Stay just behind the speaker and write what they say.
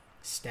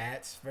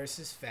Stats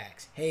versus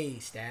facts. Hey,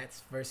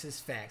 stats versus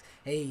facts.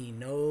 Hey,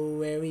 know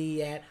where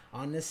we at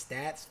on the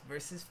stats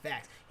versus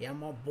facts. Yeah,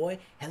 my boy,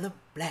 hella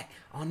black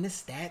on the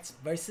stats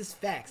versus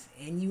facts.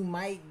 And you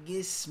might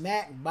get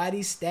smacked by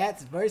these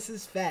stats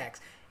versus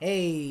facts.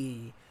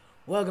 Hey,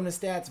 welcome to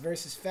Stats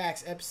versus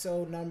Facts,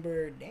 episode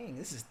number, dang,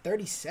 this is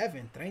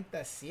 37,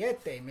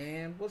 37,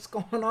 man. What's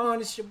going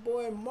on? It's your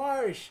boy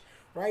Marsh.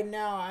 Right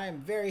now, I am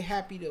very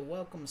happy to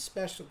welcome a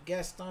special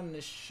guest on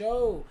the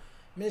show,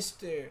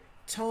 Mr.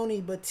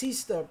 Tony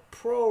Batista,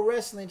 pro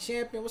wrestling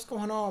champion. What's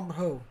going on,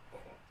 bro?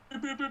 You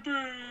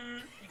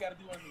gotta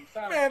do one of these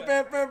sound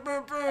effects.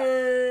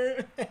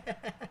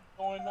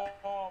 Going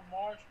on,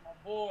 Marsh, my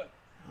boy.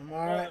 I'm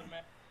alright.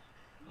 Man.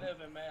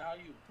 Living, man. How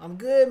you? I'm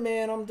good,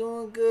 man. I'm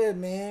doing good,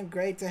 man.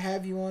 Great to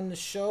have you on the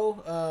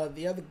show.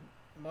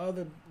 My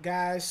other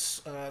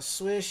guys,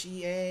 Swish,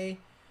 EA,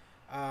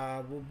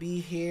 will be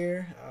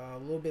here a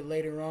little bit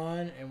later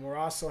on, and we're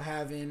also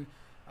having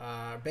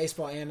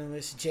baseball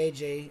analyst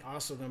JJ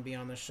also gonna be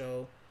on the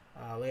show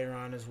later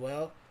on as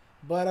well.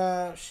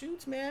 But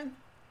shoots, man,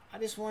 I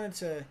just wanted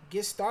to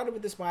get started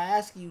with this by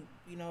asking you.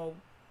 You know,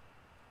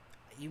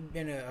 you've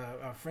been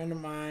a friend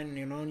of mine.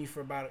 I've known you for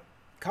about a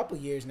couple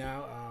years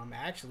now.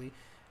 Actually,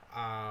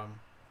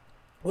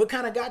 what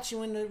kind of got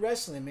you into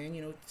wrestling,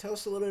 man? Tell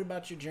us a little bit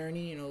about your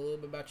journey. A little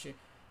bit about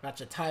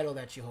your title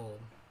that you hold.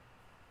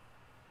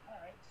 All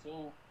right,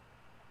 so.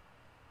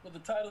 Well, the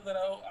title that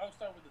I'll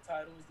start with the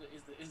title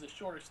is the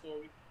shorter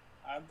story.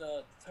 I'm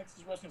the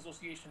Texas Wrestling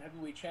Association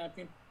heavyweight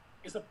champion.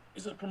 It's a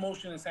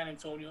promotion in San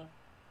Antonio,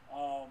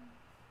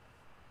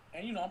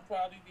 and I'm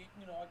proud of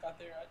I got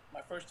there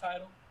my first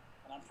title,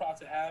 and I'm proud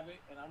to have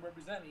it, and I'm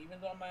representing. Even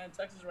though I'm not in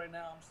Texas right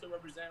now, I'm still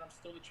representing. I'm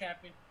still the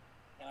champion,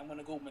 and I'm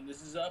gonna go when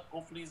this is up.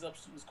 Hopefully, it's up.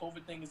 This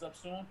COVID thing is up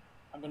soon.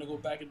 I'm gonna go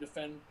back and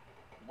defend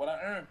what I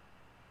earned.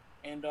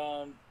 And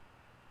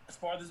as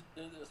far as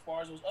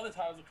those other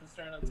titles are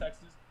concerned in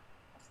Texas.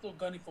 Still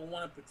gunning for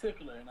one in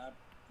particular, and I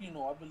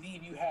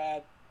believe you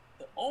had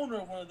the owner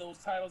of one of those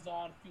titles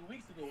on a few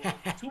weeks ago.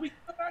 2 weeks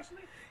ago,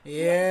 actually.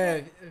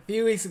 Yeah, a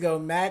few weeks ago,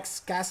 Max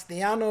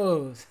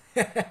Castellanos.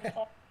 I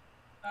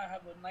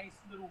have a nice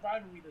little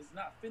rivalry that's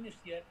not finished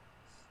yet,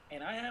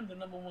 and I am the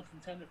number one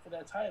contender for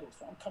that title,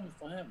 so I'm coming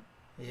for him.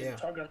 Yeah.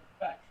 Target on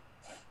the back.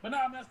 But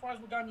now, as far as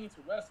what got me into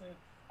wrestling,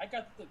 I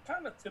got the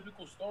kind of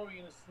typical story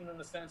in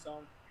the sense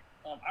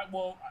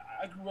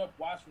I grew up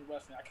watching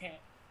wrestling.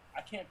 I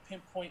can't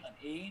pinpoint an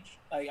age.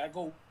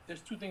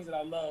 There's two things that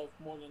I love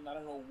more than I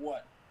don't know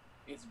what.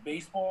 It's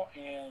baseball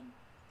and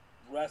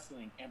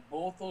wrestling. And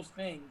both those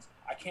things,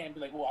 I can't be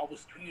like, well, I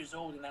was 2 years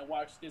old and I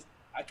watched this.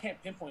 I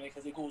can't pinpoint it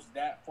because it goes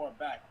that far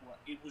back.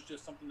 It was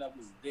just something that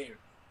was there.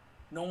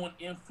 No one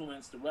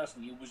influenced the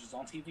wrestling. It was just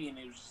on TV and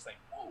it was just like,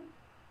 whoa.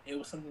 It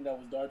was something that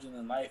was larger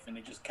than life and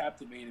it just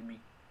captivated me.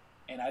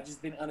 And I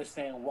just didn't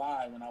understand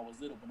why when I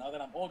was little. But now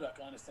that I'm older, I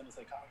can understand the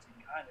psychology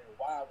behind it and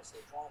why I was so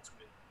drawn to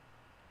it.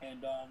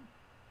 And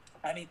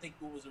I didn't think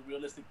it was a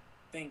realistic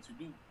thing to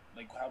do.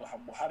 Like,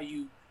 how do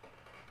you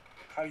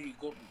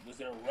go? Was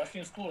there a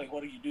wrestling school? Like,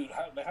 what do you do?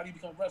 How do you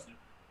become a wrestler?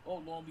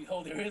 Oh, lo and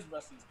behold, there is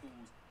wrestling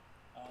schools.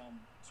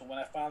 So when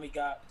I finally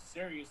got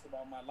serious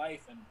about my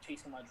life and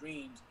chasing my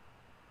dreams,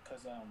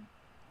 because I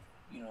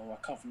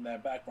come from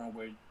that background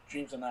where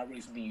dreams are not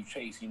really something you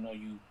chase.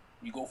 You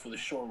go for the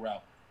short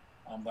route.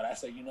 But I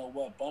said, you know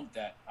what? Bump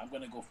that. I'm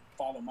gonna go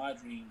follow my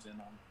dreams,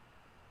 and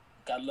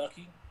got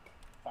lucky,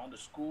 found a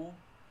school.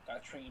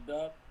 Got trained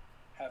up,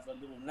 have a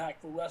little knack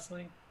for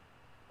wrestling,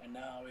 and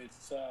now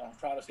I'm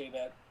proud to say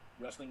that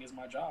wrestling is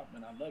my job,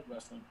 and I love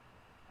wrestling.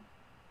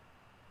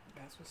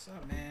 That's what's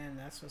up, man.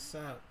 That's what's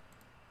up.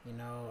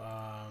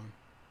 I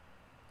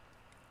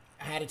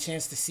had a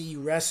chance to see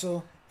you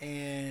wrestle,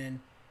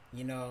 and,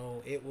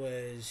 it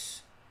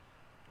was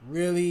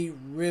really,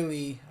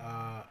 really,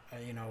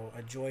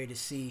 a joy to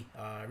see.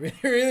 Really,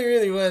 really,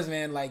 really was,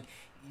 man. Like,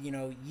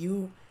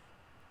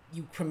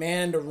 you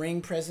command a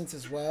ring presence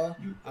as well.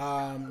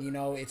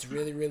 It's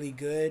really, really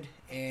good.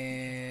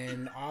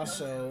 And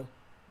also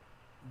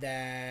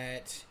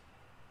that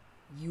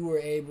you were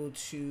able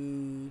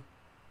to,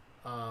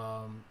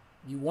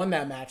 you won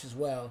that match as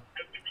well.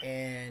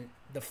 And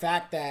the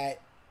fact that,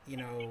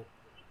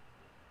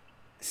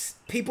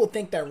 people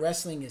think that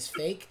wrestling is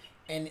fake.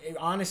 And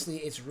honestly,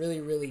 it's really,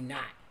 really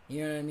not.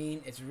 You know what I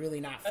mean? It's really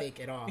not fake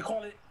at all. You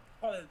call it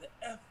the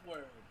F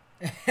word.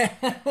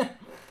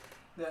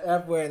 The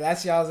F word,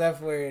 that's y'all's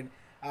F word.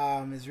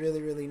 Is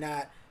really, really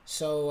not.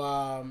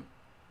 So,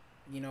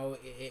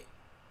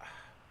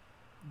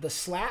 the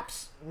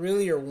slaps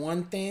really are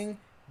one thing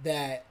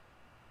that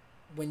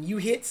when you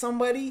hit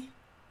somebody,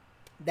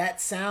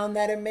 that sound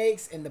that it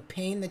makes and the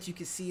pain that you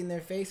can see in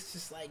their face, it's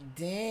just like,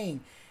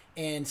 dang.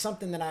 And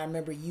something that I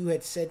remember you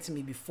had said to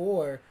me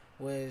before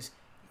was,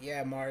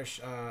 yeah, Marsh,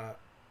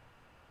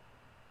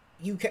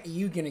 you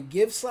gonna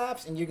give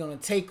slaps and you're gonna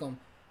take them.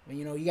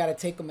 You got to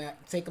take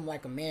them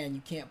like a man.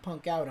 You can't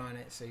punk out on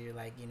it. So you're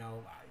like,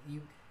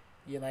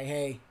 you're like,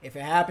 hey, if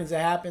it happens, it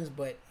happens.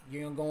 But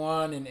you're gonna go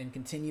on and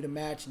continue the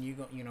match, and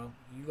you're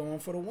going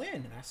for the win.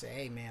 And I say,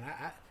 hey, man,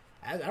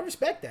 I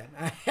respect that.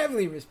 I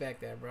heavily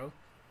respect that, bro.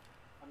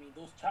 I mean,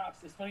 those chops.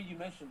 It's funny you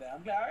mentioned that.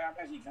 I'm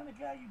actually kind of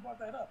glad you brought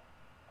that up.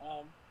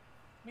 I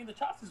mean, the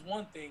chops is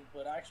one thing,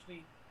 but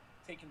actually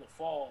taking the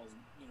falls,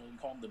 you know, you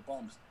call them the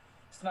bumps.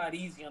 It's not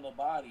easy on the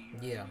body.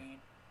 You know what I mean?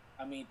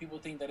 I mean, people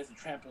think that it's a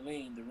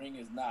trampoline. The ring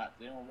is not.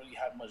 They don't really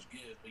have much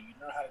give, but you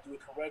know how to do it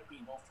correctly,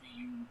 and hopefully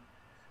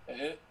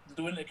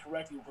doing it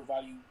correctly will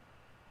provide you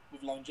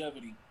with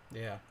longevity.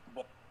 Yeah.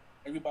 But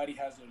everybody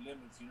has their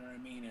limits. You know what I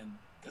mean? And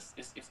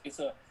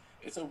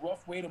it's a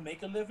rough way to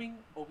make a living,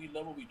 but we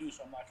love what we do,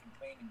 so I'm not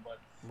complaining. But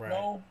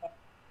no,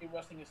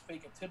 wrestling is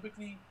fake, and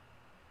typically,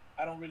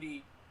 I don't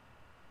really.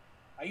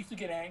 I used to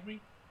get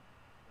angry.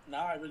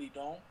 Now I really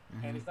don't,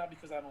 and it's not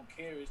because I don't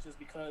care. It's just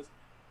because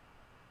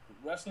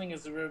wrestling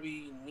is a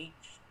very niche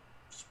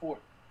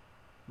sport.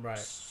 Right.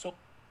 So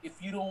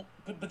if you don't,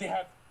 but they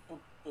have,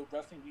 but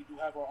wrestling, we do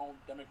have our own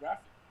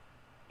demographic,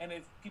 and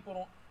if people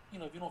don't, you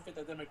know, if you don't fit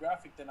that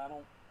demographic, then I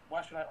don't.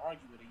 Why should I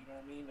argue with it? You know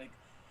what I mean? Like,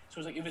 so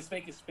it's like if it's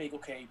fake, it's fake.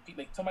 Okay,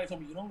 like somebody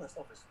told me, you know, that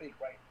stuff is fake,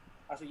 right?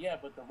 I said, yeah,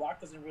 but The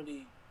Rock doesn't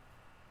really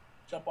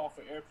jump off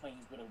of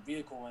airplanes with a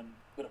vehicle and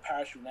with a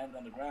parachute landing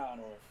on the ground,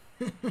 or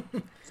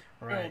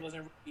right.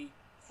 doesn't really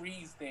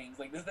freeze things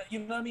like this. You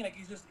know what I mean? Like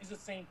it's the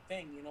same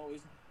thing, you know.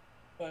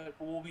 But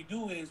what we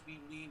do is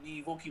we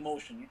evoke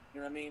emotion. You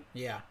know what I mean?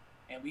 Yeah.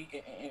 And we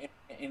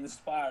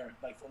inspire.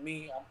 Like for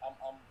me,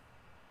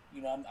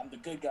 I'm the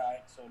good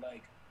guy. So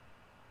like,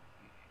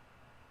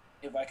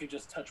 if I could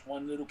just touch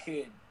one little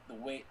kid the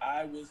way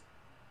I was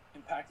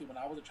impacted when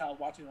I was a child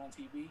watching it on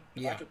TV,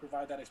 if I could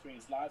provide that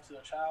experience live to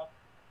a child,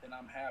 then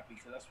I'm happy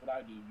because that's what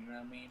I do. You know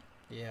what I mean?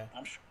 Yeah.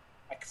 I'm sure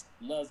X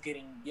loves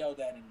getting yelled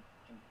at and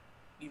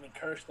even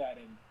cursed at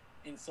and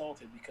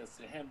insulted, because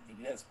to him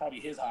that's probably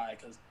his high.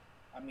 Because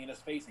I mean,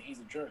 let's face it, he's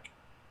a jerk,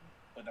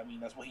 but I mean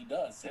that's what he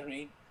does. I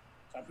mean,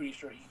 so I'm pretty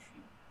sure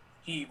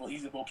he's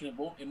evoking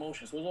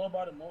emotions. So it's all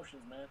about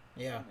emotions, man.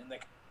 Yeah. And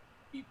like,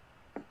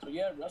 so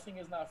yeah, wrestling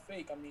is not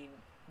fake. I mean,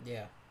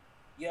 yeah,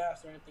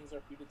 certain things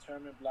are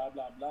predetermined, blah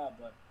blah blah.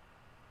 But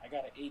I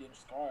got an 8-inch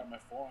scar on my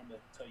forearm that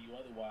tell you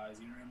otherwise.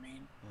 You know what I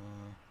mean?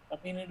 I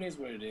mean, it is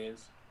what it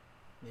is.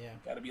 Yeah.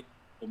 Got to be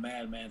a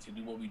madman to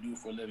do what we do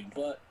for a living,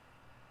 but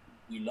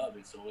we love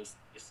it. So it's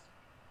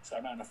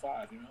our 9 to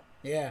 5, you know?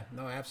 Yeah,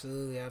 no,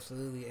 absolutely.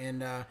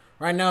 And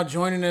right now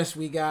joining us,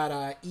 we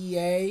got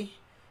EA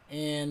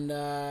and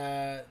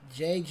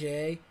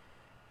JJ.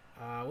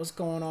 What's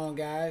going on,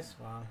 guys?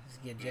 Well, let's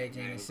get JJ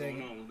in a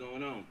second. What's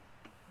going on?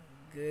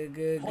 Good.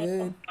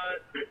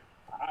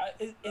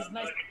 It's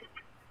nice.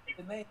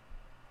 The name.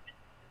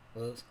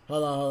 Oops.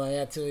 Hold on. I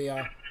got two of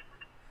y'all.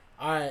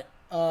 All right.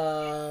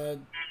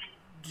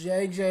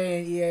 JJ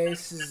and EA,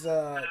 this is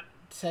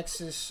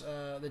Texas,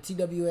 the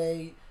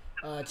TWA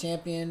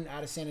champion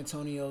out of San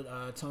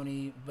Antonio,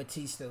 Tony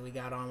Batista. We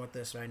got on with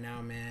us right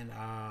now, man.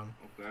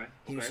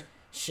 He was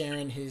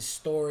sharing his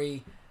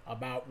story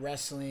about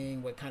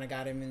wrestling, what kind of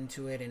got him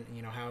into it, and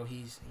you know how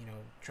he's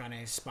trying to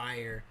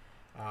inspire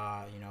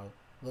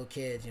little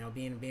kids,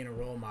 being a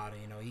role model.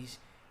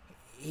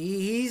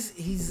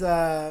 He's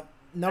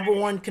number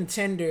one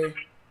contender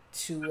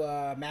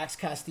to Max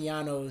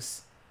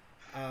Castellanos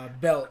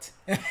belt.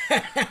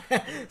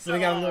 So they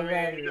got a little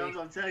rivalry.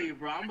 I'm telling you,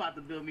 bro, I'm about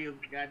to build me a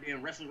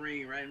goddamn wrestling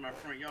ring right in my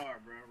front yard,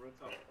 bro. Real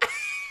talk.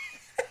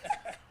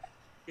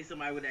 Get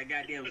somebody with that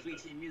goddamn sweet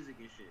shit music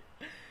and shit.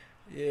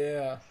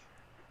 Yeah,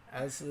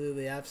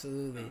 absolutely.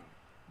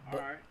 All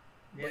right.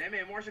 Yeah, that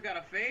man Marshall got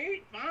a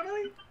fade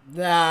finally.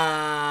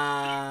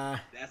 Nah.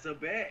 That's a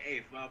bet.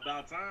 Hey,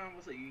 about time.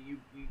 What's up? You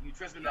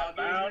trusting the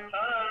outdoors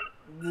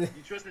now? You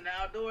trusting the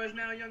outdoors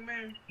now, young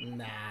man?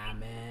 Nah,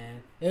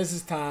 man. This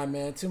is time,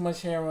 man. Too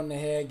much hair on the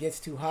head gets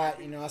too hot.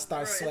 I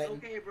start sweating.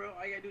 It's okay, bro.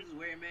 All you gotta do is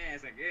wear a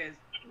mask, I guess.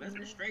 Let's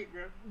be straight,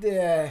 bro.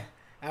 Yeah,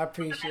 I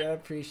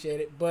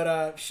appreciate it.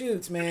 But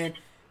shoots, man.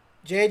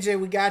 JJ,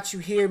 we got you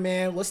here,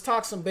 man. Let's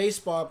talk some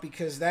baseball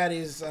because that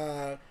is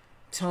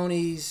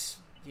Tony's,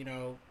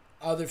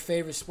 other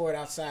favorite sport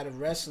outside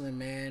of wrestling,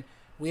 man.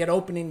 We had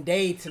opening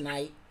day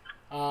tonight.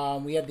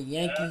 We had the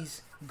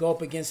Yankees go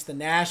up against the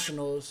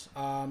Nationals.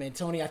 And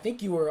Tony, I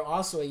think you were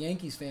also a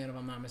Yankees fan, if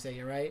I'm not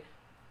mistaken, right?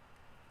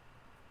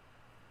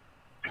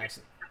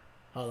 Actually,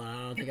 hold on.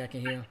 I don't think I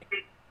can hear him.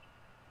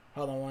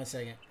 Hold on 1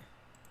 second.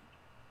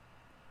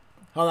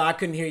 Hold on. I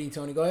couldn't hear you,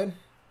 Tony. Go ahead.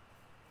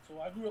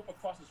 So I grew up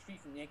across the street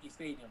from Yankee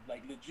Stadium.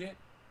 Like, legit,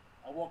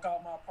 I walk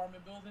out my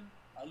apartment building,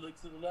 I look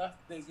to the left,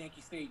 there's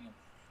Yankee Stadium.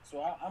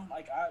 So I'm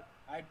like,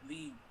 I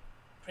bleed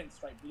Prince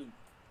Striped Blue.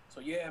 So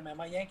yeah, man,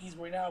 my Yankees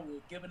right now were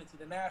giving it to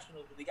the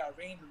Nationals, but they got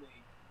rain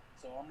delayed.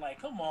 So I'm like,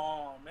 come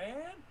on,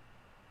 man.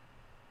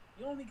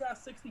 You only got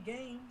 60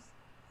 games.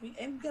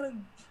 And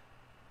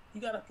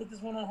you gotta put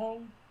this one on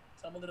hold.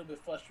 So I'm a little bit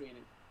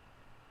frustrated.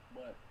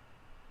 But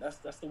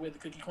that's the way the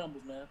cookie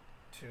crumbles, man.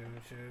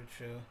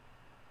 True.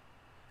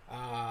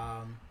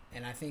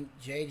 And I think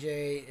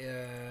JJ,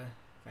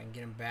 if I can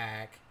get him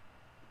back,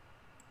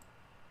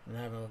 I'm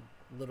having a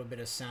little bit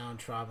of sound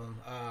problem.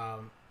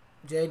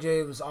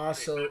 JJ was a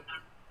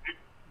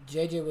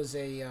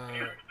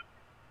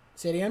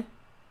say it again?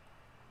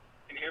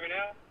 Can you hear me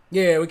now?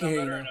 Yeah, we can hear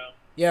you better now. now.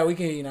 Yeah, we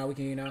can hear you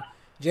now.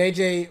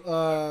 JJ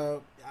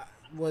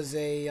was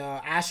a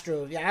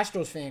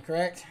Astros fan,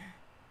 correct?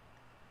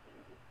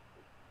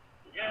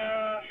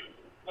 Yeah,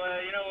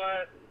 but you know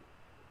what?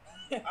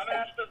 I'm an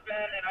Astros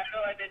fan, and I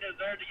feel like they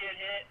deserve to get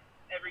hit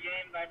every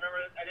game. I think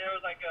it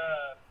was like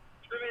a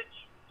scrimmage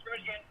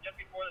game just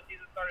before the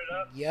season started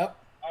up. Yep.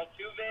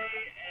 Altuve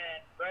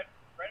and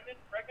Bregman,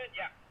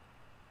 yeah,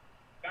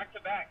 back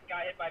to back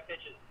got hit by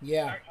pitches.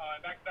 Yeah. Back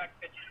to back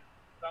pitches.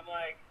 So I'm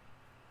like,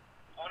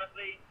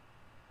 honestly,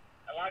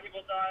 a lot of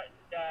people thought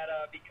that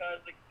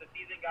because the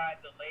season got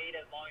delayed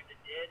as long as it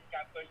did,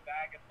 got pushed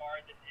back as far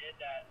as it did,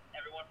 that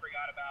everyone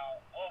forgot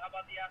about. Oh, how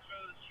about the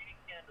Astros cheating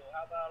scandal?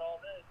 How about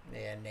all this?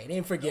 Man, they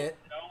didn't forget.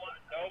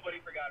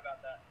 Nobody forgot about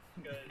that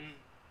because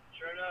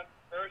sure enough,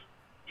 first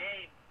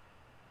game,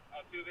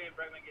 Altuve and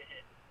Bregman get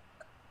hit.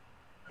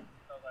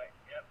 So I was like,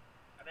 yep.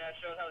 I think that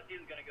shows how the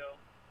season's gonna go.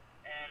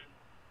 And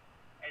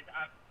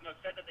I'm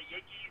upset that the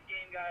Yankees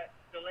game got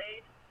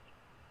delayed.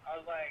 I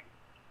was like,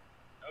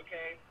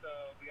 okay, so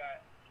we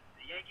got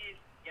the Yankees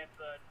against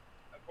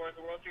of course,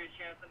 the World Series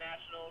champs, the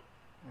Nationals,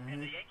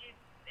 and the Yankees.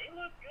 They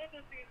look good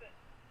this season.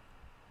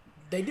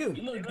 They do.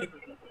 They look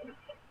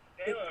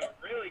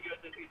really good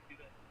this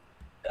season.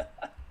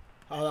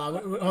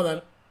 Hold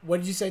on. What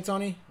did you say,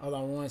 Tony? Hold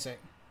on 1 sec.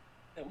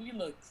 Yeah, we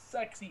look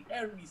sexy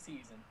every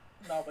season.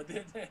 No, but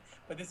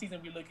this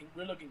season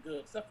we're looking good.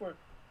 Except for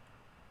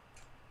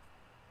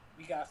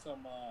we got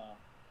some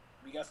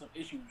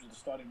issues with the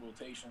starting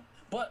rotation,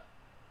 but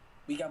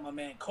we got my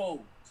man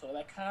Cole. So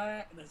that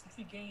kind in the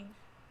 60-game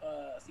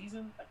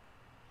season,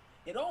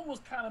 it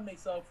almost kind of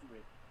makes up for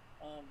it.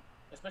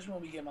 Especially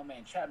when we get my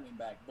man Chapman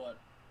back. But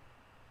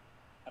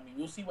I mean,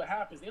 we'll see what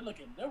happens. They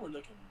were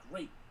looking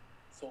great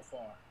so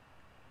far.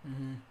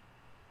 Mm-hmm.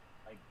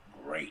 Like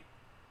great.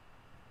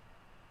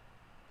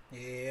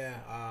 Yeah.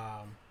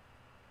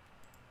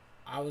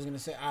 I was gonna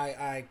say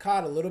I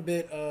caught a little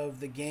bit of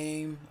the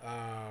game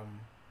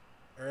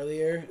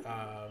earlier.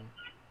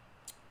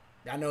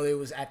 I know it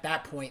was at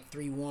that point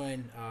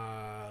 3-1.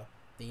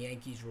 The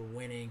Yankees were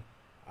winning.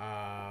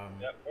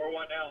 Yep,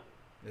 4-1 now.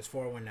 It's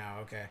 4-1 now.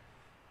 Okay.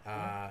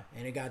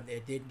 And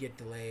it did get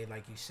delayed,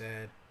 like you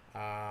said.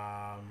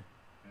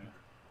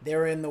 They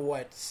were in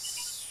the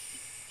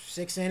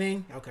sixth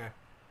inning. Okay.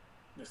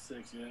 The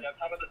 6, yeah. Yeah,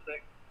 top of the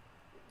 6.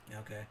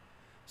 Okay.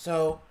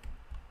 So,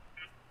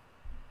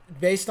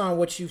 based on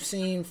what you've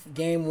seen,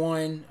 game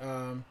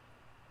 1,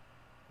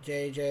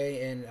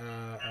 JJ and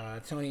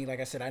Tony, like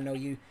I said, I know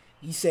you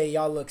say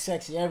y'all look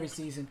sexy every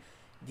season.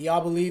 Do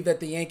y'all believe that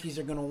the Yankees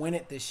are going to win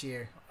it this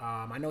year?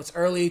 I know it's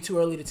too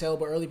early to tell,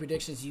 but early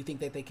predictions, do you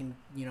think that they can,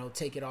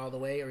 take it all the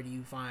way, or do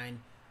you find,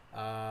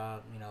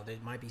 there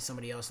might be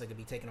somebody else that could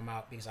be taking them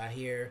out? Because I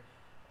hear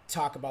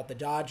talk about the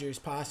Dodgers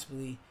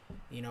possibly,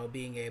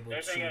 being able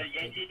They're to. saying a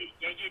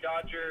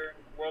Yankee-Dodger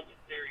World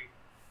Series.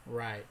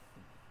 Right.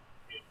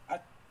 I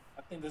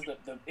think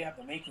they have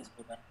the makings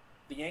for that.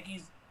 The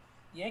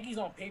Yankees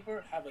on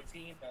paper have a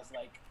team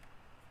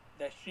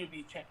that should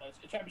be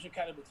a championship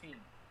caliber team.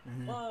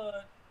 Mm-hmm.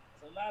 But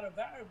there's a lot of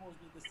variables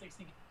with the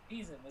 60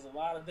 season. There's a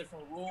lot of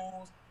different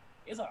rules.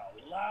 It's a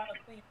lot of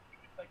things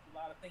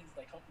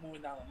that come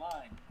moving down the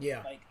line.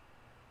 Yeah. Like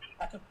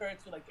I compare it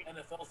to the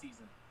NFL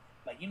season.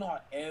 Like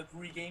how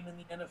every game in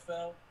the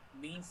NFL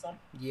means something.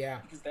 Yeah.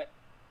 Because that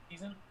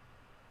season,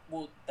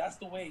 well, that's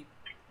the way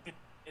it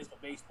is for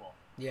baseball.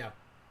 Yeah. You know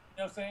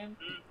what I'm saying?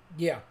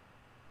 Yeah.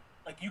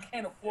 Like you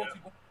can't afford to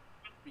go.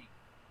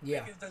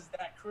 Yeah. Because that's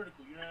that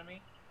critical. You know what I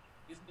mean?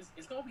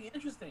 It's gonna be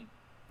interesting.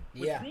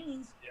 Which Yeah.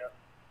 means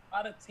a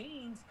lot of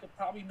teams could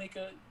probably make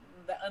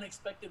that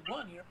unexpected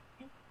run. You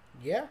know?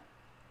 Yeah.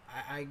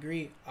 I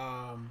agree.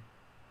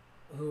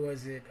 Who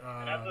was it?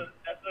 And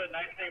that's the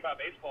nice thing about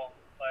baseball.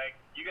 Like,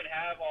 you can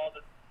have all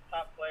the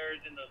top players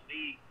in the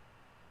league,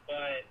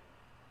 but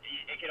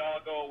it could all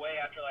go away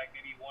after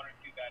maybe 1 or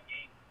 2 bad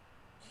games.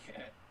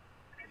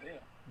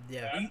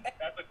 Yeah.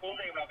 That's the cool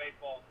thing about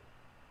baseball.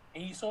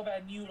 And you saw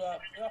that new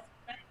playoff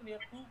they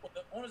approved, but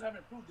the owners haven't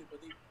approved it,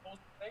 but they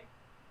supposed to say.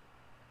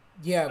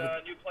 Yeah.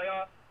 The new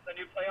playoff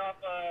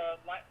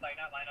not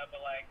lineup,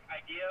 but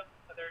idea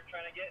that they're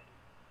trying to get.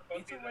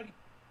 It's already.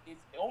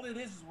 All it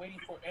is waiting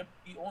for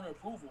MP owner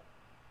approval,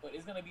 but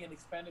it's gonna be an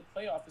expanded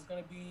playoff. It's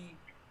gonna be.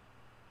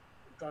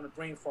 I'm trying to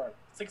brain fart.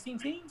 16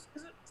 teams?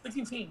 Is it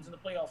 16 teams in the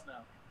playoffs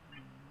now?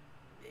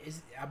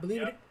 I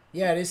believe it.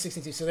 Yeah, it is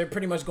 16 teams. So they're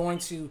pretty much going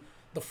to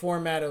the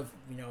format of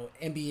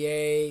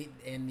NBA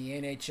and the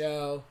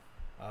NHL.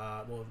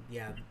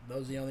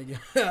 Those are the only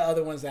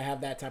other ones that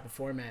have that type of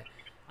format.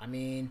 I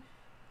mean,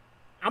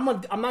 I'm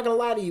not gonna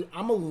lie to you.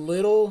 I'm a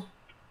little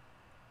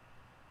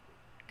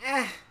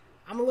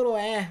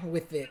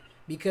with it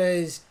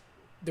because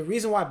the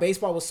reason why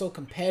baseball was so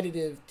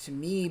competitive to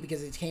me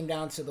because it came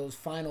down to those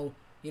final.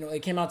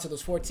 It came out to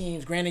those 4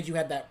 teams. Granted, you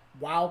had that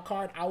wild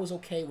card. I was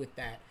okay with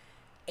that.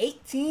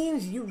 8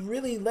 teams, you're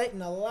really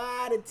letting a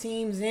lot of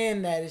teams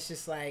in that it's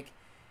just I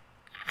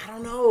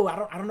don't know. I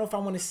don't know if I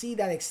want to see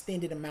that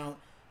extended amount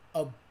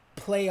of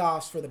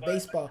playoffs for the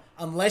baseball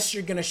unless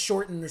you're going to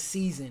shorten the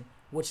season,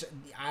 which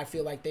I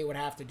feel like they would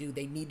have to do.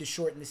 They need to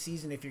shorten the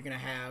season if you're going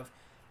to have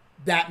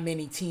that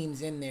many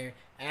teams in there.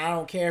 And I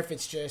don't care if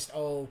it's just,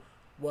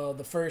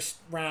 the first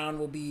round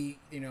will be,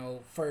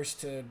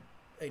 first to,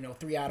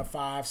 3 out of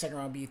 5. Second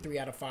round will be 3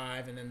 out of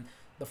 5. And then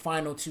the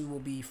final 2 will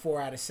be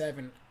 4 out of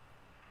 7.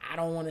 I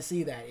don't want to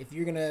see that. If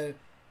you're going to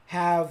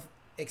have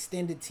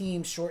extended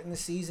teams shorten the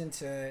season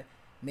to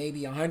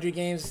maybe 100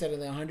 games instead of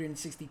the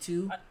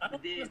 162.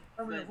 But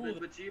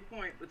to your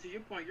point,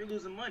 you're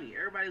losing money.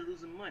 Everybody's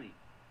losing money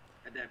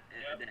at that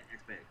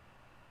aspect.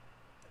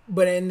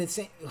 But in the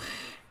same,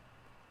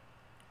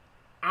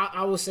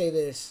 I will say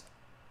this.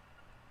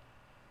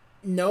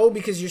 No,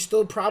 because you're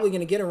still probably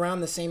going to get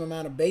around the same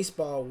amount of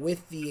baseball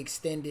with the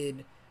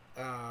extended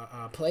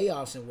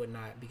playoffs and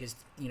whatnot, because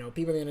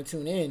people are going to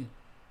tune in,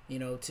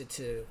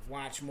 to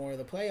watch more of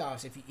the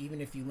playoffs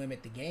even if you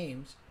limit the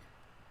games.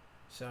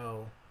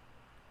 So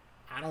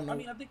I don't know. I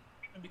mean, I think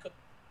because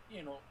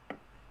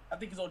I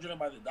think it's all driven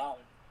by the dollar.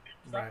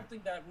 Because I don't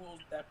think that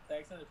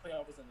extended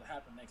playoff is going to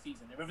happen next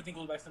season. If everything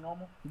goes back to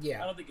normal, I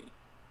don't think it.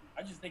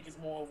 I just think it's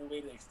more of a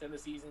way to extend the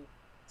season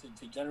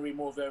to generate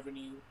more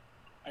revenue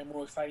and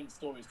more exciting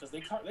stories, because they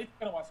talk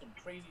about some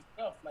crazy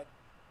stuff, like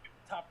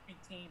top 3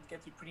 teams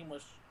get to pretty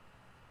much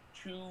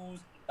choose.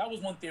 That was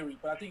one theory,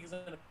 but I think it's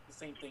the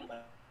same thing.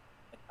 Like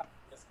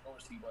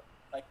overseas, but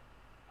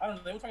I don't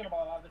know. They were talking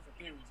about a lot of different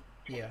theories.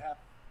 Yeah.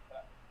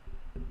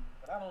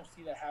 But I don't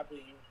see that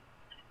happening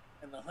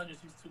in the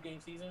 162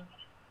 game season.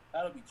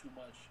 That'll be too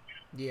much.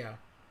 Yeah.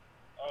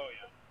 Oh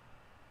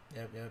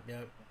yeah.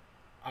 Yep.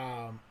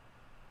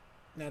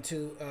 Now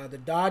to the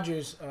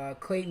Dodgers,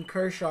 Clayton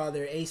Kershaw,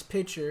 their ace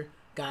pitcher,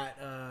 got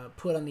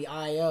put on the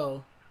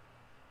IL,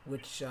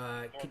 which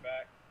back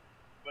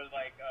was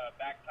back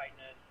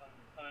tightness,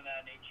 something of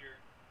that nature.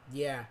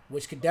 Yeah,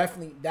 which could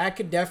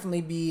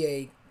definitely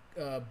be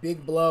a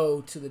big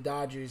blow to the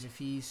Dodgers if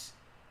he's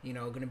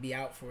going to be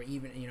out for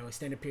even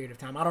extended period of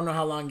time. I don't know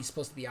how long he's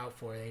supposed to be out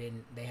for.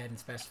 They hadn't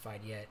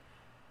specified yet.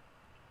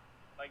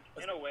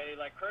 In a way,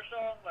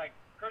 Kershaw,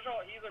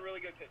 he's a really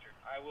good pitcher.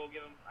 I will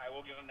give him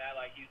that.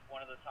 He's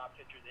one of the top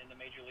pitchers in the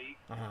major league.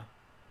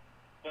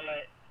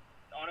 But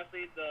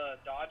honestly, the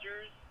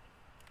Dodgers,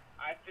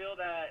 I feel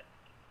that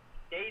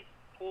they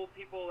pull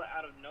people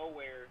out of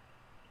nowhere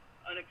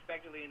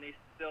unexpectedly, and they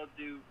still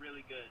do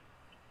really good.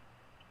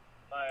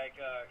 Like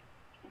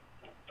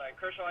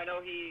Kershaw, I know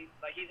he's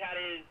had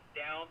his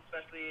downs,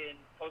 especially in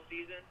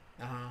postseason.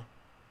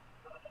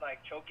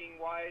 Choking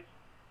wise,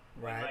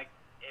 right?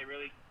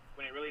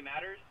 When it really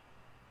matters.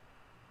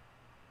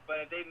 But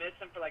if they miss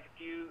him for a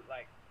few,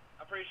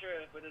 I'm pretty sure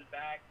with his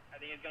back,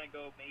 I think it's gonna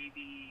go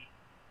maybe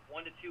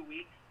 1 to 2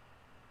 weeks,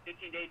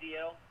 15-day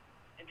DL,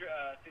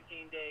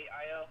 15-day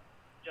IL,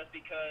 just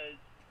because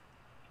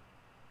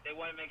they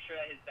want to make sure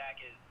that his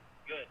back is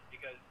good.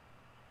 Because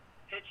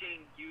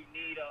pitching, you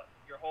need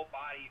your whole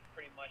body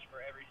pretty much for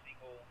every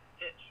single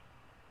pitch.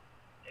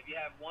 If you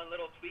have one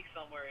little tweak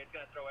somewhere, it's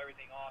gonna throw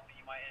everything off, and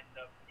you might end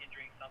up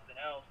injuring something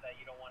else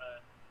that you don't want to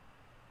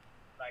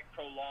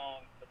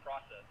prolong the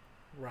process.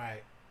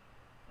 Right.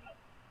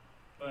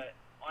 But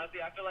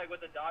honestly, I feel like with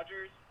the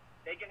Dodgers,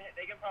 they can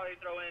probably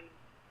throw in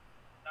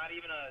not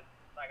even a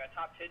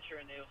top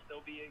pitcher, and they'll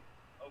still be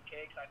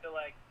okay. Because I feel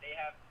like they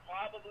have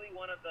probably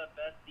one of the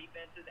best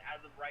defenses as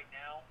of right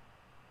now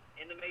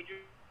in the major.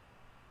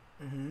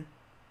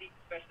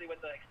 Especially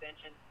with the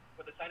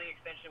signing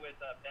extension with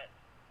Betts.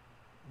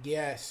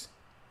 Yes.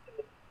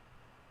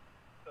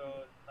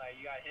 So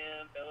you got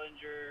him,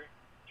 Bellinger,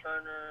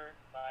 Turner.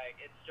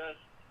 It's just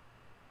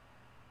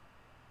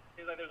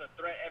seems like there's a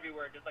threat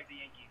everywhere, just like the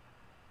Yankees.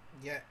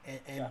 Yeah,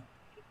 and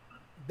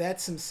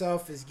Betts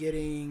himself is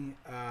getting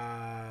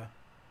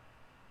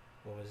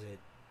what was it?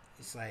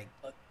 It's $1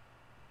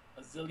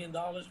 zillion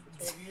for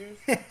 12 years.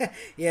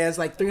 Yeah, it's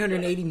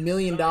 $380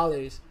 million.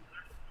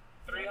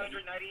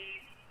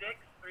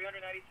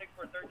 396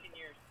 for 13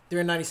 years.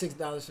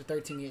 $396 for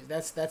 13 years.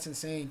 That's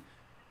insane.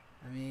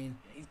 I mean,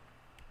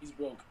 he's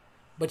broke.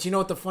 But you know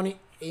what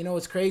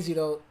what's crazy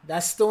though?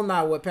 That's still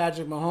not what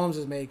Patrick Mahomes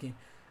is making.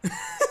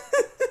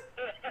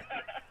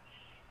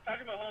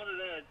 Patrick Mahomes is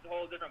in a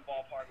whole different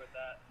ballpark with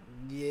that.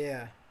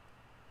 Yeah,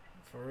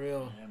 for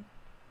real. Man.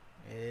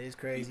 It is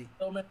crazy.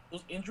 So, man,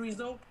 those injuries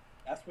though,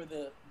 that's where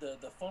the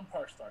fun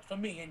part starts. For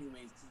me,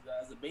 anyways,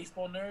 as a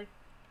baseball nerd,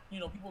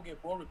 people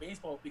get bored with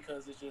baseball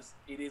because it is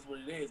what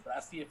it is. But I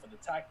see it for the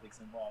tactics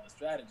involved, the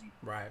strategy.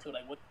 Right. So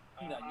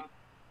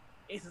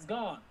Ace is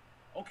gone.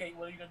 Okay,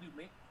 what are you gonna do?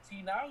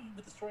 See, now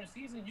with the shortened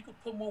season, you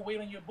could put more weight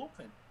on your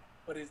bullpen.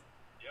 But is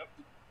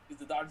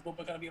the Dodgers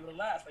bullpen gonna be able to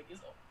last?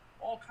 It's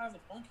all kinds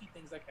of funky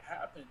things that could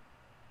happen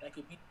that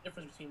could be the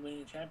difference between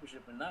winning a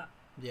championship and not.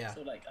 Yeah.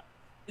 So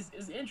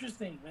it's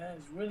interesting, man.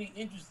 It's really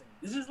interesting.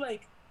 This is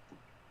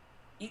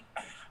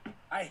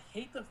I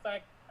hate the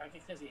fact. I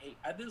can't say hate.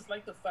 I just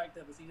like the fact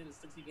that the season is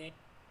 60 games.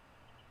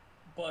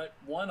 But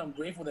one, I'm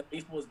grateful that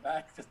baseball is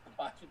back just to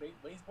watch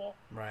baseball.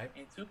 Right.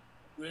 And two,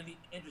 really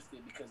interested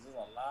because there's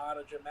a lot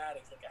of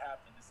dramatics that can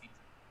happen this season.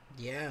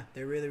 Yeah,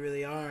 there really,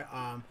 really are.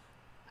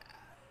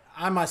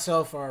 I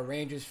myself are a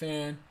Rangers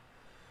fan.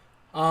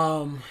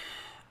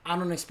 I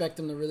don't expect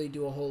him to really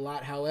do a whole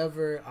lot.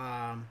 However,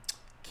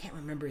 can't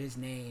remember his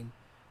name,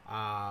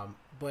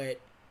 but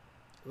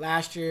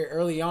last year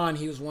early on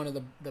he was one of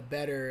the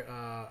better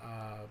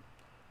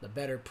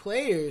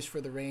players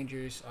for the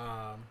Rangers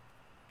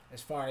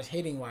as far as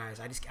hitting wise.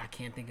 I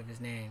can't think of his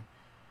name.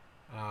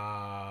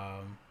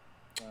 Blank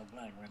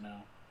right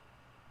now.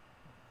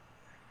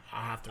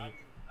 I'll have to. I can't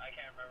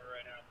remember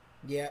right now.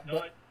 Yeah, No,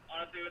 but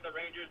honestly, with the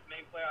Rangers,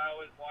 main player I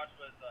always watched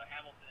was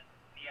Hamilton.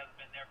 He hasn't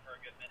been there for a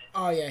good minute.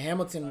 oh yeah,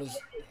 Hamilton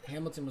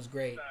was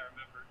great. I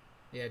remember.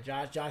 Yeah,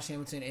 Josh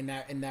Hamilton in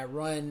that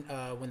run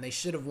when they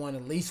should have won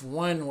at least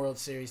one World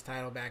Series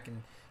title back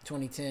in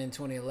 2010,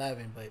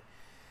 2011. But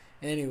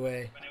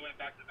anyway, When they went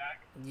back to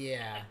back.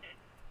 yeah,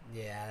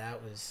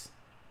 that was.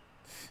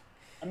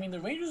 I mean,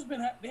 the Rangers they've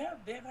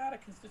had a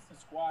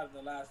consistent squad in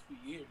the last few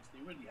years.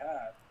 They really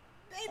have.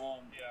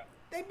 Yeah.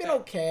 They've been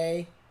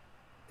okay.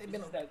 They've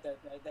been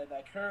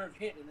that curve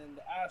hit, and then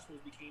the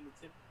Astros became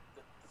the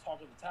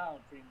talk of the town,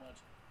 pretty much.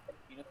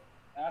 You know,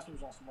 the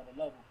Astros on some other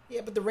level.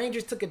 yeah, but the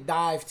Rangers took a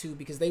dive too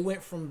because they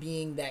went from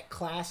being that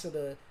class of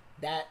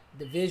that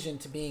division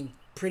to being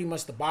pretty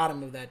much the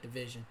bottom of that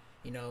division.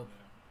 You know,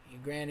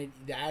 granted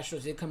the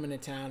Astros did come into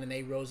town and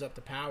they rose up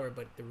to power,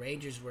 but the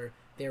Rangers were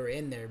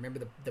in there. Remember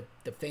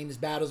the famous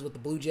battles with the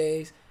Blue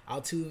Jays,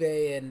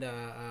 Altuve and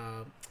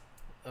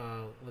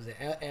was it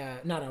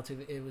not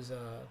Altuve? It was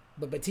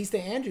but Batista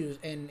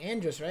and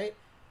Andrus, right?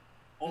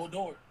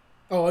 Odor.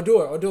 Oh,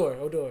 Odor.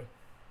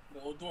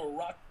 The Odor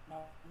rock, my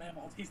man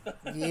Bautista.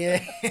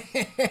 Yeah.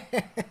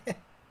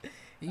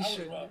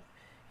 Rough.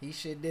 He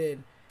should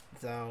did.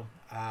 So,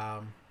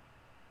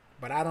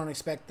 but I don't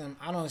expect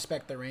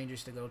the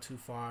Rangers to go too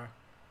far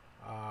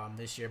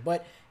this year.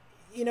 But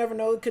you never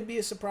know. It could be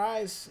a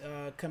surprise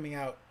coming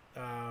out,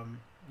 to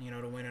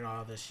win it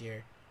all this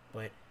year.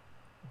 But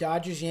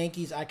Dodgers,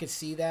 Yankees, I could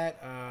see that.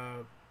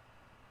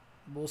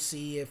 We'll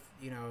see if,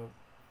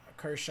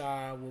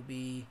 Kershaw will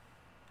be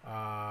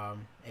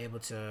able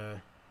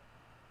to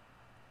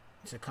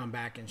come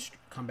back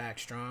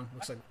strong.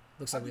 Looks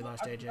like we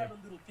lost JJ. I have a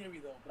little theory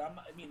though, but I'm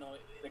not.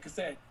 Like I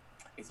said,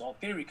 it's all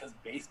theory because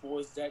baseball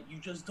is that you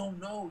just don't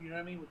know. You know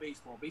what I mean? With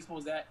baseball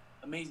is that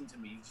amazing to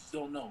me. You just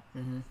don't know.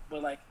 Mm-hmm.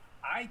 But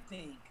I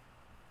think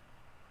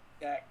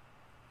that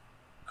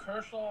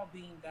Kershaw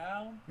being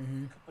down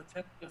Mm-hmm. could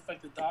potentially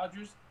affect the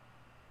Dodgers,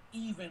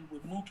 even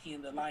with Mookie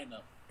in the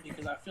lineup,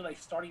 because I feel like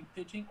starting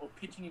pitching or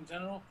pitching in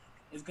general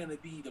is going to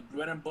be the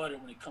bread and butter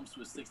when it comes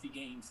to a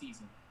 60-game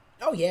season.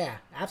 Oh yeah,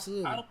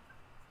 absolutely. I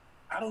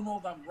don't know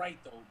if I'm right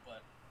though,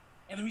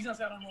 and the reason I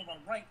say I don't know if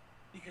I'm right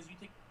because you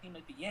take a team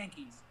like the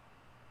Yankees.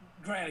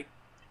 Granted,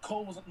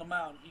 Cole was on the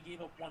mound; he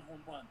gave up one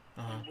home run.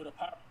 And with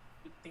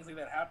things like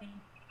that happen,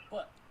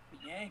 but the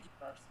Yankees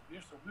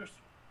we're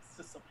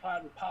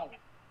supplied with power,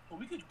 so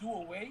we could get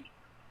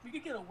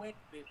away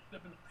with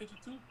flipping a pitch or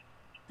two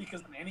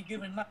because on any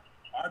given night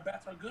our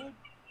bats are good.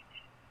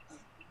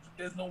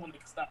 There's no one that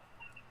can stop.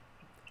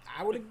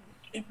 I would.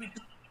 If we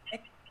just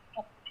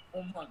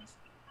home runs.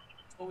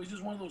 So it's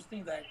just one of those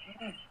things that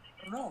I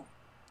don't know.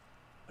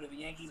 But if the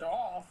Yankees are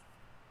off,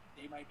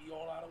 they might be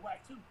all out of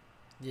whack too.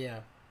 Yeah,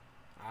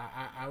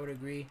 I would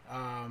agree.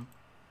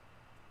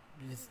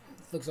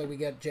 Looks like we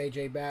got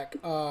JJ back.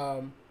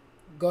 Go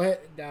ahead,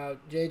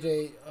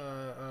 JJ.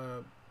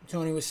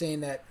 Tony was saying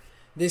that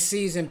this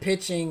season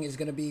pitching is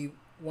going to be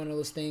one of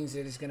those things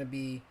that is going to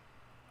be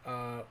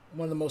one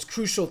of the most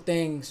crucial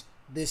things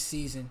this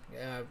season.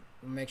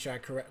 Make sure I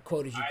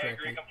quoted you correctly. I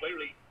agree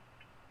completely.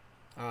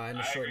 In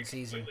the shortened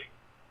season.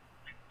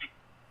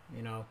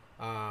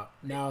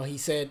 Now he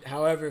said,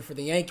 however, for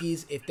the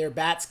Yankees, if their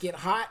bats get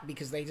hot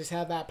because they just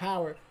have that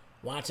power,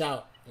 watch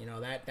out.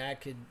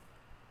 That could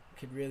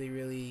really,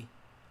 really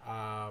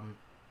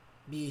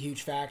be a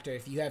huge factor.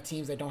 If you have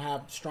teams that don't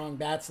have strong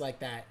bats like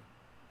that,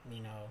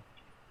 And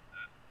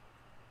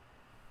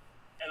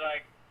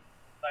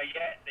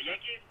the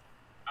Yankees,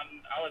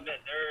 I'll admit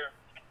they're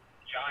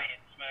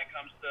giants when it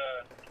comes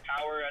to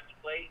power at the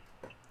plate.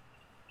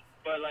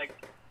 But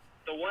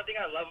the one thing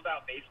I love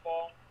about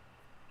baseball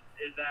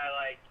is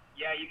that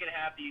you can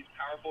have these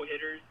powerful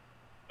hitters,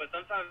 but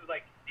sometimes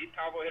these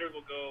powerful hitters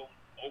will go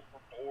 0 for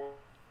 4.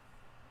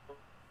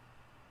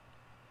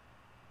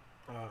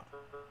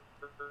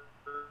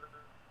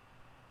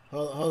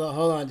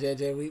 Hold on,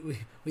 JJ.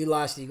 We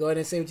lost you. Go ahead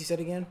and say what you said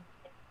again.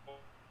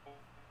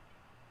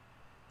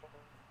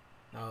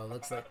 Oh,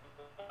 looks like.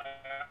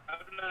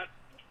 I'm not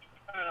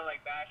trying to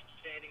bash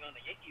shading on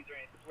the Yankees or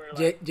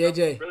anything.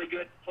 JJ. Really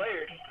good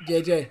players.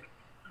 JJ,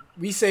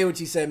 re-say what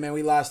you said, man.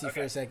 We lost you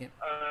for a second.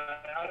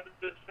 I was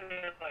just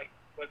saying,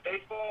 with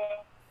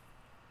baseball,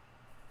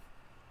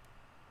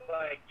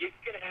 you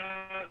can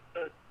have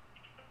the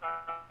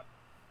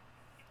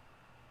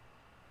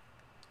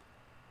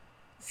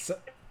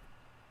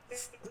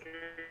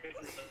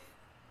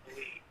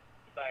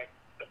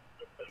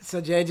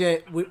So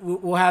JJ,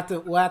 we'll have to.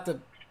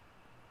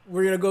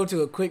 We're gonna go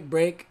to a quick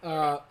break.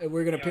 And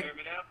we're gonna pick. Hear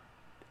me now?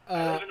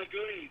 I live in the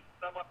Goonies.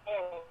 It's not my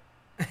fault.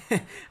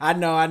 I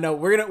know.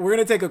 We're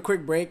gonna take a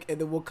quick break and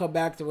then we'll come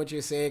back to what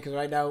you're saying because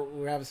right now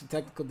we're having some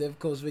technical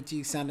difficulties with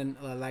you, sounding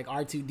like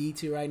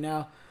R2D2 right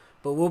now.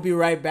 But we'll be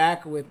right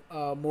back with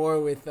more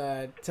with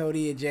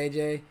Tony and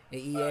JJ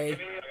and EA.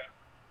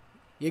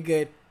 You're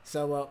good.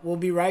 So we'll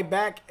be right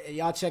back.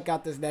 Y'all check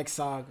out this next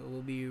song.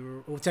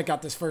 We'll check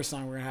out this first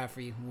song we're gonna have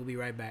for you. We'll be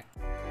right back.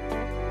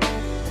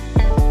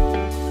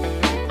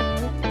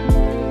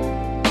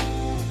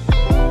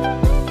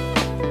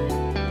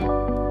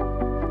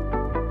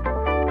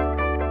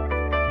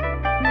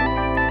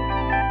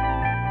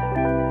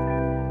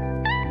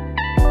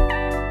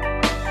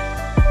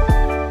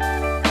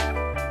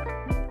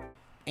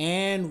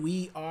 And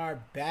we are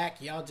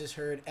back. Y'all just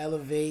heard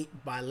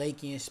Elevate by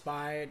Lakey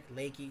Inspired.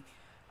 Lakey,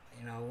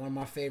 one of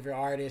my favorite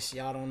artists.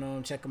 Y'all don't know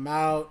him, check him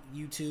out.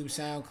 YouTube,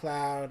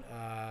 SoundCloud,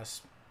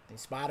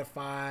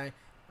 Spotify,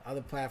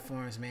 other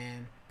platforms,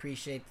 man.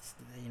 Appreciate,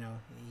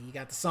 you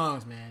got the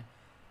songs, man.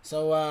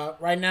 So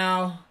right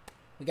now,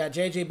 we got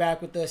JJ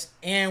back with us,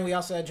 and we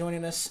also have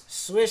joining us,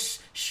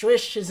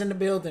 Swish is in the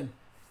building.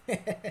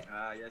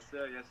 Yes,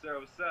 sir.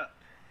 What's up?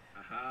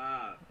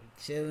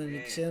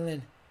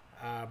 Chilling.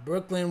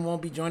 Brooklyn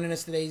won't be joining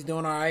us today. He's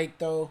doing all right,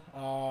 though.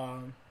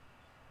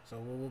 So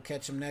we'll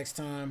catch him next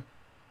time.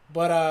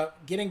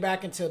 But getting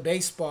back into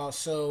baseball,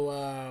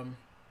 so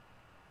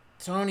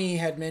Tony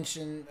had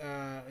mentioned,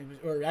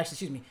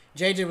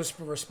 JJ was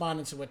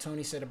responding to what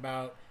Tony said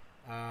about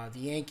the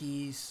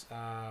Yankees,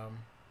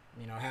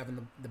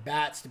 having the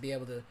bats to be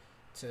able to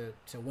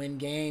win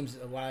games,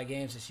 a lot of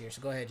games this year.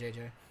 So go ahead,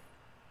 JJ.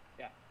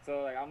 Yeah.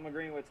 So I'm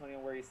agreeing with Tony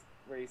on where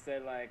he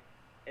said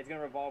it's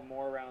gonna revolve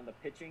more around the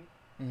pitching.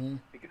 Mm-hmm.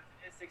 Because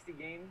it is 60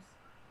 games.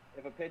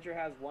 If a pitcher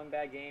has one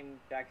bad game,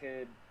 that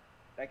could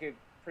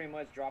pretty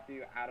much drop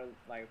you out of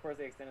of course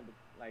they extended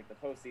the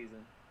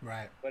postseason.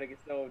 Right. But it can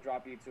still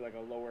drop you to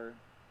a lower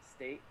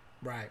state.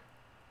 Right.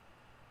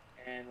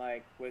 And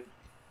with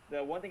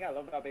the one thing I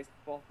love about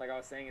baseball, like I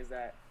was saying, is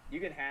that you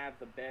can have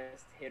the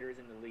best hitters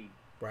in the league.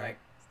 Right. Like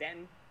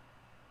Stanton,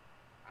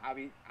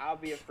 I'll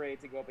be afraid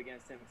to go up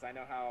against him because I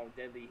know how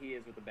deadly he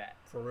is with the bat.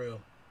 For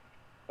real.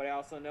 But I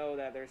also know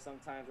that there's some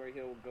times where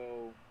he'll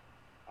go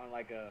on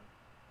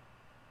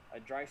a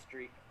dry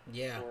streak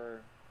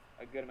for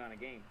a good amount of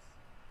games.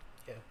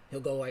 Yeah, he'll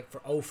go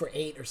for 0 for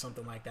 8 or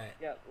something like that.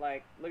 Yeah,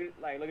 look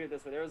at it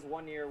this way. There was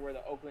one year where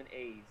the Oakland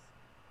A's,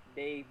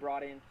 they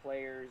brought in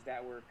players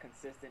that were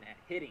consistent at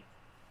hitting,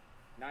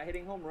 not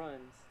hitting home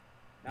runs,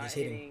 not Just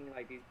hitting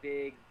these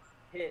big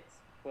hits,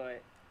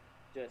 but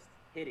just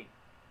hitting.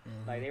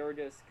 Mm-hmm. They were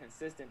just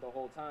consistent the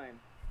whole time,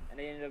 and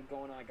they ended up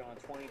going on a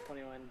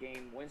 20-21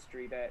 game win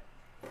streak that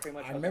pretty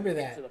much helped them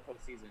get to the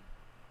postseason.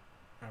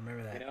 I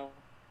remember that. So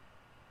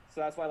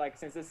that's why,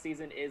 since this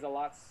season is a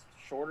lot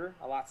shorter,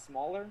 a lot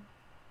smaller,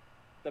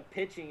 the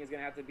pitching is going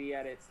to have to be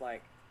at its,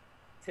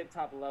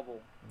 tip-top level.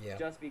 Yeah.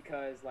 Just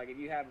because, if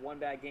you have one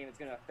bad game, it's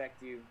going to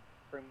affect you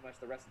pretty much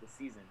the rest of the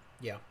season.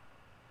 Yeah.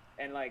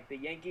 And, the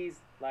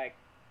Yankees,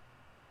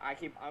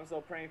 I'm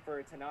still praying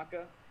for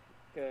Tanaka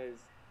because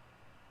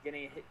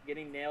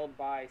getting nailed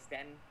by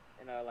Stanton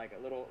in a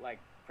little,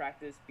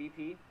 practice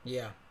BP.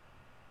 Yeah.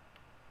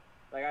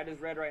 I just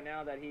read right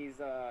now that he's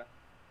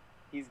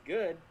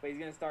good, but he's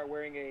going to start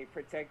wearing a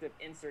protective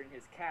insert in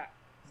his cap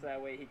so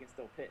that way he can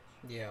still pitch.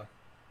 Yeah.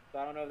 So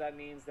I don't know if that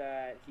means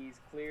that he's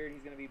cleared,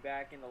 he's going to be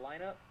back in the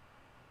lineup,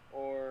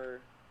 or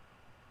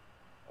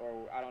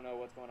I don't know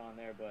what's going on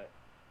there, but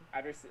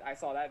I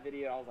saw that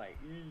video, I was like,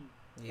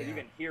 but you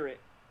can hear it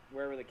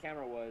wherever the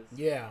camera was.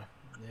 Yeah.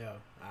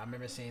 I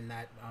remember seeing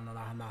that on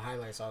the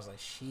highlights. I was like,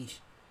 sheesh.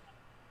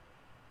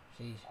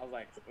 I was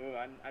like, ooh,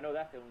 I know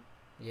that feeling.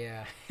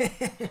 Yeah.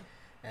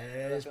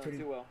 That is pretty.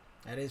 Too well.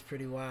 That is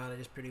pretty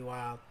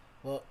wild.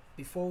 Well,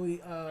 before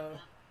we, I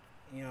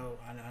know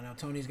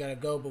Tony's got to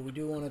go, but we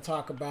do want to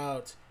talk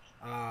about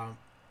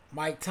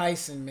Mike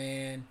Tyson,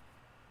 man,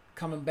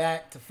 coming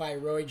back to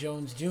fight Roy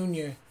Jones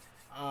Jr.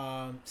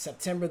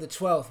 September the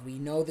 12th. We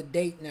know the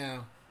date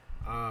now.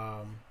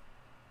 I'm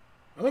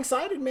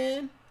excited,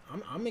 man.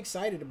 I'm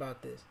excited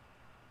about this.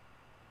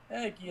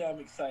 Heck yeah, I'm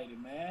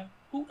excited, man.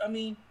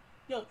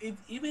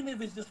 Even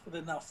if it's just for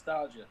the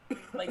nostalgia,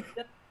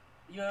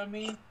 you know what I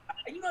mean?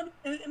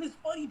 And it's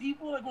funny,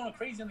 people are going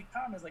crazy in the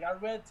comments. I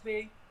read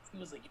today, he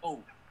was like,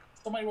 "Yo,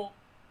 somebody wrote,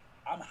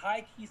 I'm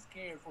high key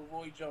scared for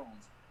Roy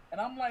Jones," and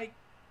I'm like,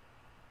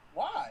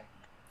 "Why?"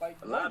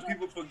 A lot of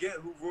people forget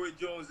who Roy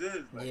Jones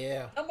is.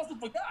 Yeah. I must have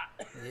forgot.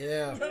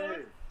 Yeah.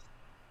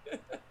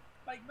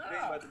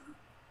 Nah.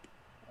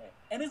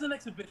 And it's an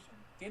exhibition.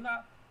 They're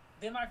not.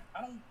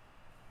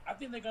 I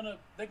think they're gonna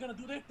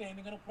do their thing.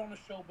 They're gonna put on a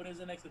show, but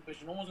it's an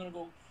exhibition. No one's gonna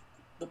go.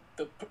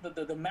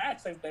 The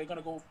match that they're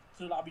gonna go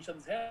to lob each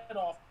other's head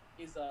off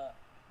is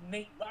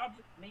Nate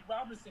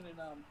Robinson and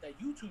that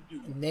YouTube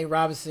dude. Nate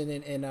Robinson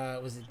and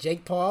was it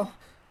Jake Paul?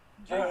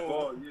 Jake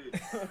Paul, yeah.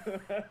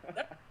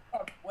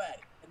 That's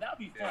whack, and that'd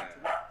be fun.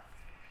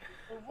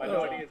 I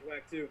know it is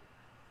whack too.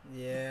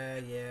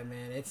 Yeah,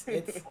 man. It's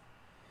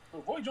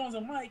for Roy Jones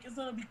and Mike, it's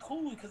gonna be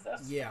cool because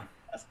that's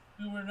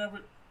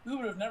we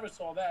would have never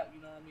saw that.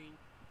 You know what I mean?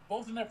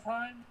 Both in their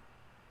prime.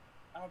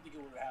 I don't think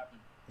it would have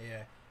happened.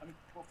 Yeah. I mean,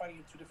 we're fighting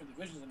in two different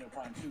divisions in their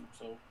prime too.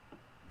 So.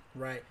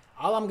 Right.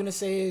 All I'm gonna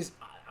say is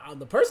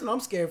the person I'm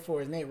scared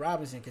for is Nate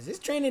Robinson because his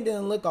training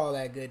didn't look all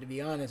that good, to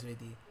be honest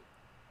with you.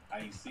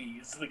 I see.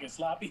 It's looking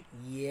sloppy.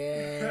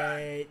 Yeah,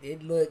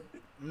 it looked.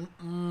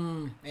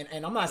 And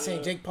I'm not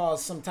saying Jake Paul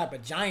is some type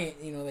of giant,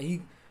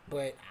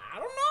 but I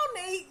don't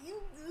know, Nate.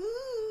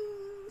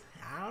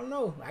 I don't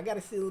know. I got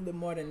to see a little bit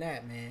more than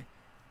that, man.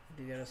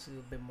 I do got to see a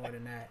little bit more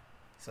than that.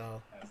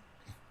 So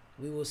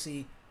we will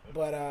see.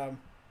 But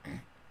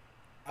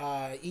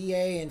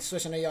EA and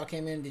Swish, I know y'all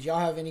came in. Did y'all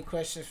have any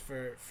questions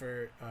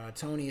for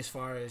Tony as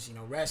far as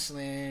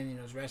wrestling,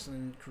 his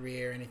wrestling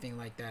career, anything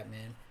like that,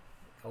 man?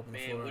 Open the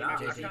floor. When I am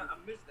missed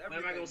I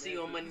everything. gonna see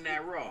you on Monday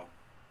Night Raw?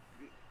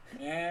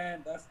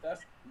 Man, that's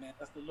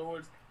the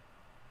Lord's.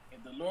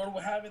 If the Lord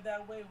will have it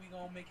that way, we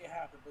gonna make it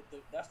happen. But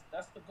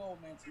that's the goal,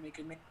 man, to make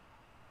it.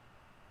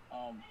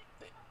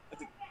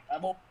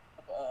 I'm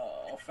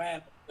a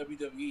fan of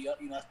WWE.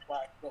 That's why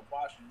I grew up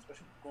watching,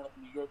 especially growing up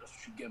in New York. That's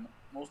what you get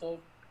most of.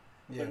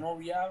 Yeah. But in all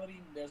reality,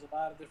 there's a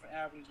lot of different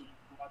avenues to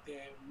go out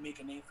there and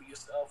make a name for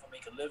yourself and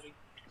make a living.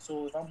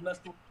 So if I'm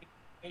blessed with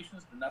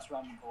patience, then that's where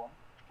I'm gonna go.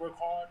 Work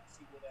hard,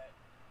 see where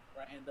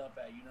I end up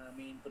at. You know what I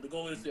mean? But the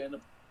goal is to end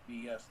up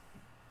yes.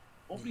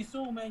 Hopefully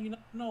soon, man. You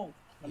never know.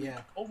 I mean,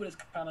 COVID is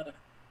kind of,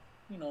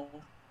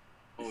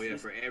 Oh yeah,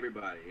 for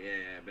everybody.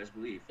 Yeah, best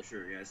believe for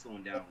sure. Yeah, it's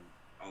slowing down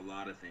a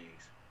lot of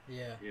things.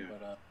 Yeah.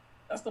 But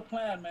that's the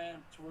plan,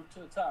 man. To work to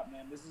the top,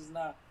 man. This is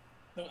not.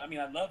 I mean,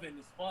 I love it and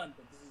it's fun,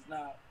 but this is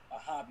not a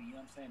hobby. You know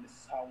what I'm saying? This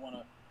is how I want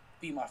to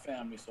feed my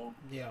family. So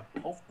yeah.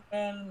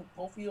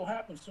 Hopefully it'll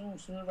happen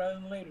sooner rather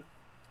than later.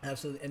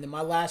 Absolutely. And then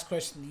my last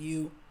question to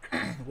you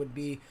would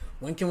be,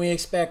 when can we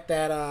expect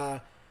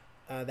that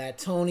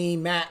Tony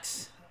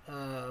Max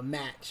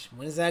match?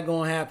 When is that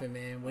gonna happen,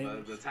 man?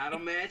 When the title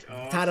match?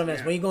 Oh, title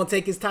match. When you gonna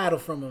take his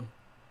rights from him?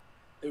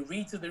 The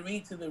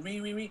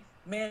re.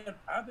 Man,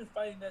 I've been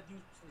fighting that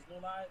dude since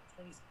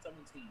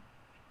 2017.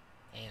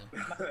 Damn.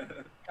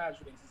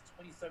 Since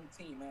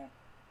 2017, man.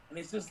 And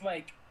it's just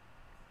like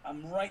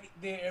I'm right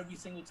there every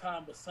single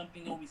time, but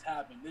something always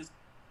happens. This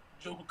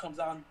Joker comes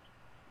out.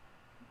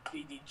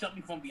 They jump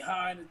me from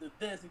behind, they do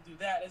this, they do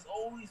that. There's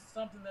always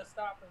something that's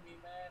stopping me,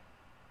 man.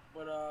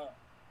 But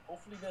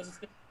hopefully there's a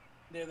thing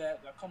there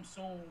that comes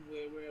soon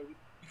where we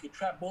can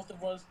trap both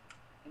of us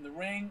in the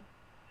ring.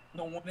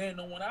 No one in,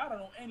 no one out, I don't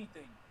know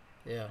anything.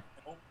 Yeah.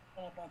 And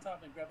come up on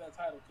top and grab that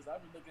title because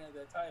I've been looking at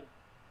that title.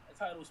 That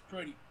title's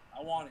pretty.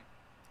 I want it.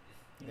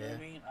 You know what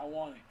I mean? I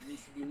want it. It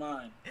needs to be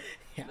mine.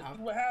 Let's see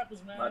what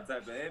happens, man. My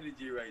type of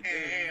energy right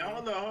there. Hey,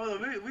 hold on.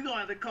 We're gonna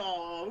have to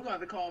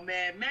call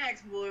Mad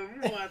Max, boy.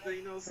 We're gonna have to,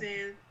 you know what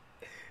I'm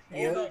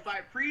saying?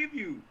 Fight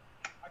preview.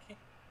 I can't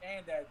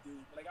stand that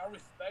dude. Like, I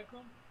respect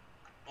him.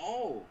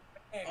 Oh.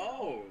 Man, I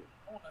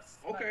want to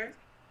smack Okay.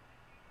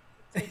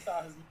 takes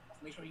out his mouth,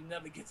 make sure he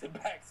never gets it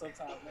back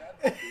sometimes, man.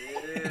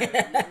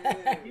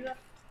 Yeah.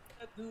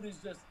 That dude is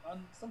just,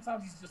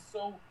 sometimes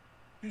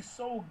he's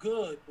so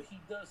good, but he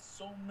does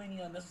so many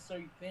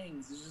unnecessary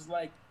things. It's just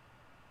like,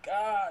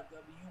 God,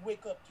 you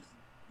wake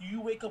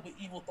up with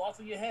evil thoughts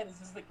in your head. It's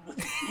just like,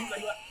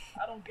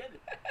 I don't get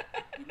it.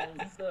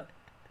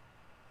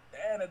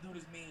 That dude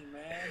is mean,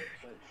 man.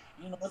 But,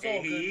 it's all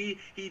good.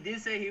 He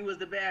did say he was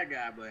the bad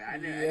guy, but I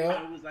didn't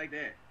know it was like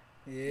that.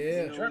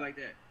 Yeah. It was like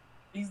that.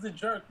 He's the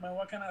jerk, man.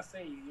 What can I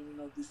say? You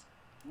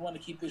want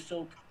to keep this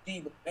show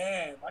PG, but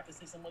man, I can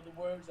say some other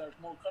words that are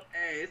more colorful.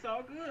 Hey, it's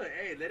all good.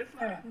 Hey, let it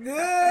fly.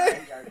 Good.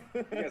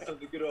 He got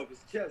something to get off his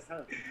chest,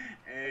 huh?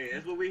 Hey,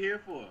 that's what we're here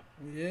for.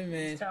 Yeah,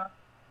 man. The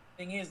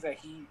thing is that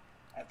he,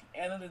 at the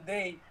end of the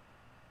day,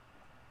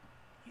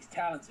 he's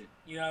talented.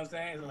 You know what I'm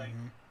saying? It's like,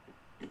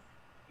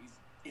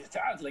 he's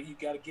talented. Like, you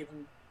got to give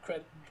him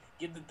credit,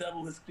 give the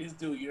devil his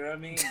due. You know what I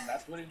mean? And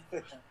that's what it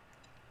is.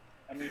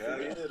 I mean, for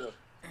real.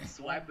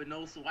 Swiping,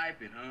 no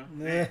swiping, huh?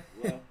 Yeah.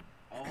 Well,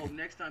 I hope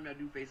next time y'all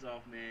do face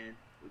off, man, it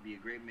would be a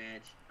great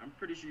match. I'm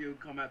pretty sure you'll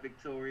come out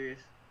victorious.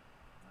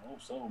 I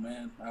hope so,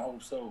 man. I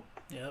hope so.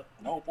 Yep.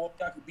 I hope both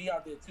y'all could be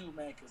out there too,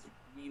 man, because,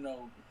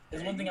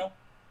 there's one thing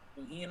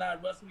when he and I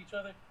wrestle each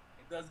other,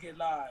 it does get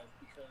live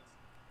because,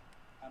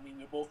 I mean,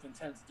 we're both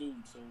intense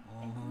dudes, so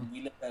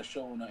we let that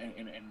show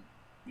and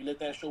we let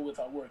that show with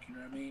our work, you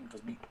know what I mean?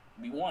 Because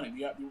we want it.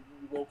 We're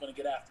both going to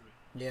get after it.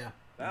 Yeah.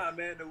 Nah,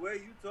 man, the way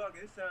you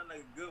talking, it sounds like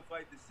a good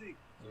fight to see.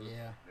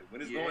 Yeah. Like,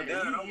 when it's going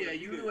down,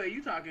 the way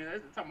you talking,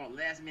 that's talking about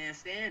last man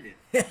standing.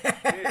 Yeah,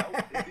 I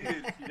want to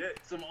see that.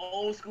 Some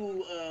old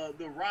school,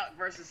 The Rock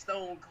versus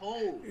Stone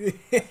Cold. Where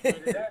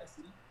is that?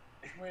 See?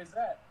 Where is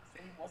that?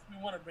 What we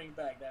want to bring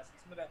back that.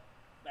 Some of that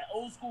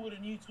old school with a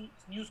new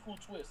school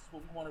twist is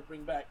what we want to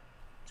bring back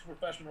to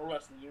professional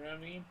wrestling. You know what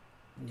I mean?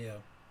 Yeah.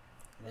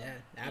 Yeah.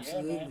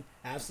 Absolutely. Yeah,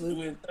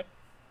 Absolutely.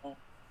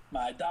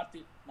 My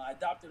adopted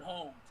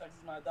home. Texas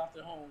is my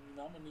adopted home.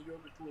 I'm a New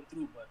Yorker through and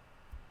through, but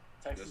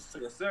Texas.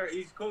 Yes, sir.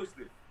 East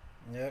Coaster.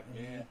 Yep.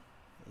 Yeah.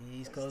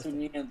 East Coast. To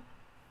the end.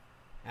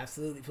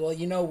 Absolutely. Well,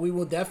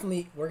 we'll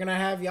definitely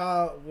have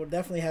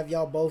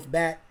y'all both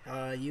back.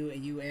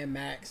 You and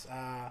Max.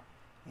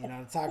 You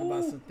know, to talk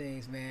about some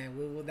things, man.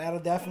 That'll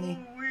definitely.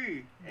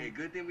 Ooh-wee. Hey,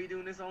 good thing we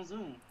doing this on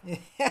Zoom.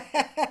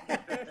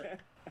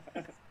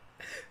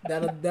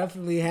 That'll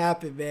definitely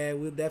happen, man.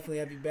 We'll definitely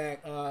have you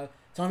back.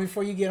 Tony,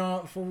 before you get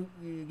on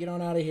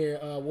out of here,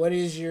 what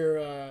is your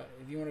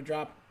if you want to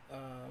drop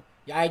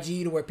your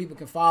IG to where people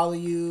can follow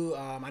you?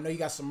 I know you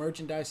got some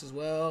merchandise as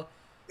well.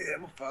 Yeah,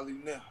 I'm gonna follow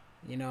you now.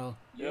 You know.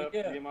 Yep.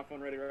 Get my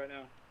phone ready right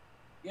now.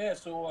 Yeah,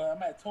 so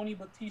I'm at Tony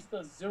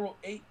Batista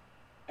 08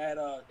 at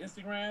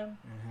Instagram,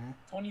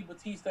 Tony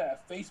Batista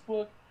at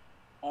Facebook,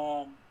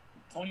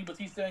 Tony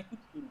Batista at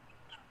YouTube,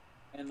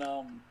 and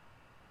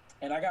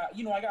I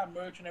got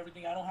merch and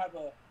everything. I don't have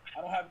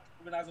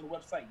organized on the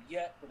website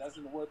yet, but that's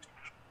in the works.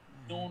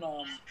 Soon,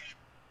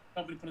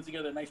 company putting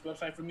together a nice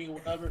website for me or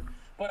whatever.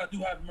 But I do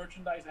have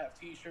merchandise. I have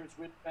T-shirts,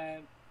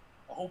 wristbands,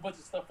 a whole bunch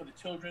of stuff for the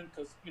children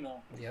because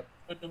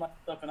putting my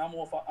stuff, and I'm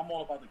all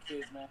about the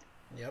kids, man.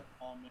 Yep.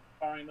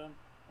 Inspiring them,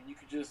 and you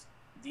could just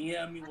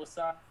DM me what's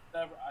up,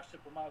 whatever. I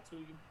ship them out to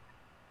you,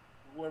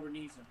 whoever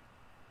needs them.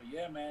 But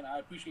yeah, man, I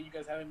appreciate you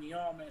guys having me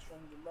on, man.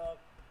 Showing me the love.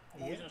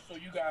 I'm always gonna show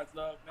you guys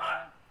love,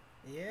 man.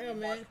 Yeah,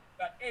 man.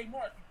 Hey,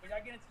 Mark, when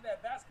y'all get into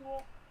that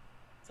basketball,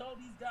 tell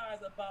these guys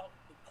about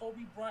the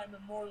Kobe Bryant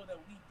Memorial that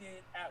we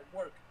did at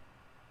work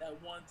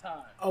that one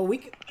time. Oh, we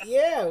could.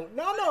 Yeah,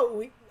 no,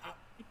 we.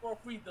 Before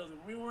free throws,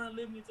 we weren't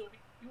leaving until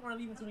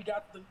we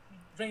got the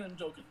drain them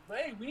joking. But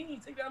hey, we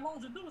didn't take that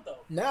long to do it though.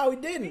 No, we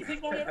didn't.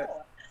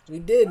 We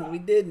didn't. We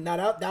didn't.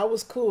 Now that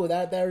was cool.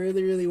 That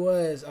really, really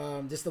was.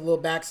 Just a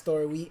little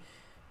backstory.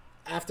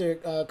 After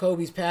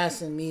Kobe's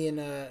passing, me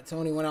and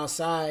Tony went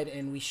outside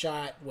and we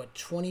shot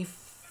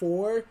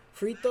 24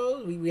 free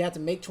throws. We had to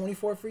make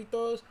 24 free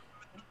throws.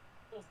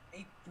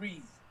 8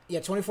 threes. Yeah,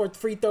 24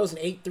 free throws and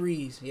 8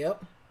 threes.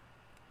 Yep.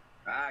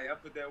 Y'all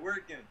put that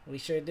work in. We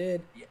sure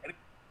did. Yeah,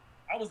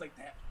 I was like,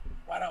 damn,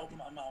 why'd I open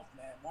my mouth,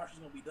 man? Marshall's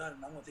gonna be done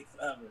and I'm gonna take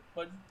forever.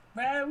 But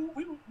man,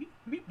 we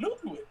blew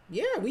through it.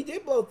 Yeah, we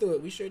did blow through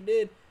it. We sure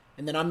did.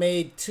 And then I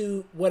made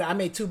two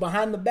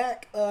behind the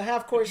back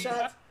half court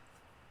shots.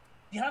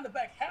 Behind the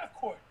back half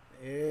court.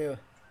 Yeah.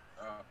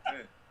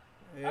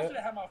 Yeah. I should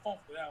have had my phone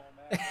for that one,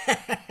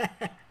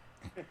 man.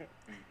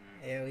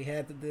 Yeah, we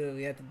had to do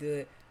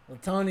it. Well,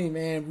 Tony,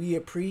 man, we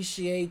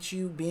appreciate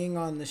you being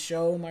on the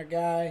show, my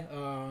guy.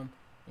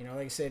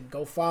 Like I said,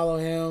 go follow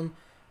him.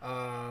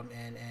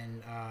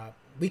 And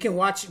we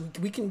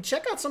can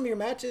check out some of your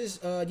matches.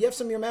 Do you have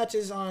some of your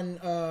matches on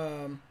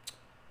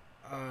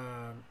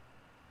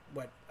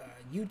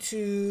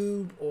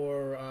YouTube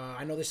or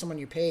I know there's some on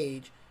your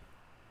page.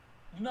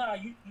 Nah,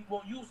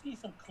 you'll see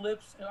some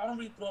clips, and I don't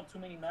really throw up too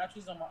many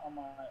matches on my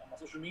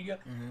social media.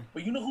 Mm-hmm.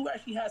 But you know who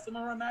actually has some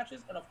of our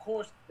matches, and of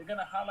course they're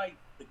gonna highlight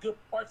the good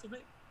parts of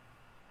it.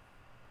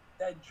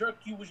 That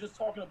jerk you was just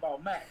talking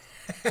about, Max.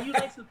 He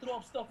likes to throw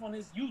up stuff on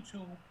his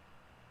YouTube,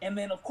 and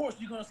then of course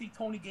you're gonna see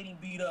Tony getting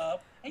beat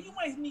up, and you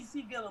might need to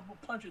see get a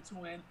punch or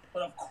two in.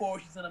 But of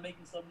course he's gonna make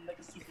himself like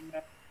a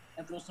Superman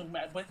and throw some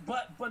match. But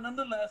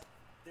nonetheless,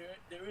 there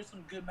is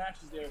some good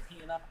matches there. If he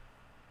and I.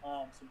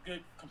 Some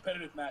good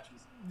competitive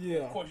matches.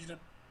 Yeah. Of course, he's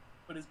gonna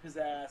put his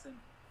ass and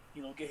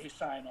get his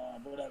shine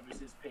on, but whatever is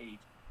his page.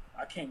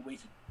 I can't wait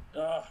to.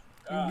 I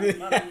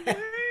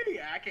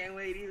can't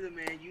wait either,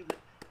 man. You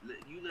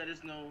let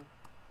us know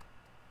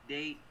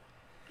date,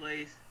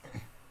 place.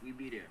 We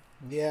be there.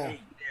 Yeah. Hey,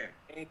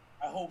 hey,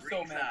 I hope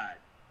so, man.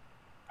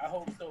 I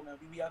hope so, man.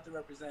 We be out there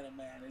representing,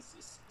 man. It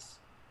is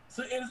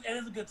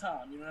a good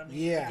time. You know what I mean?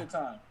 Yeah. It's a good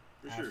time.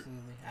 For sure.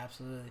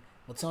 Absolutely.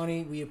 Well,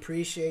 Tony, we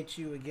appreciate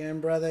you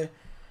again, brother.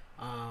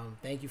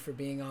 Thank you for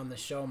being on the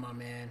show, my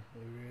man.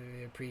 We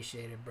really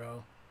appreciate it,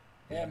 bro.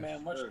 Yeah,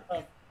 man. Much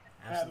love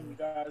having you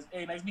guys.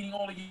 Hey, nice meeting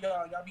all of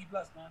y'all. Y'all be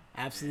blessed, man.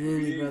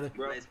 Absolutely, brother.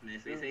 Blessed, man.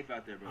 Stay safe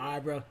out there, bro. All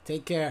right, bro.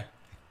 Take care.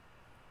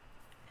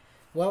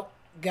 Well,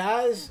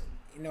 guys,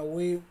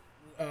 we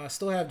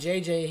still have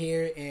JJ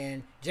here,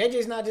 and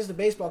JJ's not just a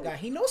baseball guy.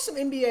 He knows some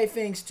NBA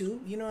things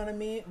too. You know what I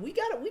mean? We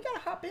gotta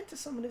hop into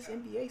some of this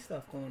NBA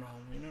stuff going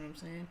on. You know what I'm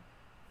saying?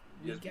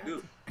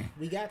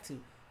 We got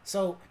to.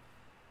 So,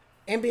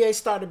 NBA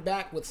started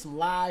back with some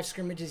live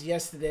scrimmages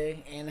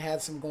yesterday and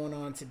had some going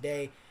on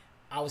today.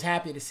 I was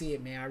happy to see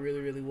it, man. I really,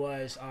 really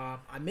was.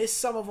 I missed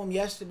some of them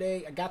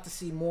yesterday. I got to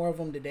see more of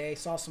them today.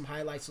 Saw some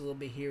highlights a little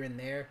bit here and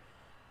there.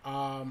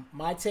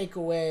 My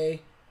takeaway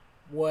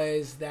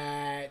was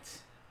that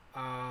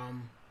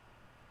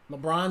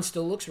LeBron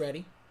still looks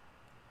ready.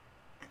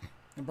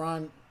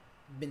 LeBron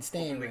been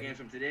staying ready. The games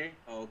from today?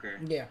 Oh, okay.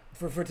 Yeah,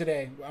 for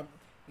today.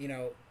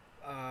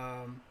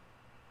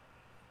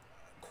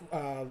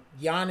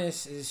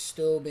 Giannis has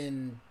still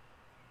been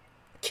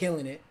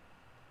killing it.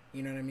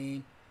 You know what I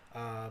mean?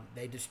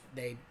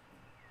 They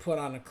put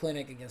on a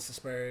clinic against the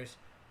Spurs.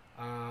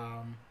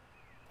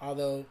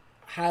 Although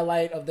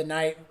highlight of the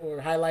night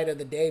or highlight of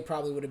the day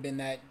probably would have been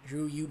that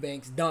Drew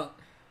Eubanks dunk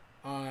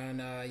on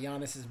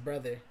Giannis's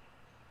brother.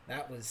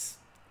 That was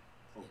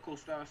cool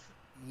stuff.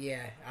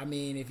 Yeah, I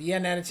mean, if you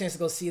hadn't had a chance to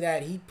go see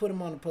that, he put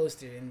him on the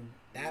poster, and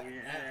that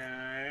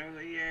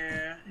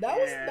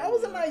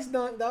was a nice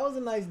dunk. That was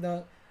a nice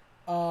dunk.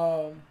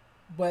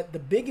 But the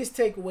biggest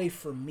takeaway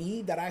for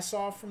me that I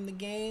saw from the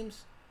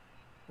games,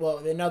 well,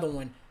 another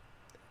one,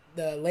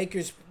 the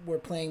Lakers were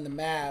playing the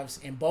Mavs,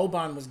 and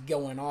Boban was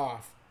going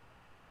off.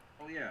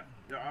 Oh yeah,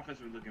 their offense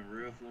was looking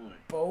real fluent.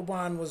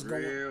 Boban was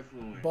real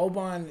fluent.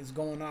 Boban is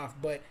going off,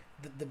 but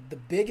the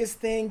biggest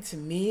thing to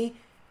me,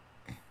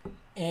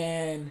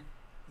 and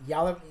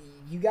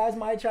you guys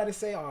might try to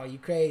say, "Oh, you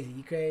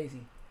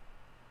crazy."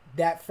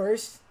 That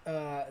first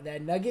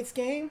that Nuggets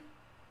game,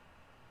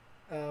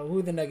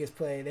 who the Nuggets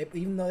play?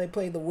 Even though they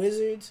played the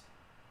Wizards,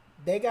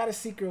 they got a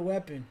secret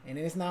weapon, and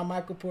it's not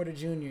Michael Porter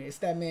Jr. It's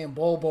that man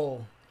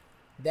Bol.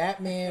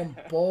 That man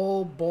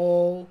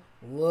Bol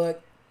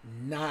looked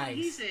nice.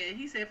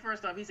 He said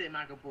first off, he said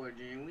Michael Porter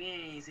Jr. We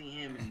ain't seen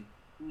him in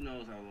who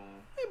knows how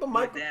long. Hey,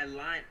 but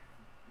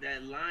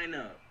that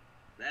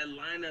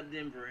lineup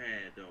Denver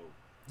had though.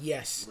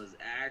 Yes. Was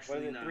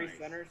actually was it nice. 3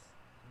 centers?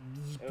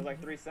 It was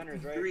like 3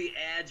 centers, right? 3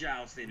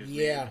 agile centers.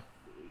 Yeah. Man.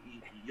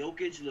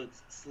 Jokic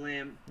looks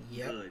slim,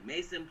 good.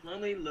 Mason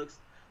Plumlee looks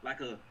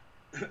like a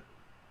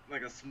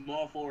like a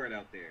small forward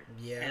out there,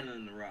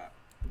 handling the rock.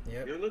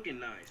 Yep. They're looking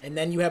nice. And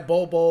then you have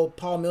Bol,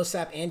 Paul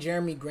Millsap, and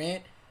Jeremy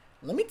Grant.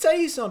 Let me tell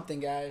you something,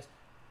 guys.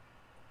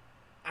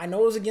 I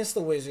know it was against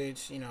the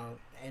Wizards,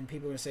 and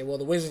people are going to say, well,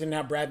 the Wizards didn't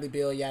have Bradley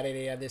Beal, yada,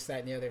 yada, this,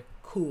 that, and the other.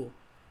 Cool.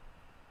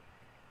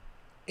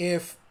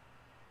 If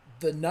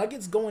the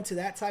Nuggets go into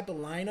that type of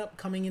lineup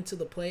coming into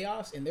the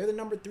playoffs, and they're the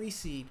number 3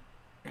 seed.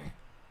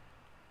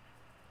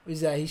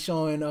 Who's that? He's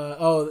showing,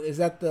 is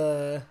that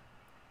the...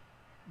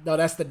 No,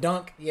 that's the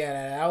dunk.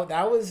 Yeah,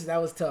 that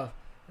was tough.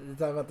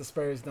 Talk about the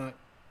Spurs dunk.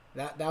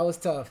 That was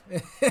tough.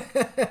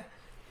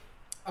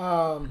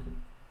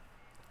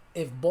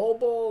 If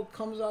Bol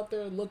comes out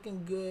there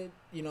looking good,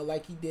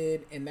 like he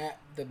did, and that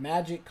the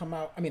Nuggets come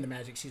out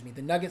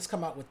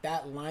with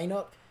that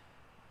lineup,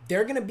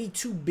 they're gonna be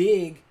too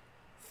big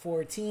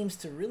for teams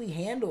to really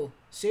handle.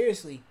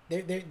 Seriously,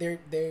 they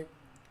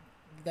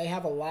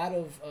have a lot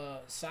of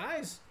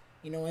size,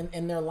 in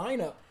their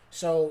lineup.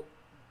 So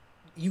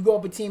you go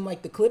up a team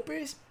like the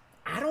Clippers.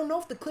 I don't know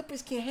if the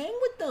Clippers can hang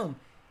with them.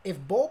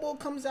 If Bol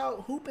comes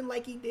out hooping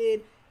like he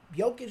did,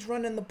 Jokic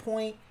running the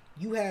point,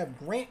 you have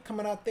Grant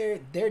coming out there,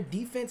 their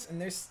defense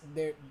and their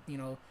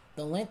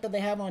the length that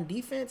they have on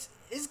defense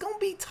is gonna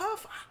be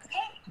tough.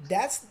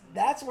 That's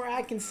where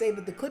I can say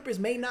that the Clippers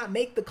may not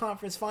make the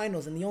conference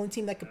finals, and the only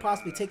team that could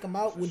possibly take them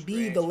out would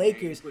be the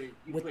Lakers with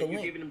the length.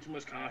 You're giving them too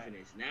much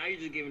confidence. Now you're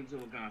just giving them too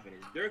much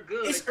confidence. They're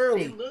good. It's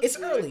early. It's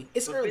early.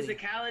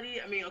 Physicality.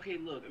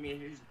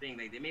 Here's the thing.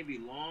 Like, they may be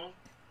long,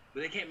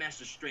 but they can't match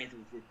the strength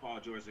with Paul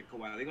George and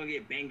Kawhi. They're gonna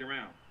get banged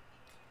around.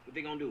 What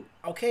they gonna do?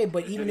 Okay,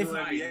 but even if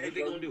what they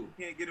gonna do?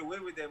 You can't get away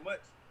with that much.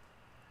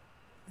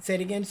 Say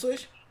it again,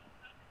 Swish.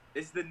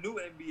 It's the new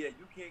NBA.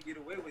 You can't get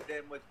away with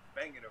that much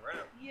banging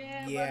around.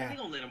 Yeah. But they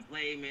gonna let him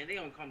play, man. They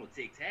gonna call no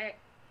tic-tac.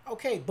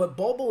 Okay, but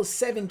Bobo is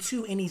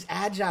 7'2" and he's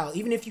agile.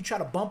 Even if you try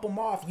to bump him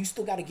off, you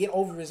still got to get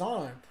over his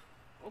arm.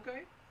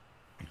 Okay.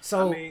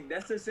 So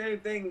that's the same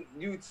thing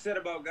you said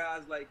about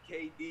guys like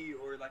KD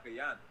or like a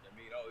Giannis.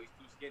 He's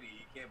too skinny.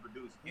 He can't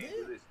produce. He can't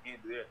do this. He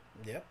can't do that.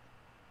 Yep.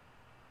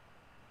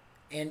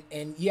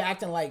 And you're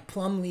acting like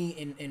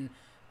Plumlee and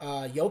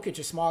Jokic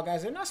are small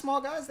guys. They're not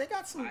small guys. They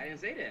got some. I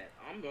didn't say that.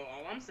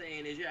 All I'm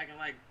saying is you're acting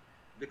like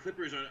the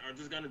Clippers are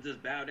just gonna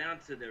just bow down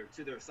to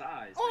their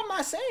size. Oh, I'm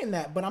not saying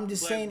that, but I'm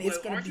just saying it's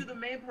gonna aren't be. You the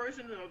main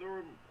person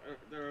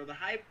or the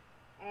hype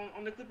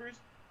on the Clippers?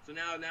 So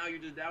now you're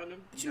just doubting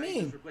them. What you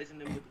mean? Just replacing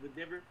them with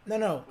Denver?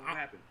 No. What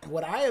happened?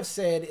 What I have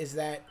said is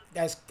that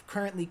as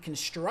currently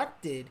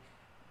constructed,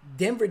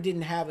 Denver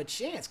didn't have a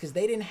chance because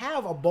they didn't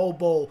have a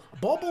Bobo.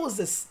 Bobo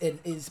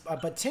is a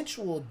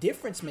potential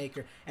difference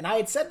maker, and I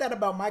had said that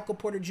about Michael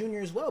Porter Jr.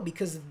 as well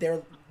because of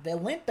their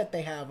length that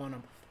they have on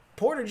him.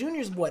 Porter Jr.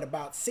 is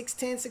about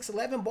 6'10",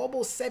 6'11".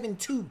 Bobo's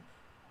 7'2",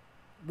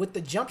 with the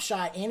jump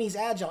shot, and he's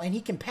agile, and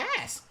he can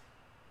pass.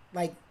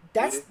 Like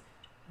that's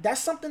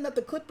something that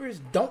the Clippers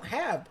don't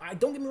have.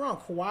 Don't get me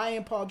wrong, Kawhi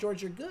and Paul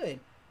George are good.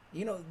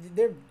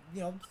 They're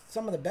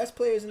some of the best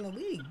players in the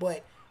league,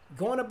 but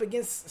going up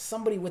against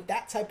somebody with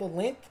that type of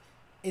length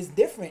is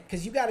different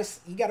because you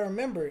gotta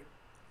remember,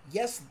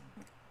 yes,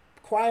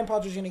 Kawhi and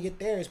Paul George are gonna get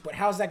theirs, but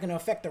how's that gonna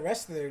affect the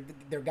rest of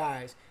their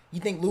guys? You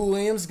think Lou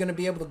Williams is gonna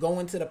be able to go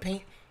into the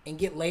paint and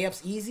get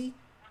layups easy?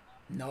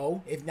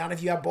 No,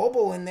 if you have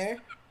Bobo in there.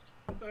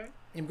 Okay.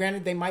 And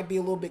granted, they might be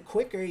a little bit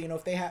quicker.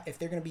 If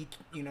they're gonna be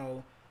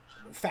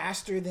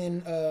faster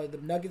than the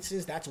Nuggets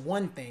is, that's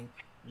one thing.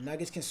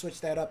 Nuggets can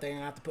switch that up. They're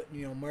gonna have to put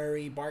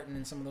Murray, Barton,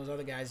 and some of those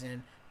other guys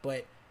in,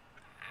 but.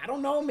 I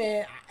don't know,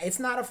 man. It's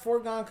not a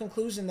foregone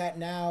conclusion that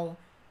now.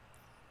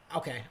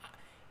 Okay,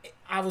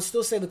 I would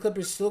still say the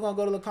Clippers still gonna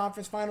go to the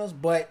conference finals,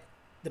 but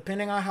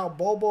depending on how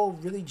Bobo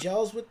really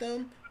gels with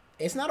them,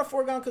 it's not a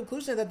foregone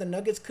conclusion that the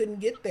Nuggets couldn't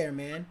get there,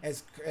 man.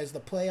 As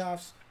the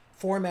playoffs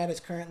format is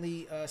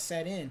currently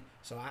set in,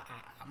 so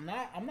I'm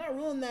not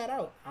ruling that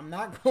out. I'm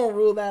not gonna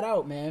rule that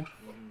out, man.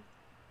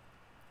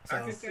 So,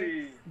 I can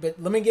see. But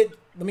let me get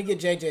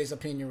JJ's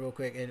opinion real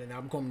quick, and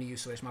I'm coming to you,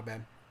 Swish. My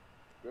bad.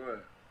 Go ahead.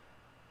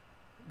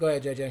 Go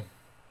ahead, JJ.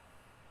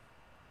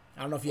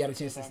 I don't know if you had a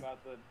chance to. Talking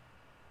about the,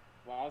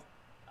 well,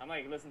 I'm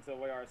like listening to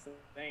what you are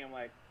saying. I'm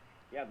like,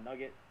 yeah,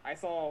 Nugget. I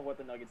saw what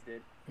the Nuggets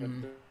did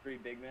with the 3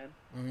 big men.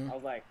 I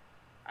was like,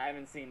 I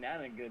haven't seen that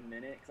in a good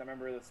minute because I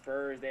remember the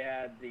Spurs. They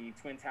had the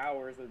Twin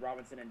Towers with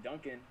Robinson and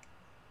Duncan,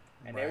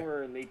 and they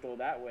were lethal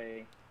that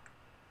way.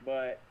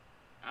 But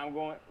I'm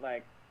gonna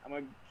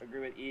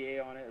agree with EA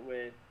on it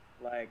with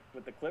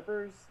the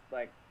Clippers.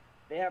 Like,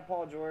 they have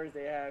Paul George,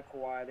 they have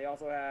Kawhi, they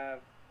also have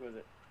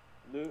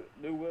Lou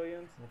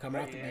Williams. We're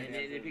coming off the bench.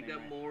 They picked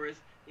up Morris.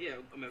 Yeah,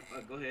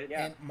 go ahead.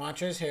 Yeah. And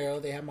Montrezl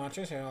Harrell, they have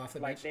Montrezl Harrell off the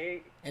bench.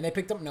 And they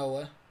picked up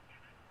Noah.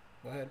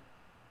 Go ahead.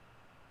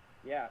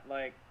 Yeah,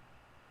 like,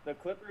 the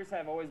Clippers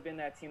have always been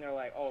that team. They're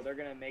like, oh, they're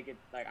gonna make it.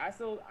 Like, I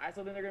still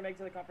think they're gonna make it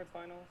to the conference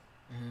finals.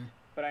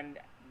 But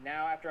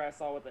now after I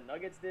saw what the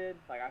Nuggets did,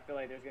 like, I feel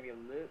like there's gonna be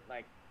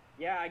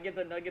yeah, I get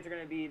the Nuggets are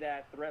gonna be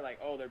that threat. Like,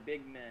 oh, they're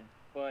big men.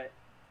 But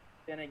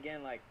then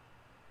again, like,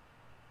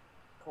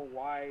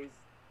 Kawhi.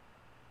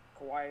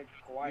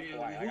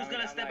 Who's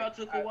gonna step out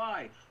to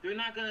Kawhi? They're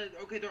not gonna.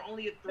 Okay, they're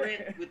only a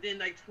threat within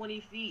like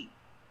 20 feet,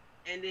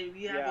 and then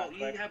you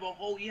have a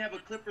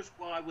Clipper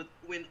squad with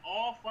when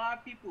all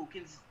 5 people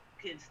can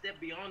step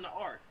beyond the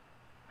arc.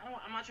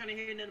 I'm not trying to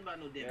hear nothing about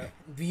no Denver.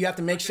 Yeah. You have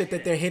to make sure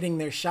that they're hitting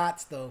their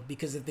shots though,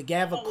 because if they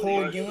have a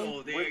cold game,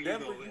 with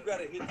Denver, you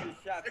gotta hit your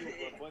shots over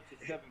a bunch of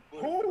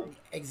 7-footers, bro.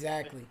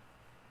 Exactly.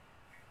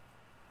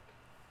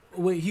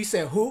 Wait, you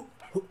said who?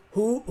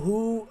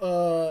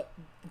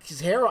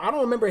 Because Harrell, I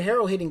don't remember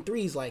Harrell hitting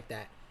threes like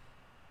that.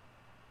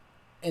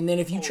 And then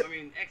if you, I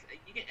mean,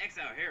 you can X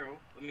out Harrell.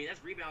 I mean,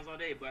 that's rebounds all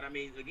day. But I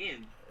mean,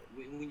 again,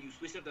 when you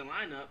switch up the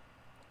lineup,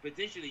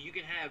 potentially you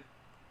can have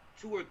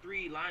 2 or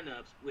 3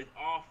 lineups with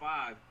all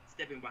 5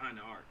 stepping behind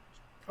the arc.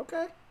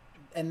 Okay,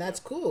 and that's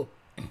cool.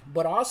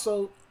 But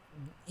also,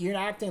 you're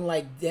acting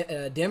like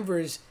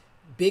Denver's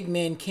big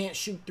men can't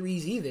shoot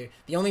threes either.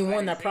 The only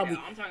one that probably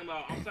I'm talking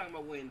about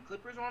when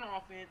Clippers are on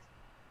offense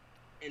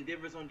and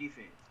Denver's on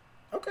defense.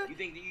 Okay. You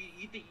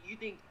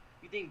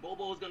think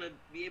Bobo is gonna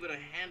be able to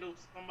handle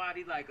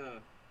somebody like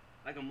a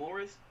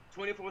Morris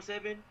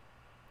 24/7?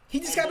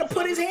 He just got to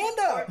put his hand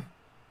up.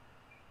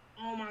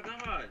 Oh my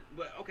God!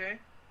 But okay.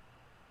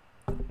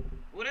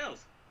 What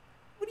else?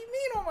 What do you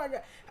mean? Oh my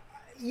God!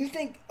 You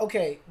think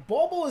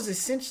Bobo is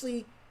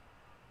essentially,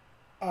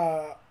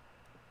 because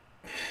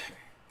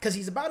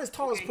he's about as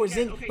tall as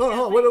Porzingis.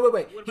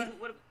 Wait.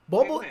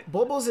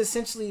 Bobo's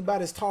essentially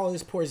about as tall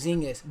as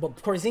Porzingis, but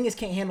Porzingis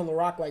can't handle the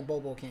rock like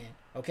Bobo can.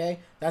 Okay,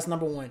 that's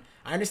number one.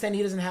 I understand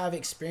he doesn't have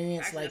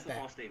experience Actually, like that's that. a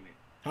false statement.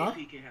 Huh?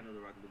 He can handle the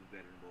rock a little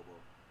better than Bobo.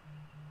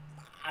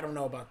 I don't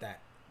know about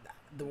that.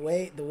 The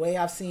way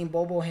I've seen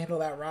Bobo handle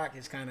that rock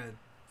is kind of,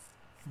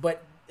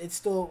 but it's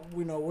still,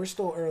 we're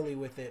still early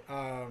with it.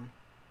 But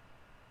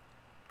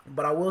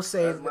I will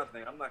say that's my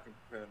thing. I'm not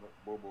comparing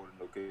Bobo to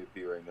no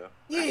KP right now.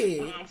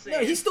 Yeah,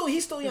 no,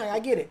 he's still young. I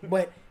get it,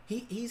 but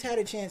he's had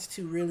a chance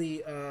to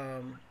really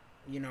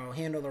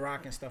handle the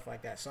rock and stuff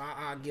like that. So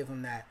I'll give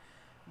him that.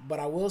 But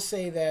I will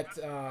say that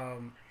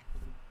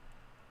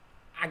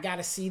I got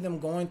to see them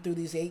going through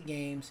these 8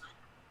 games.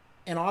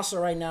 And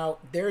also right now,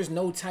 there is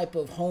no type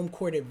of home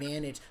court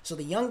advantage. So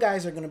the young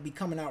guys are going to be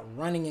coming out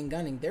running and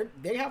gunning.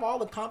 They have all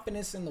the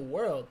confidence in the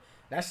world.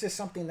 That's just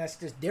something that's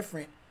just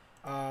different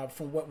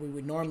from what we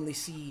would normally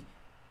see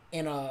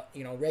in a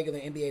regular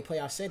NBA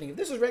playoff setting. If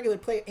this was regular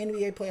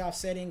NBA playoff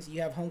settings,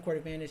 you have home court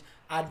advantage,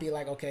 I'd be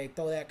like, okay,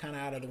 throw that kind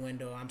of out of the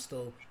window. I'm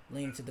still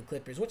leaning to the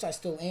Clippers, which I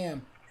still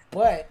am.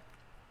 But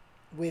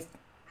with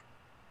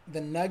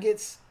the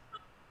Nuggets'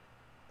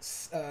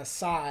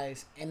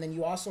 size, and then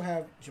you also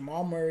have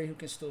Jamal Murray who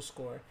can still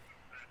score.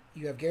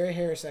 You have Garrett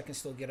Harris that can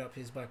still get up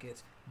his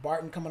buckets.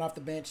 Barton coming off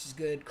the bench is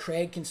good.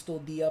 Craig can still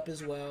D up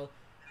as well.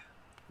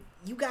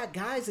 You got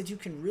guys that you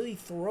can really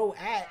throw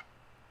at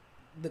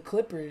the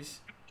Clippers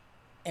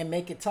and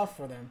make it tough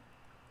for them.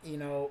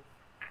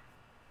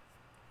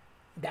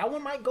 That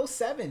one might go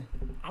 7.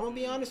 I'm going to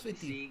be honest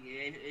with you.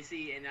 And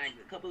like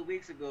a couple of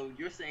weeks ago,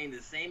 you're saying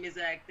the same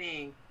exact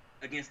thing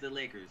against the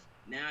Lakers.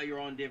 Now you're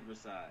on Denver's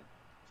side.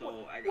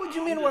 So what do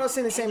you mean when I was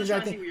saying the same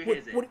exact thing?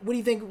 What do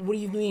you think? What do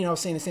you mean I was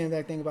saying the same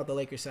exact thing about the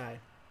Lakers side?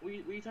 What are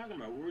you talking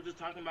about? We were just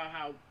talking about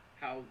how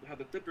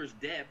the Clippers'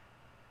 depth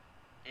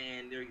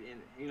and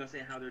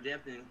how their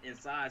depth and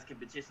size can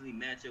potentially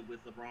match up with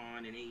LeBron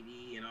and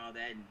AD and all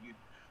that, and you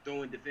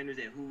throwing defenders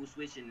at who,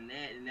 switching and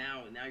that, and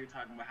now you're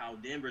talking about how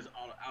Denver's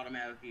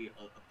automatically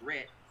a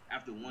threat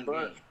after one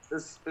game.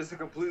 It's a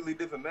completely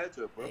different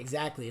matchup, bro.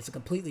 Exactly, it's a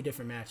completely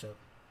different matchup.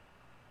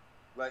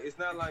 Like it's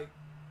not like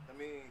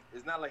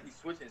he's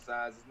switching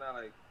sides. It's not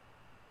like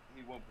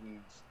he went from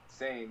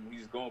saying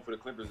he's going for the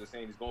Clippers to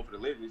saying he's going for the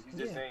Lakers. He's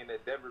just saying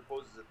that Denver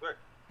poses a threat.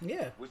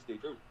 Yeah, which they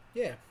do.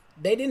 Yeah,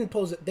 they didn't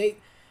pose it.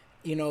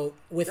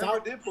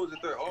 Without Denver did pose a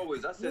threat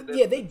always. I said that.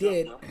 Yeah, they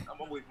did. I'm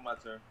gonna wait for my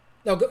turn.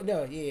 Yeah.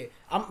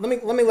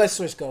 Let me let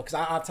Swish go because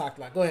I've talked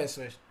a lot. Go ahead,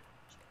 Swish.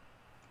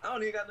 I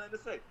don't even got nothing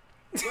to say.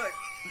 But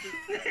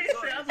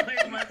I'm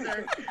waiting for my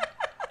turn.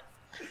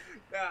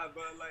 Nah,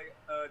 but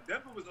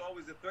Denver was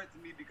always a threat to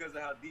me because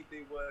of how deep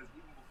they was,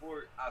 even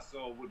before I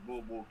saw what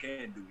Bobo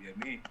can do. You know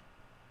what I mean?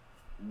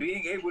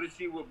 being able to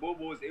see what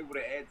Bobo is able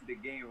to add to the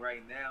game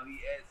right now, he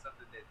adds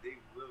something that they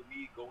will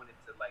need going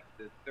into like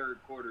the third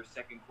quarter,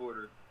 second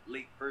quarter,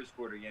 late first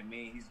quarter. You know what I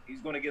mean? He's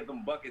going to get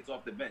them buckets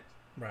off the bench.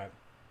 Right.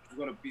 He's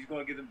going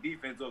to get them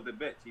defense off the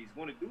bench. He's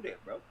going to do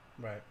that, bro.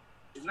 Right.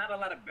 There's not a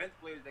lot of bench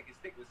players that can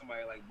stick with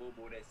somebody like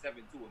Bobo that's 7'2"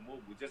 and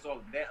mobile. Just off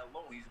that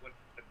alone, he's going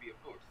to be a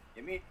force.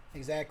 You know what I mean?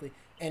 Exactly.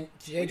 And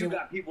When you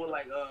got people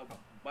like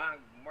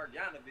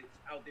Marjanovic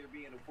out there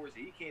being a force,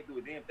 he can't do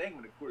a damn thing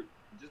on the court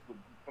just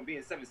from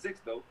being 7'6"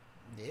 though.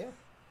 Yeah.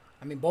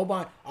 I mean,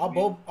 Boban, all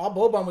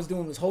Boban was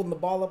doing was holding the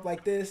ball up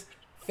like this,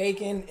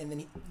 faking, and then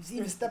he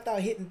even stepped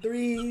out hitting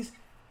threes.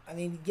 I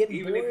mean, getting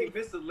even bored. if he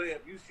missed a layup,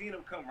 you seen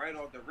him come right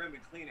off the rim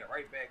and clean it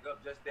right back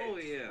up. Just that. Oh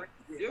yeah,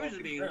 they were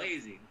just being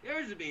lazy. They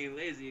were just being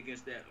lazy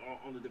against that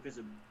on the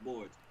defensive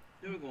boards.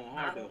 They were going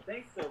hard I don't though.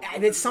 think so.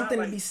 And it's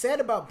something to be said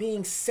about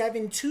being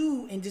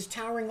 7'2" and just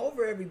towering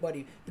over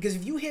everybody. Because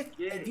if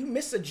you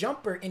miss a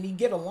jumper and you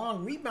get a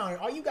long rebound,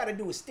 all you got to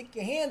do is stick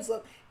your hands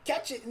up,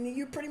 catch it, and then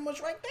you're pretty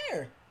much right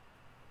there.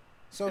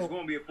 So it's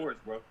going to be a force,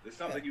 bro. It's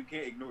something you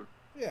can't ignore.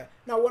 Yeah.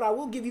 Now, what I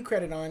will give you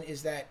credit on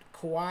is that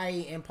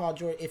Kawhi and Paul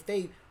George, if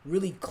they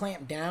really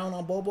clamp down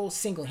on Bobo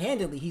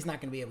single-handedly, he's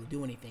not going to be able to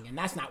do anything, and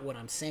that's not what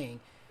I'm saying.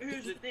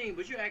 Here's the thing,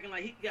 but you're acting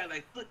like he got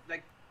like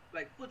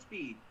foot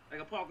speed,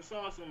 like a Paul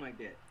Gasol or something like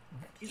that.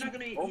 He's not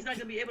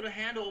gonna be able to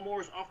handle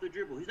Morris off the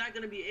dribble. He's not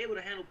gonna be able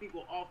to handle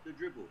people off the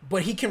dribble.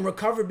 But he can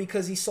recover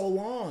because he's so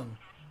long.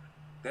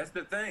 That's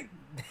the thing.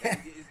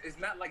 It's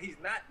not like he's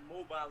not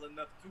mobile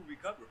enough to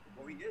recover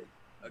from what he is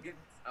against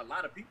a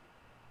lot of people.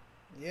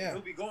 Yeah.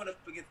 He'll be going up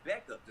against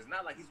backups. It's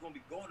not like he's going to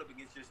be going up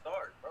against your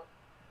stars, bro.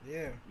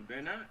 Yeah. You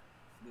better not.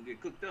 You're gonna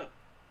get cooked up.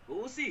 But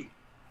we'll see.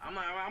 I'm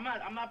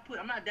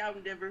not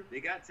doubting Denver. They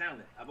got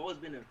talent. I've always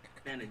been a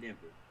fan of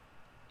Denver,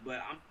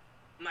 but I'm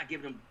not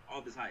giving them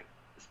all this hype,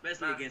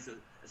 especially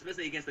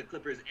against the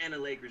Clippers and the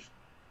Lakers.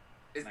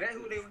 Is that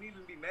who they would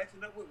even be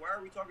matching up with? Why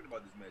are we talking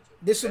about this matchup?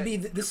 This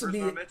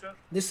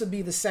would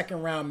be the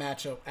second round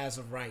matchup as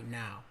of right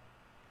now.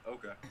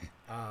 Okay.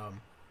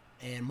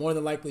 And more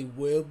than likely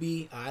will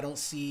be. I don't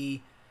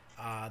see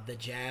the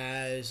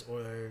Jazz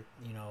or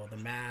the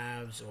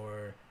Mavs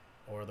or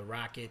the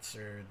Rockets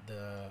or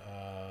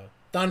the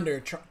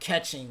Thunder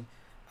catching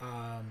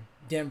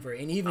Denver.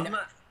 And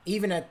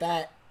even at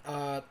that,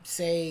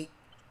 say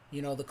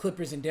the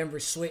Clippers and Denver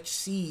switch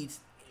seeds.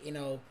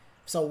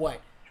 So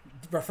what?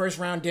 The first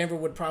round, Denver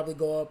would probably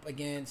go up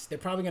against. They're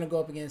probably going to go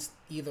up against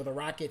either the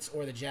Rockets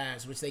or the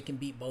Jazz, which they can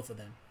beat both of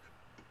them.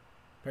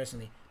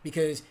 Personally,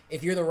 because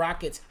if you're the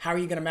Rockets, how are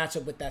you going to match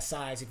up with that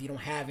size if you don't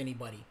have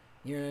anybody?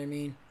 You know what I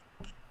mean?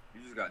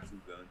 You just got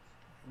two guns.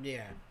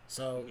 Yeah.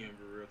 So Yeah,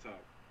 for real talk.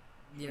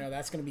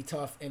 That's going to be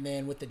tough. And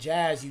then with the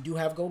Jazz, you do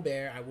have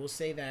Gobert. I will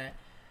say that.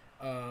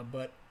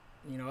 But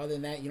other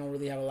than that, you don't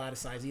really have a lot of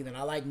size either. And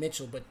I like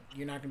Mitchell, but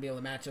you're not going to be able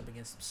to match up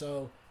against him.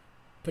 So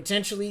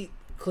potentially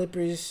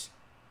Clippers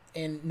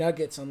and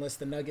Nuggets, unless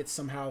the Nuggets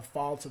somehow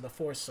fall to the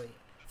fourth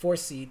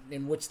seed,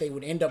 in which they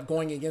would end up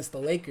going against the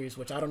Lakers,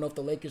 which I don't know if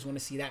the Lakers want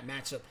to see that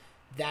matchup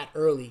that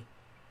early.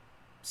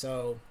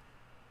 So,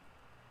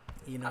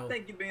 I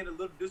think you're being a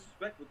little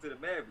disrespectful to the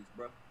Mavericks,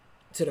 bro.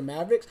 To the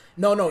Mavericks?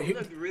 No. They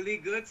looked really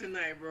good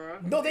tonight, bro.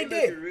 No, they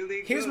did.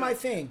 Really Here's good. my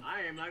thing.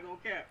 I am not gonna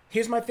cap.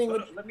 Here's my thing.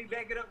 Let me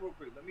back it up real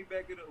quick.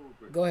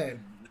 Go ahead.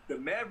 The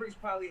Mavericks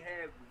probably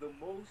have the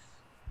most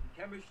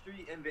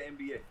chemistry in the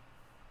NBA.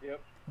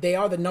 Yep. They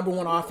are the number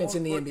one offense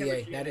in the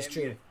NBA. That is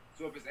true.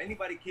 So if it's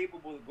anybody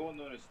capable of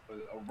going on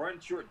a run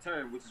short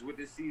term, which is what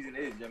this season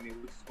is, which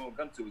is going to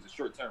come to, is a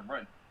short term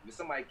run. If it's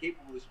somebody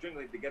capable of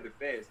stringing it together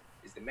fast,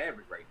 it's the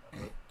Maverick right now.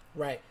 Bro.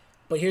 Right.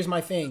 But here's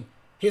my thing.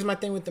 Here's my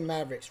thing with the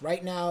Mavericks.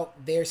 Right now,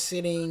 they're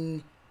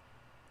sitting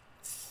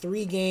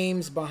 3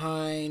 games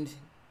behind,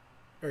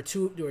 or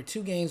two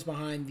games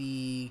behind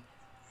the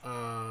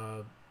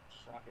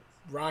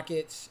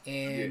Rockets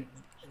and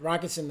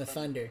the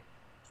Thunder.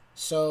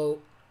 So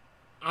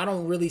I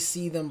don't really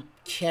see them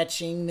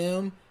catching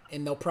them,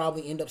 and they'll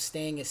probably end up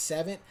staying at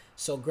 7th.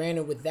 So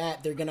granted, with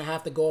that, they're going to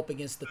have to go up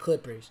against the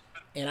Clippers.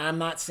 And I'm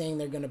not saying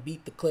they're going to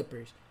beat the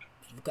Clippers.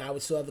 I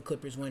would still have the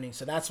Clippers winning.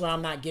 So that's why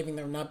I'm not giving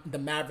them the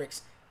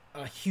Mavericks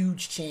a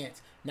huge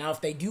chance. Now,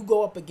 if they do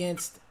go up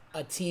against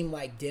a team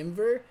like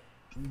Denver,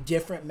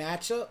 different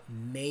matchup,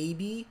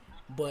 maybe.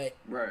 But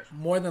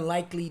more than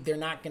likely, they're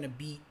not going to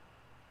beat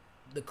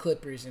the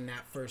Clippers in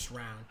that first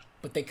round.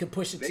 But they could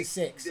push it to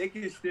 6. They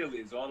can steal it,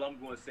 is all I'm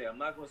going to say. I'm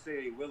not going to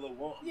say they will or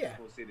won't. I'm just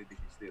going to say that they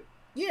can steal.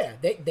 Yeah,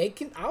 they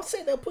can. I'll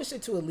say they'll push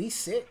it to at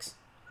least 6.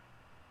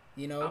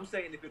 I'm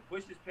saying if it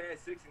pushes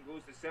past 6 and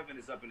goes to 7,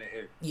 it's up in the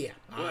air. Yeah.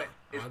 But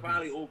it's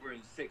probably over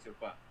in 6 or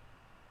 5.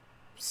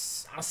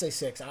 I'll say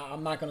 6.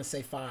 I'm not going to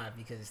say 5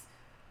 because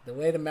the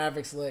way the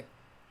Mavericks look,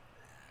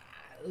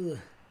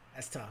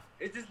 that's tough.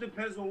 It just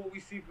depends on what we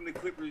see from the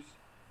Clippers.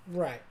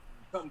 Right.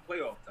 Come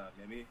playoff time,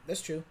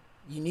 That's true.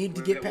 You need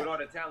to get with all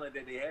the talent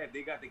that they have,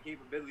 they got the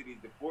capabilities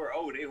to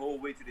they whole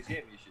way to the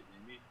championship.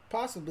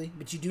 Possibly,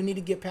 but you do need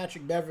to get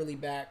Patrick Beverly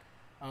back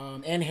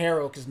and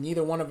Harrell because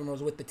neither one of them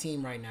was with the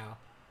team right now.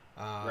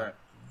 Right.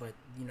 But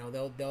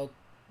they'll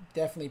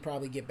definitely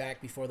probably get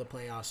back before the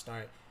playoffs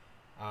start.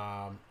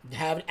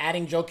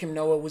 Adding Joakim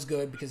Noah was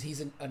good because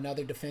he's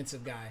another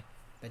defensive guy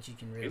that you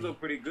can really. He looked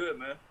pretty good,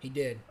 man. He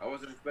did. I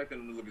wasn't expecting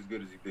him to look as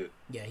good as he did.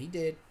 Yeah, he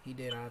did. He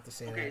did. I have to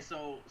say that.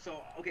 So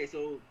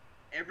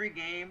every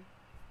game.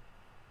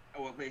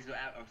 Oh, okay.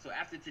 So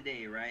after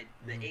today, right?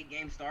 The 8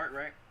 games start,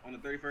 right, on the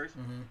 31st.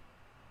 Mm-hmm.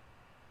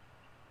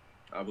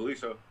 I believe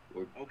so.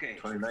 Or okay.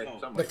 29th,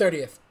 something the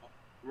 30th.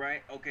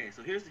 Right. Okay.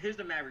 So here's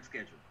the Maverick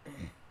schedule.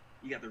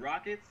 You got the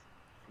Rockets,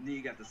 then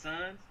you got the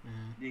Suns,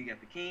 then you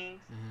got the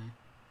Kings, then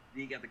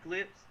you got the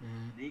Clips,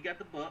 then you got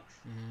the Bucks,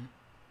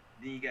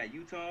 then you got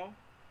Utah,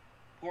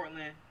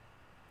 Portland,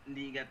 and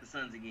then you got the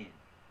Suns again.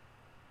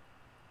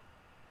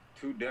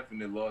 2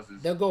 definite losses.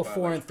 They'll go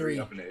 4-3.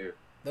 Up in the air.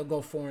 They'll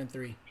go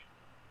 4-3.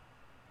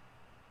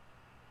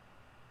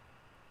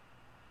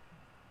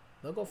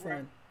 They'll go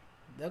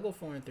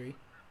 4-3.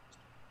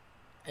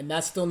 And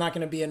that's still not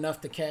going to be enough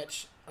to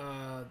catch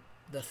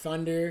the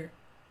Thunder,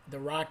 the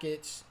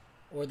Rockets,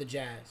 or the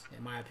Jazz,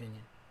 in my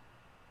opinion.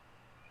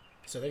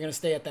 So they're going to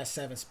stay at that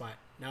 7th spot.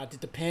 Now, it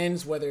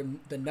depends whether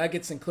the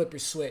Nuggets and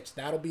Clippers switch.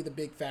 That'll be the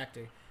big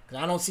factor.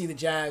 Because I don't see the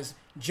Jazz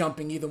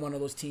jumping either one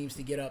of those teams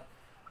to get up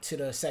to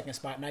the 2nd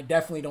spot. And I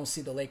definitely don't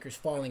see the Lakers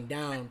falling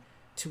down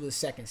to the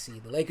 2nd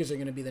seed. The Lakers are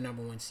going to be the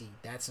number 1 seed.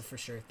 That's a for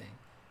sure thing.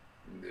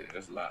 Yeah,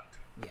 that's locked.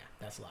 Yeah,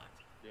 that's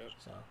locked. Yep.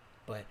 So,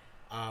 but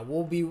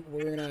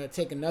we're gonna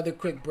take another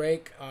quick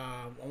break.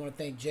 I want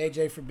to thank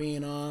JJ for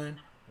being on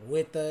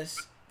with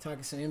us,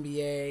 talking some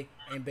NBA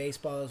and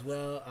baseball as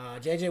well.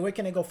 JJ, where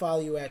can they go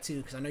follow you at too?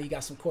 Because I know you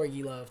got some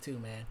corgi love too,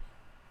 man.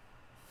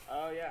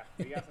 Oh yeah,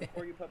 we got some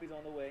corgi puppies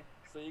on the way,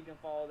 so you can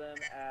follow them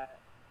at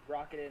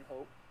Rocket and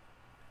Hope.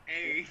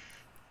 Hey.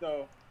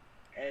 So,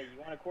 hey, you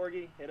want a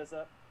corgi? Hit us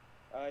up.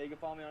 You can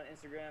follow me on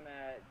Instagram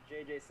at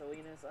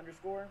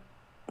JJSalinas_.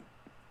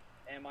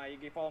 And you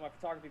can follow my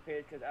photography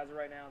page because as of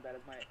right now, that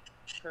is my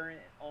current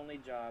only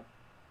job,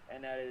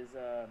 and that is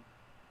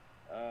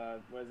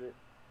what is it?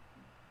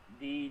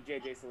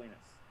 DJ Salinas.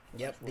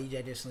 Yep,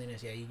 DJ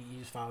Salinas. Yeah, you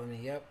just follow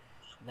me. Yep,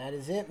 that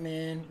is it,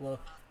 man. Well,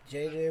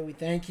 JJ, we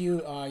thank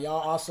you. Y'all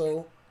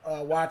also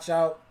watch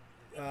out.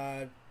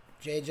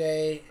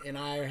 JJ and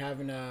I are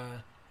having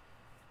a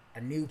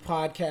new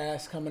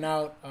podcast coming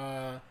out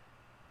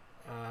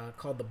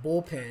called The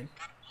Bullpen.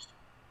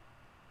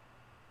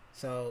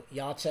 So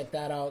y'all check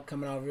that out.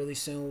 Coming out really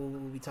soon.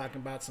 We'll be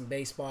talking about some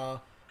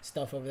baseball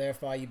stuff over there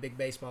for all you big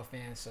baseball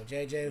fans. So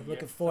JJ,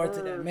 looking forward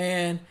to that,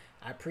 man.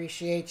 I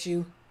appreciate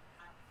you.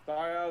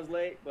 Sorry I was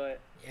late,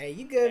 but yeah,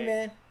 you good,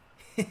 man.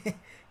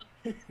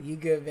 You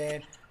good,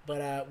 man.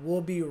 But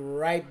we'll be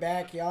right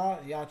back,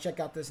 y'all. Y'all check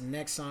out this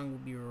next song.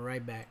 We'll be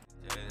right back.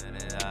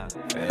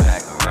 Feel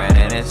like I'm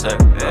running in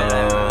circles.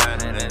 Why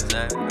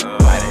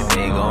the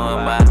day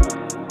going by?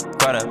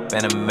 Caught up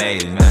in a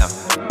maze now.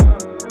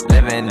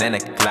 Living in the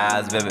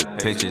clouds, vivid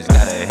pictures,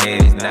 got a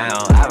haze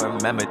now. I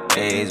remember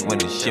days when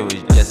the shit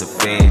was just a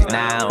phase.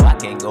 Now I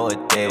can't go a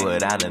day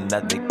without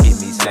enough to keep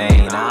me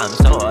sane. I'm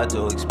so hard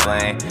to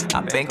explain,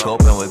 I've been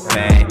coping with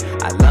pain.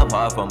 I love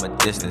hard from a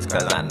distance,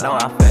 cause I know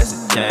how fast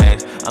it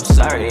change. I'm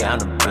sorry I'm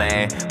to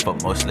blame for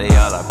mostly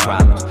all our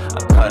problems.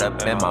 I'm caught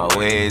up in my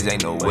ways,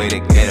 ain't no way to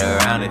get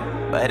around it.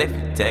 But if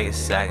you take a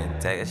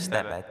second, take a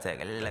step back,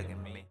 take a look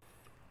at me.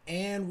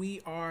 And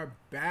we are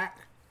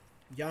back.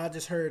 Y'all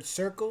just heard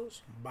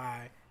Circles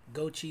by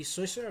GoChi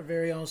Swisha, our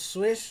very own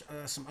Swish.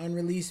 Some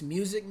unreleased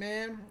music,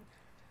 man.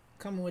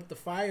 Coming with the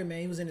fire,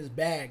 man. He was in his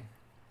bag.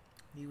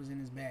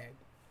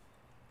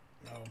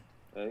 Oh.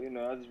 I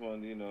just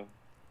wanted to,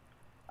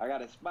 I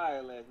got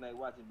inspired last night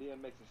watching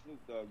DMX and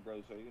Snoop Dogg,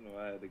 bro. So,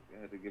 I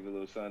had to give a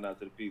little sign out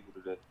to the people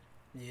today.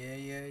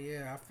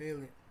 Yeah. I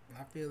feel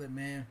it,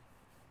 man.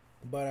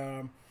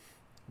 But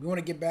we want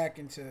to get back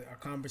into our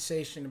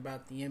conversation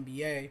about the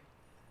NBA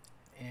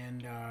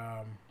and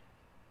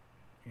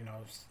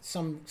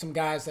some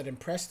guys that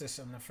impressed us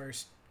on the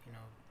first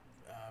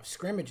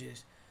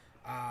scrimmages.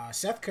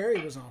 Seth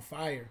Curry was on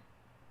fire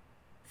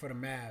for the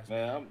Mavs.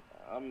 Man,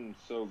 I'm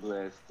so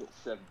glad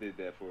Seth did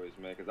that for us,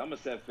 man. Because I'm a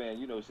Seth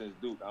fan, since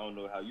Duke. I don't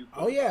know how you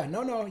feel. Oh yeah,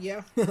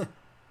 yeah.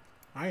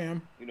 I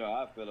am. How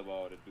I feel about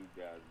all the Duke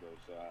guys, bro.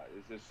 So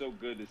it's just so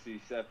good to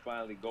see Seth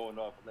finally going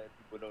off and letting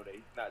people know that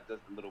he's not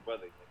just a little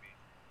brother.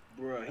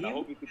 Bro, I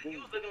hope he continues.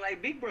 He was looking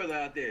like Big Brother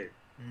out there.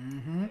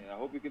 Mm-hmm. I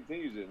hope he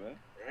continues it, man.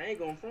 I ain't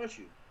gonna front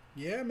you.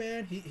 Yeah,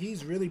 man.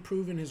 He's really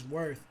proven his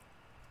worth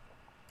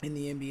in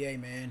the NBA,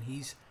 man.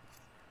 He's,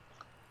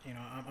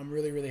 I'm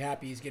really, really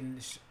happy he's getting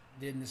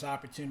this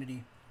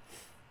opportunity.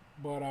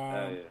 But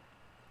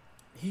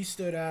he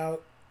stood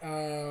out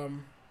for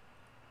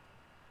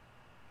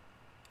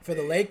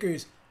the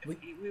Lakers.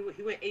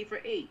 He went 8 for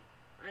 8.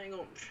 I ain't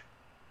gonna.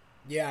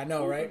 Yeah, I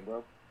know, right?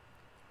 Bro.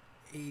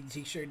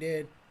 He sure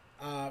did.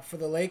 For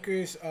the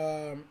Lakers,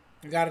 I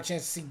got a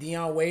chance to see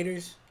Dion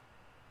Waiters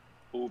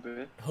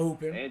hooping.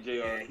 And JR.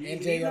 Yeah,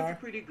 he looks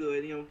pretty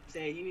good. You know what I'm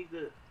saying? He needs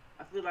to.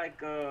 I feel like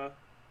the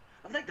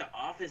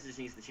offense just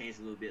needs to change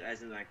a little bit,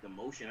 as in like the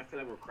motion. I feel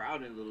like we're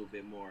crowding a little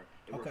bit more,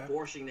 and we're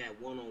forcing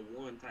that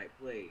one-on-one type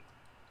play.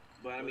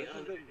 But I mean,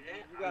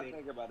 you gotta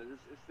think about it.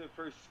 It's the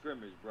first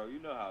scrimmage, bro. You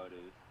know how it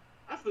is.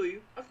 I feel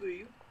you.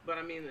 But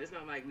I mean, it's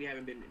not like we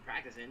haven't been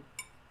practicing.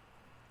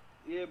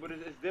 Yeah, but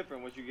it's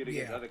different once you get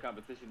against other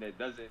competition that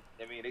doesn't.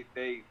 I mean,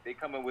 they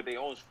come in with their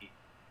own scheme.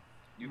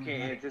 You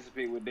can't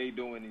anticipate what they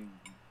doing, and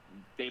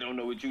they don't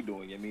know what you're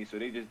doing. I mean, so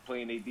they just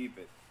playing their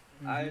defense.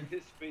 I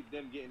anticipate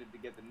them getting it to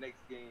get the next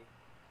game,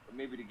 or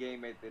maybe the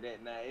game after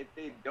that. Now, if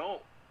they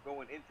don't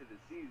going into the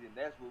season,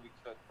 that's where we can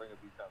start to bring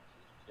up these conversations.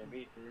 You know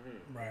what I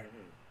mean? Right.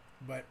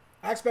 But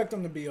I expect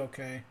them to be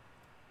okay.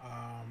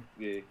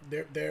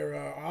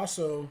 They're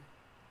also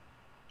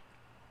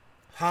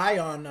high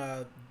on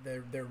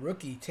their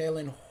rookie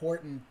Taylor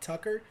Horton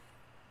Tucker.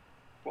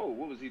 Whoa,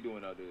 what was he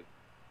doing out there?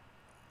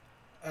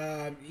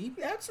 He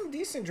had some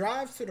decent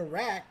drives to the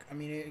rack. I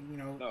mean,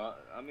 No,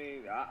 I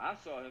mean, I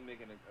saw him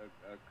making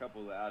a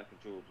couple of out of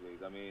control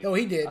plays. I mean,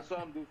 he did. I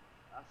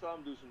saw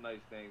him do some nice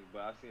things,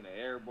 but I seen an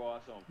air ball. I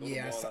saw him throw the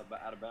ball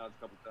out of bounds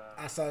a couple times.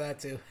 I saw that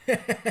too.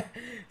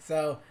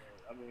 So,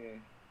 I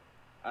mean,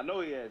 I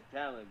know he has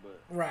talent, but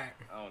right.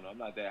 I don't know. I'm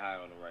not that high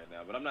on him right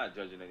now, but I'm not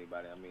judging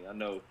anybody. I mean, I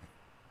know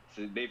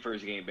it's their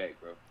first game back,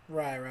 bro.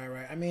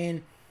 Right. I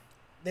mean,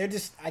 they're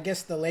just. I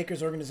guess the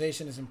Lakers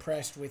organization is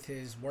impressed with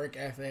his work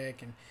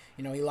ethic, and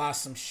he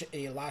lost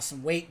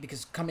some weight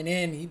because coming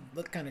in he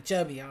looked kind of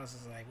chubby. I was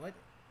just like, what?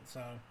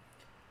 So,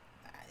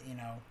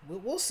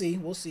 we'll see.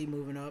 We'll see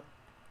moving up.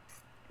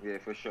 Yeah,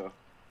 for sure.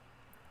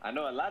 I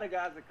know a lot of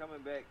guys are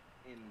coming back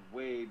in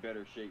way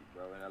better shape,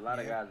 bro, and a lot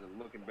of guys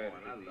are looking better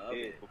than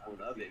they did before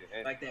the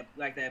season.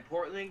 Like that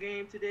Portland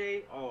game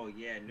today. Oh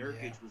yeah,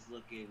 Nurkic was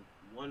looking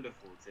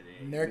wonderful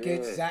today.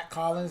 Nurkic, Zach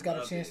Collins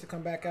got a chance to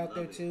come back out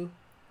there too.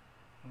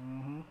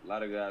 A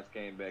lot of guys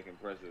came back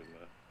impressive,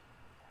 man.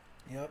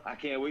 Yep. I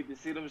can't wait to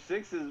see them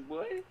Sixers,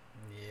 boy.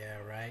 Yeah,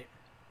 right.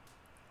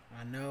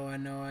 I know.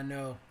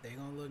 They're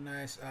gonna look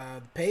nice.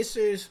 The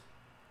Pacers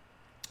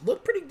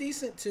look pretty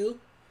decent too.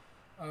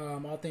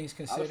 All things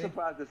considered. I was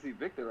surprised to see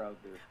Victor out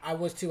there. I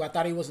was too. I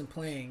thought he wasn't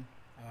playing.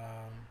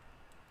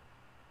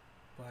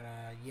 But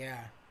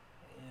yeah,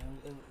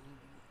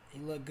 he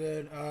looked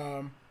good.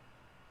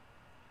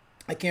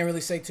 I can't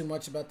really say too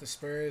much about the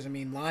Spurs. I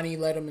mean, Lonnie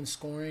led them in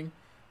scoring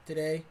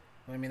today.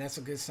 I mean, that's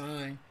a good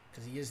sign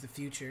because he is the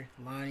future.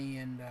 Lonnie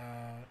and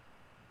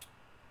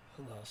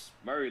who else?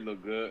 Murray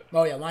looked good.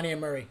 Oh yeah, Lonnie and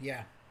Murray.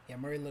 Yeah,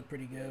 Murray looked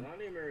pretty good. Yeah,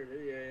 Lonnie and Murray,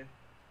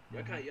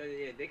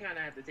 they kind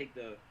of have to take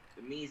the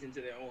means into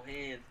their own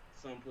hands.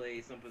 Some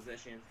plays, some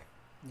possessions.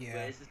 Yeah.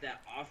 But it's just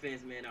that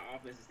offense, man. That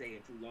offense is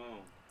taking too long.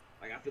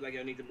 Like I feel like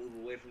y'all need to move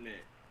away from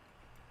that.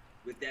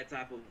 With those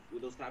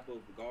type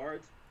of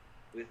guards,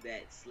 with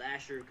that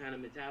slasher kind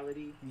of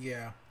mentality.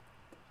 Yeah.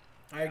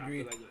 I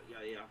agree. I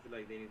feel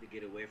like they need to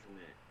get away from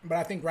that. But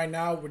I think right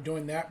now we're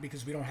doing that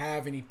because we don't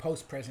have any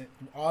post-present.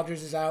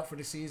 Aldridge is out for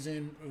the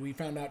season. We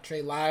found out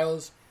Trey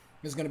Lyles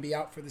is going to be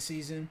out for the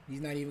season.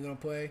 He's not even going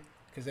to play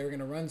because they were going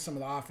to run some of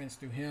the offense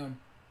through him.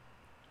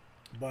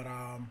 But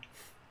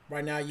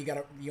right now you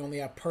only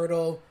have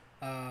Pirtle,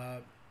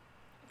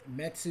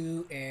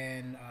 Metsu,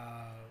 and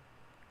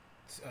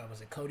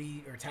was it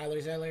Cody or Tyler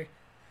Zeller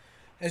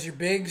as your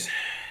bigs.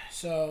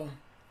 So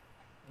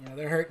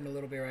they're hurting a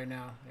little bit right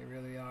now. They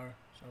really are.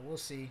 So we'll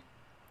see.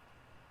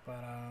 But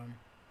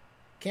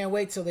can't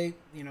wait till they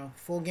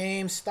full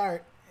games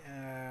start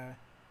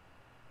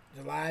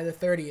July the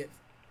 30th.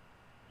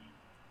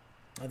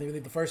 I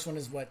think the first one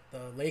is the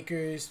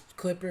Lakers,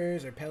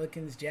 Clippers, or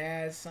Pelicans,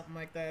 Jazz, something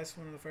like that. It's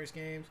one of the first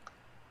games.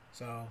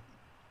 So.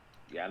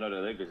 Yeah, I know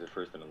the Lakers are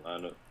first in the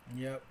lineup.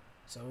 Yep.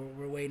 So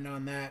we're waiting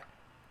on that.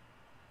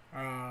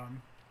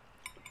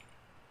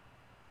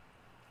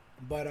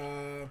 But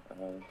I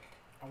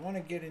want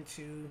to get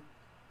into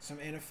some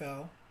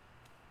NFL.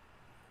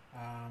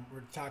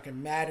 We're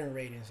talking Madden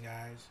ratings,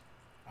 guys.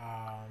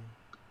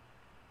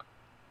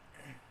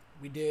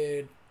 We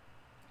did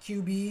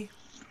QB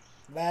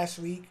last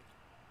week.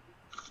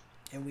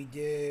 And we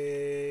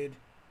did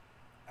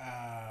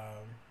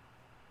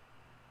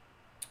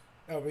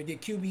we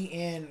did QB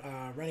and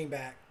running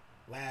back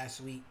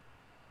last week.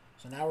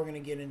 So now we're going to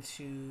get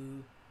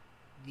into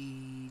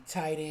the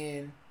tight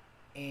end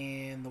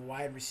and the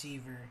wide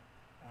receiver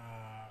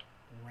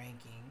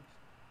rankings.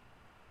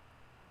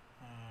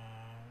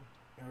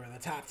 Or the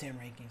top 10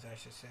 rankings, I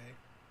should say.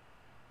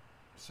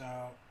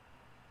 So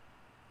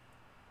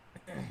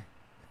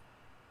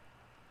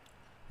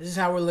this is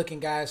how we're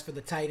looking, guys, for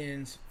the tight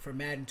ends for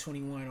Madden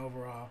 21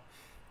 overall.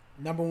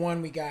 Number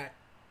 1, we got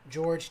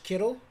George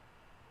Kittle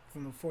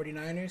from the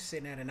 49ers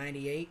sitting at a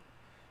 98.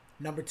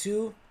 Number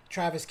 2,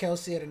 Travis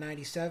Kelce at a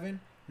 97.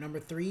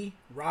 Number 3,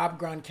 Rob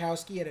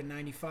Gronkowski at a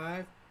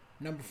 95.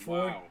 Number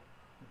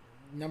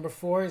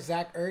 4,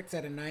 Zach Ertz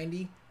at a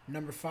 90.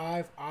 Number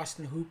 5,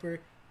 Austin Hooper,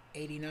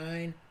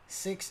 89.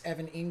 6,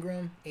 Evan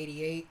Ingram,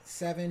 88.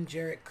 7,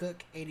 Jarrett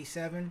Cook,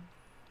 87.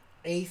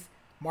 8th,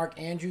 Mark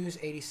Andrews,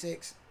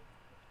 86.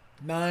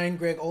 9,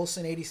 Greg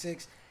Olsen,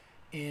 86.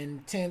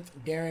 And 10th,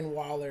 Darren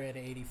Waller at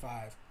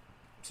 85.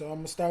 So I'm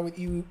going to start with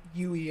you,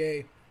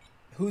 UEA.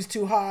 Who's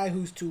too high?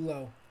 Who's too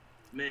low?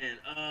 Man,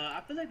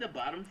 I feel like the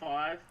bottom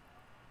 5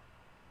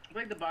 I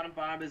feel like the bottom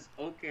 5 is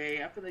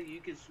okay. I feel like you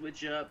could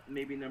switch up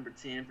maybe number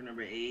 10 for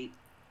number 8.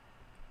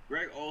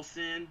 Greg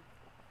Olson.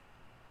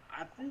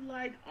 I feel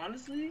like,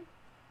 honestly,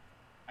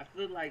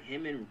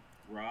 him and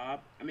Rob.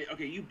 I mean,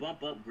 okay, you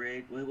bump up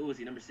Greg. What was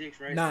he? Number 6,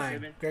 right? 9.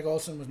 7? Greg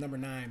Olson was number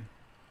 9.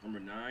 Number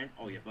 9?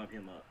 Oh, yeah, bump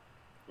him up.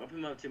 Bump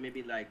him up to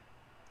maybe like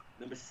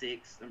number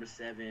 6, number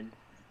 7.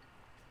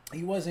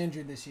 He was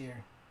injured this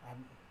year.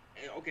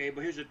 Okay,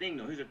 but here's the thing,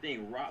 though.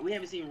 Rob, we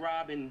haven't seen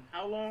Rob in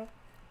how long?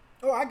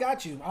 Oh, I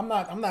got you. I'm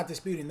not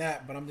disputing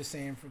that, but I'm just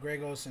saying for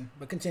Greg Olson.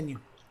 But continue.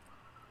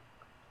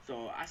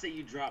 So I say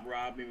you drop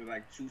Rob maybe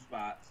like 2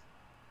 spots,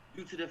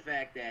 due to the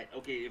fact that,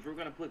 okay, if we're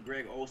gonna put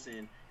Greg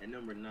Olson at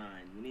number 9,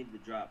 we need to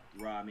drop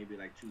Rob maybe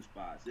like 2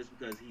 spots, just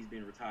because he's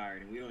been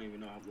retired and we don't even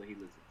know what he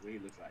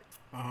looks like.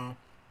 Okay.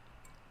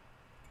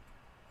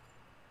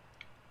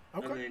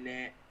 Other than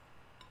that,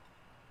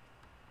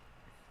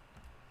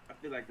 I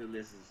feel like the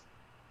list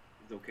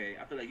is okay.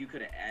 I feel like you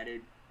could have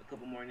added a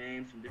couple more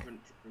names from different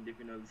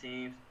other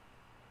teams.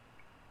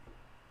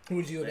 Who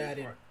would you have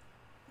added?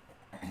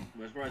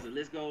 But as far as the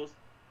list goes,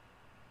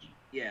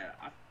 yeah.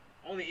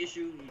 Only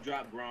issue, you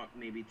drop Gronk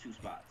maybe 2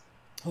 spots.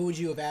 Who would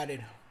you have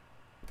added?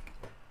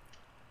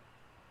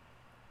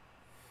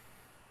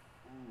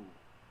 Ooh.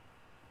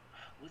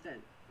 What's that?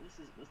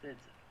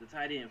 The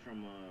tight end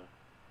from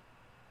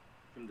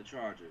the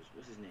Chargers.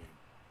 What's his name?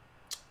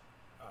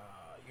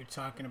 You're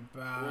talking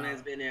about The one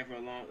that's been there for a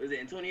long. Is it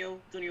Antonio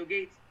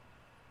Gates?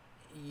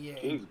 Yeah.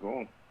 He's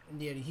gone.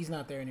 Yeah, he's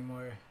not there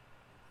anymore.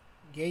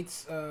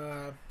 Gates.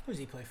 Who does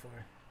he play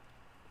for?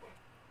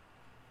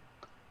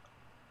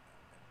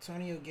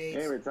 Antonio Gates.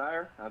 He ain't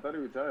retire? I thought he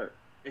retired.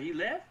 He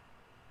left?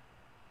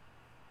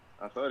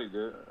 I thought he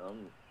did.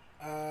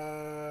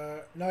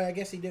 No, I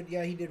guess he did.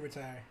 Yeah, he did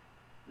retire.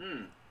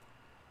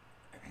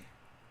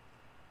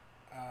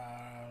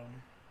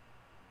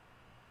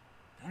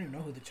 I don't even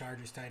know who the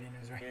Chargers tight end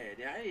is right.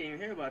 Yeah, I didn't even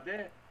hear about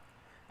that.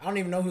 I don't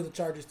even know who the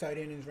Chargers tight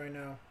end is right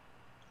now.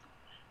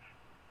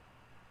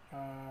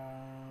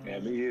 Yeah,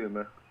 me either,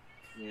 man.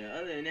 Yeah,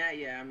 other than that,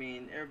 yeah, I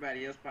mean,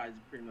 everybody else probably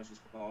pretty much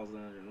just falls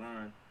under the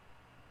line.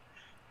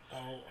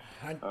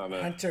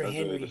 Hunter that's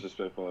Henry. Very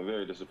disrespectful and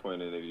very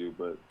disappointing of you,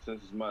 but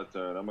since it's my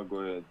turn, I'm going to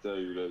go ahead and tell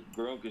you that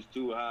Gronk is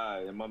too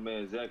high and my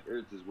man Zach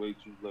Ertz is way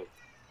too low.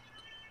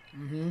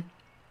 Mm-hmm.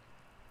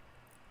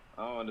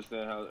 I don't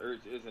understand how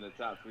Ertz isn't a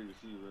top 3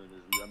 receiver in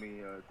this league. I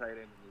mean, tight end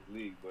in this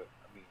league, but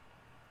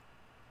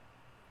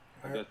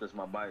I guess that's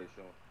my bias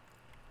showing.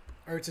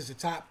 Ertz is a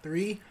top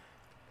 3?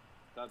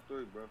 Top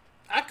 3, bro.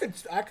 I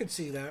could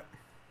see that.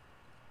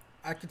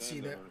 I could see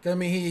that. I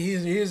mean, he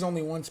is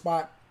only one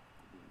spot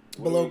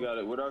below.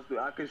 What else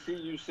I could see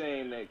you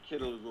saying that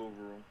Kittle's over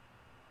him,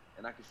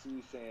 and I could see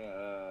you saying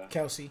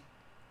Kelsey's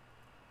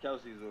over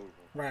him.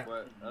 Right.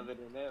 But other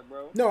than that,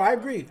 bro. No, I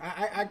agree.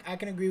 I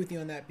can agree with you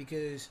on that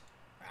because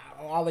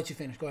I'll let you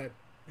finish. Go ahead.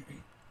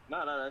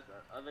 No. That's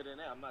other than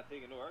that, I'm not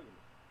taking no argument.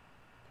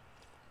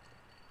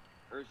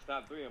 Ertz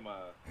top 3 in my.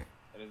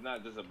 And it's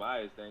not just a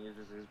bias thing, it's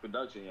just his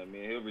production. I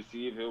mean, he'll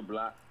receive, he'll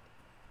block.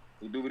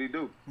 He do what he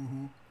do.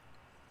 Mm-hmm.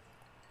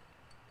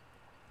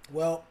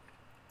 Well,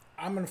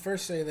 I'm going to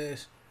first say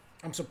this.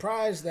 I'm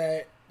surprised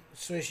that,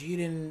 Swish, you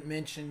didn't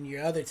mention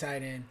your other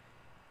tight end,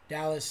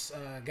 Dallas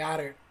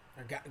Goddard.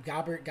 Or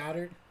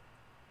Goddard.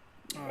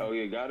 Oh,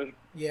 yeah, Goddard?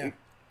 Yeah.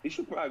 He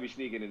should probably be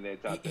sneaking in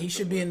that top 10. He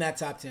should be in that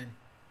top 10.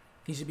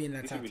 He should be in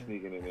that top 10. He should be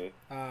sneaking in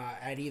there.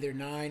 At either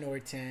 9 or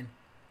 10.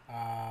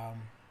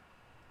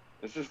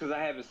 It's just because I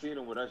haven't seen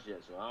him with us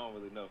yet, so I don't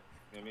really know.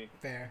 You know what I mean?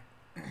 Fair.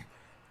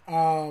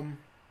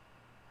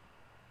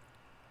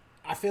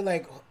 I feel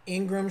like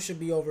Ingram should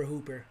be over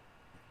Hooper.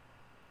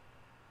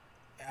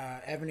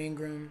 Evan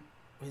Ingram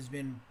has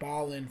been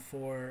balling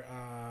for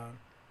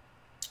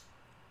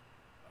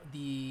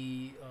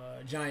the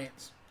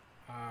Giants.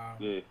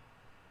 Yeah.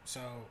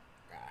 So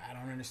I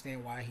don't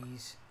understand why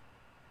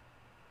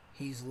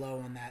he's low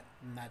on that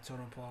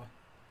totem pole.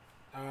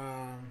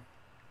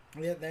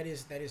 Yeah, that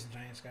is a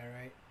Giants guy,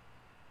 right?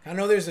 I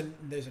know there's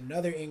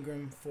another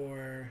Ingram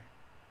for.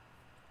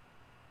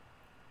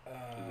 Is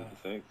it the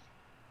Saints?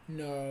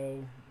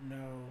 No.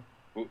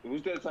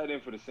 Who's that tight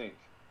end for the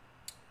Saints?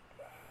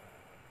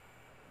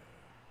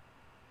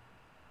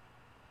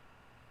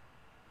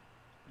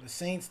 The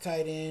Saints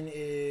tight end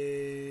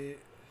is.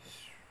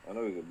 I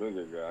know he's a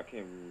bigger guy. I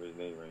can't remember his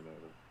name right now,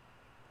 though.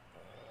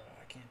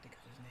 I can't think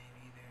of his name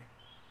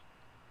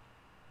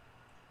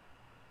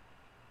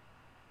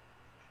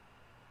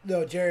either.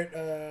 No,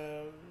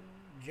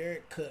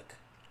 Jared Cook.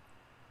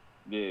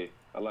 Yeah,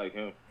 I like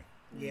him.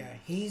 Yeah,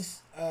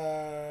 he's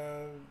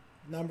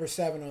number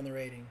 7 on the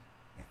rating.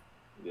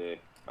 Yeah,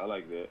 I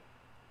like that.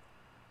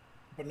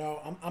 But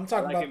no, I'm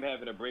talking about him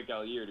having a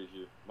breakout year this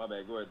year. My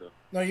bad. Go ahead though.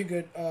 No, you're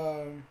good.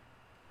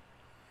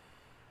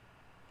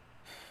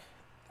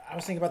 I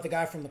was thinking about the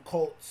guy from the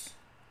Colts.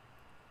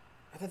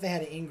 I thought they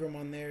had an Ingram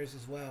on theirs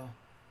as well.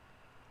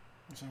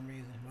 For some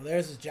reason. Well,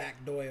 theirs is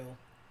Jack Doyle.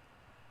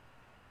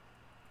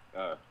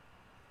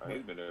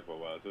 He's been there for a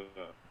while too.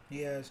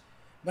 He has.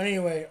 But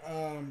anyway,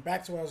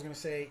 back to what I was gonna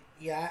say.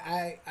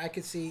 Yeah, I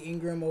could see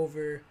Ingram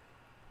over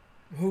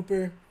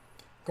Hooper.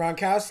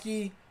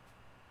 Gronkowski,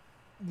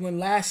 when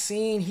last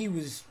seen, he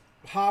was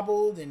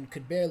hobbled and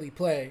could barely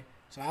play.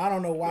 So I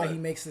don't know why he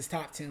makes this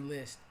top 10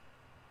 list.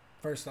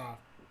 First off,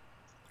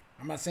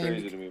 I'm not saying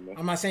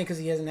because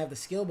he doesn't have the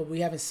skill, but we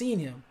haven't seen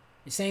him.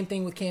 The same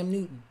thing with Cam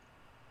Newton.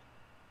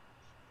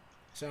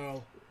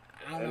 So,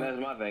 that's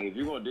my thing. If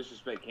you're gonna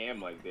disrespect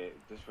Cam like that,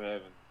 just for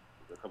having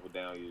a couple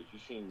down years,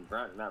 you've seen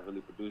Gronk not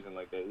really producing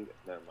like that either.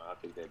 Never mind, I'll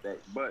take that back.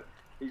 But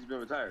he's been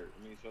retired.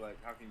 I mean, so like,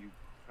 how can you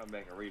come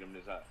back and rate him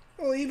this high?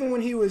 Well, even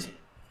when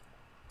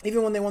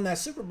they won that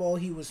Super Bowl,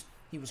 he was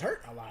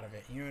hurt a lot of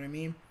it. You know what I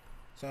mean?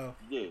 So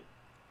yeah.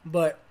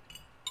 But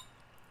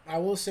I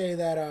will say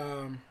that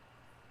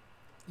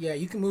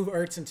you can move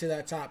Ertz into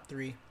that top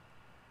 3.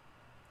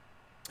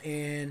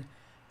 And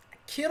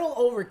Kittle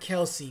over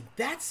Kelsey,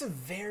 that's a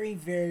very,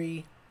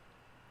 very...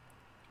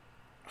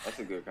 That's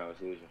a good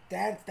conversation.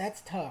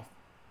 That's tough.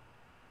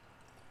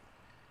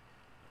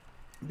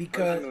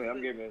 Because personally,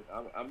 I'm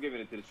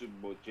giving it to the Super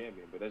Bowl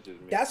champion, but that's just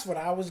me. That's what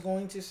I was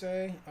going to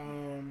say.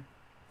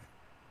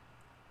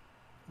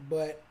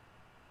 But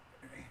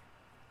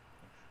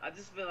I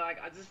just feel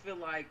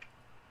like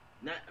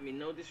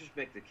no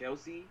disrespect to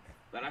Kelsey,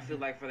 but I feel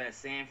like for that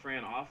San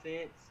Fran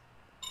offense,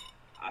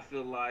 I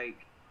feel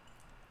like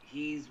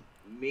he's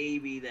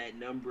maybe that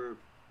number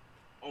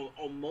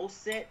on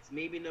most sets,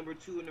 maybe number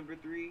 2 or number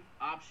 3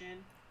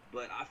 option,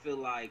 but I feel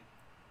like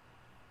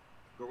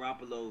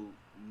Garoppolo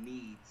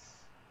needs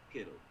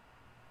Kittle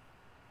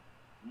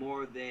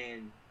more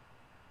than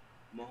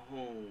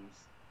Mahomes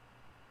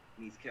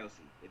needs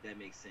Kelsey, if that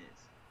makes sense.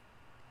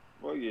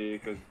 Well, yeah,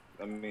 because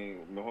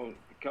Mahomes,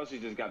 Kelsey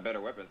just got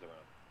better weapons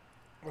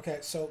around. Okay,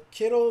 so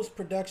Kittle's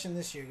production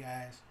this year,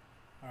 guys.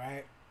 All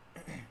right,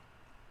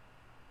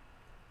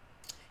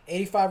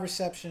 85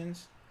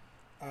 receptions,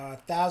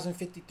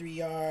 1,053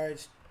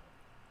 yards,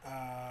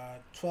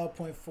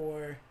 12.4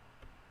 for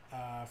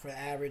the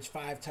average,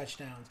 5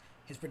 touchdowns.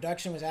 His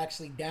production was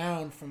actually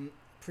down from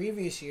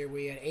previous year,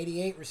 where he had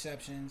 88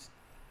 receptions,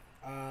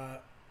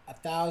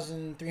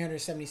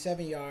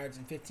 1,377 yards,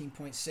 and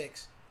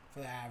 15.6 for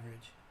the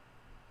average.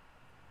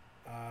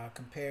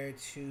 Compared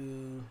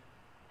to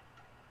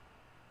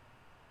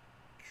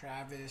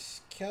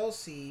Travis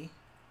Kelce,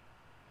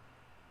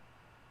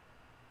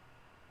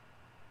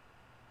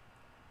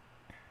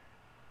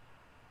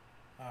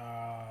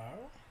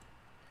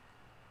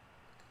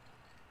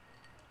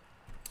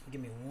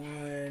 give me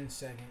 1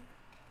 second.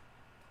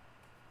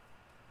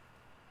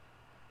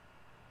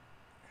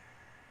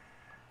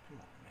 Come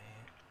on,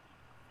 man.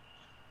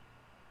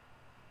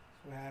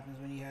 That's what happens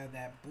when you have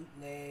that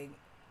bootleg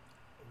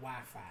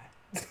Wi-Fi.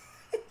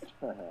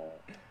 All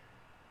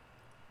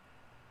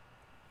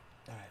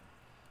right.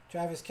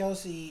 Travis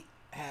Kelce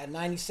had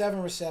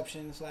 97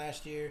 receptions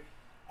last year,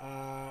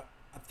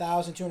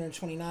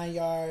 1,229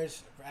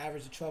 yards for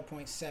average of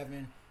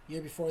 12.7.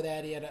 Year before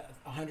that, he had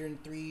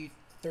 103,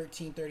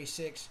 13,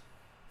 36,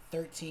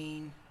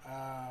 13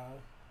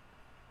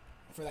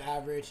 for the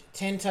average.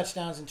 10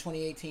 touchdowns in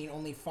 2018,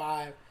 only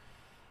 5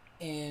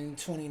 in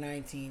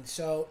 2019.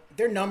 So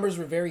their numbers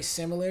were very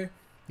similar.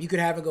 You could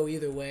have it go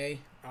either way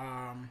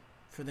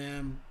for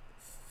them,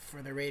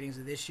 for the ratings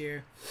of this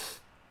year.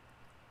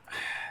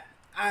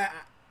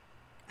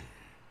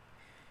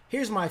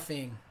 Here's my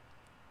thing,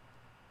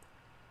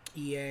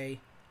 EA.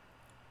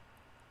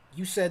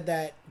 You said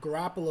that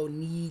Garoppolo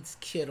needs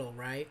Kittle,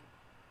 right?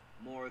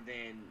 More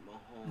than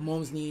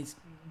Mahomes. Mahomes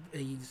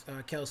needs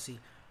Kelsey.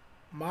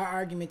 My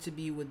argument to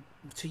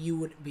you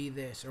would be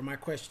this, or my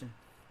question: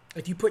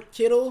 if you put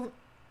Kittle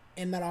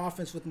in that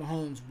offense with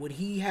Mahomes, would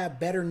he have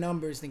better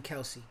numbers than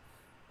Kelsey?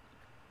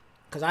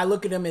 Because I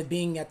look at them as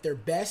being at their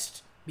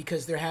best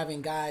because they're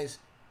having guys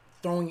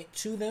throwing it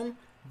to them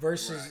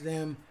versus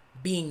them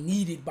being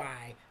needed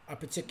by a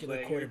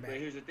particular quarterback. But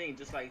here's the thing,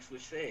 just like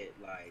Swish said,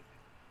 like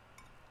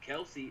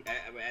Kelsey,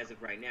 as of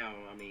right now,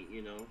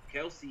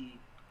 Kelsey,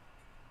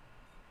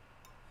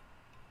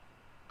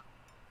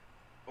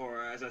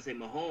 or as I say,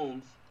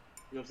 Mahomes,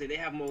 they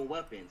have more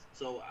weapons.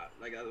 So,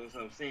 that's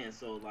what I'm saying.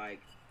 So,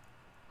 like,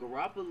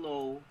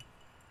 Garoppolo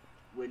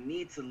would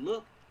need to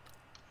look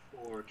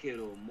for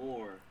Kittle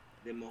more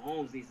than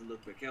Mahomes needs to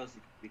look for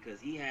Kelsey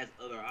because he has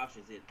other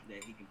options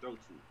that he can throw to.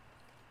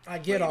 I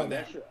get all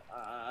that.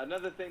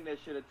 Another thing that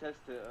should attest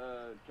to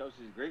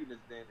Kelsey's greatness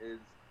then is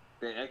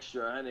the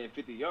extra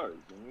 150 yards.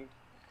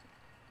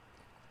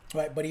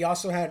 Right, but he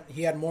also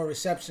had more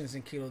receptions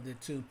than Kittle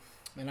did too,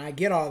 and I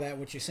get all that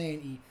what you're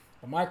saying, E.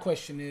 But my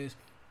question is,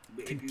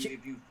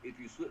 if you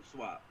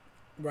swap,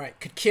 right?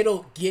 Could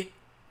Kittle get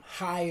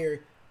higher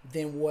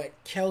than what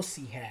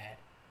Kelsey had?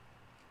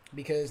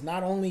 Because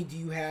not only do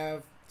you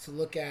have to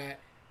look at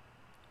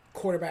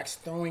quarterbacks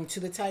throwing to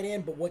the tight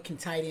end, but what can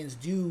tight ends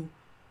do?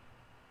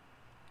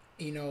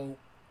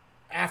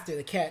 After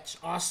the catch.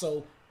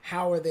 Also,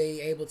 how are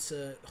they able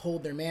to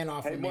hold their man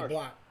off when they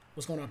block?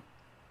 What's going on?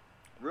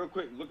 Real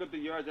quick, look up the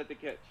yards at the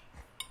catch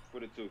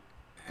for the two.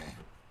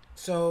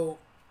 So,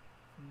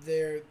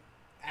 their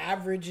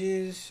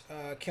averages,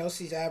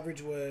 Kelsey's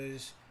average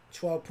was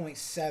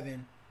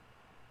 12.7.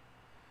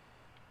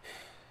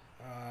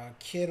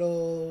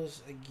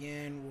 Kittle's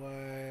again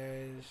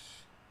was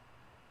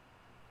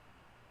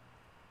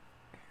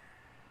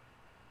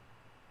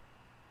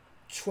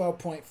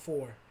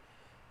 12.4,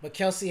 but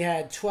Kelsey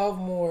had 12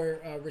 more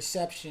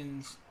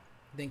receptions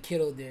than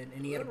Kittle did,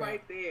 and he had about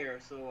right there.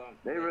 So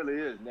they really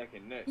is neck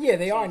and neck. Yeah,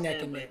 they are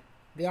neck and neck.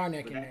 They are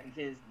neck and neck.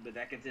 But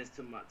that contends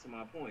to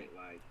my point.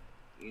 Like,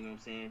 you know what I'm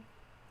saying?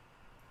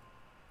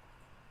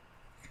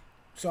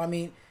 So I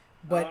mean,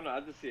 but I don't know. I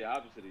just see the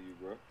opposite of you,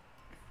 bro.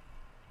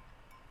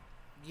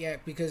 Yeah,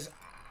 because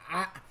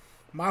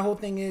my whole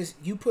thing is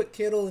you put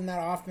Kittle in that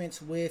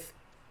offense with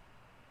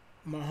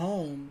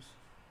Mahomes.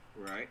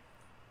 Right.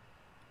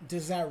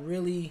 Does that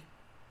really,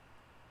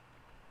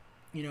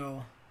 you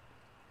know,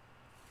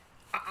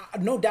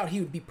 no doubt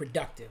he would be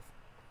productive.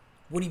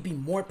 Would he be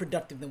more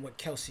productive than what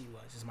Kelsey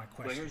was, is my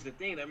question. But here's the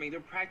thing. I mean, they're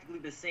practically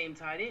the same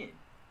tight end.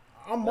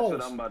 Almost.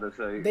 That's what I'm about to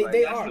say. They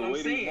that's are. What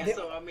I'm saying.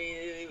 So, I mean,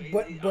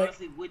 it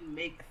honestly wouldn't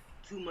make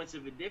too much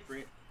of a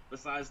difference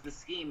besides the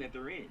scheme that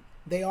they're in.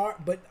 They are,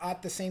 but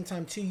at the same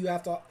time, too, you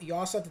also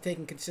have to take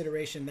in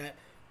consideration that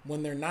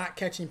when they're not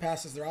catching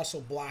passes, they're also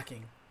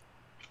blocking.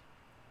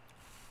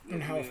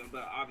 And how,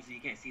 but obviously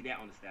you can't see that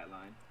on the stat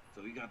line,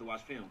 so you have to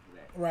watch film for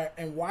that. Right,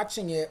 and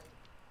watching it,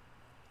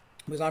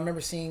 because I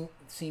remember seeing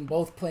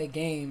both play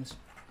games,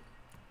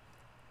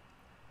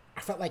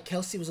 I felt like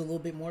Kelsey was a little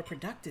bit more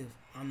productive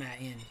on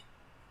that end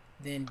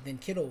than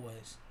Kittle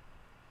was.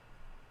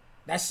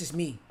 That's just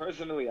me.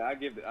 Personally, I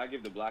give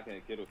the blocking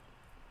to Kittle.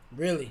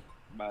 Really?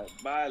 By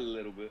a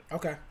little bit.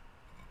 Okay.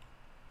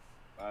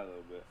 By a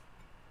little bit.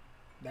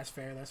 That's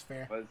fair.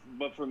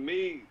 But for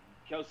me,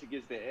 Kelsey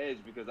gets the edge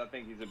because I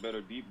think he's a better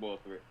deep ball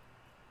threat.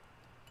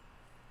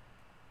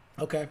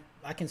 Okay,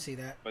 I can see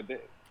that. But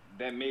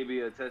that may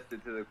be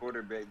attested to the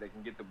quarterback that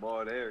can get the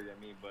ball there.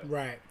 I mean, but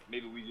right.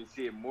 Maybe we just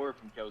see it more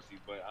from Kelsey.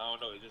 But I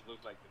don't know. It just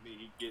looks like to me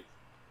he gets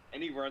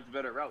and he runs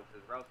better routes.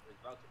 His routes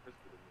are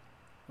crisper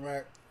to me.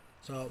 Right.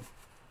 So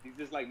he's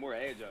just like more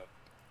agile.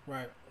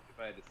 Right. If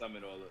I had to sum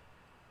it all up.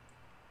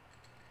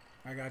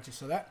 I got you.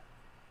 So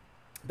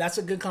that's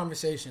a good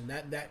conversation.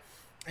 That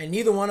and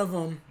neither one of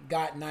them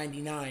got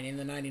 99 in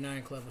the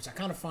 99 club, which I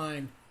kind of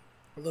find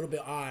a little bit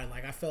odd.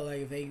 Like I felt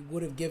like if they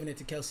would have given it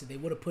to Kelsey, they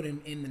would have put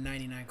him in the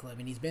 99 club,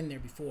 and he's been there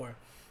before.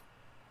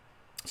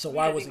 So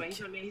why was it?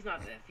 He's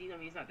not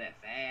that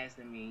fast.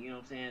 I mean, you know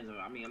what I'm saying. So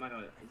I mean, I'm not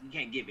gonna. You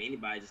can't give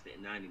anybody just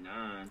that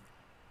 99.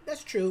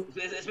 That's true.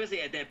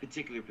 Especially at that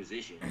particular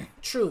position.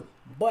 True,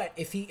 but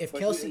if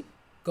Kelsey,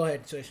 go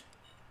ahead, Swish.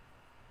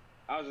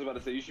 I was just about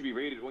to say you should be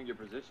rated on your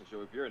position.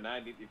 So if you're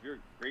if you're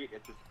great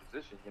at this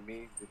position, I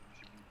mean, you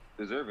should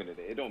be deserving of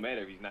it. It don't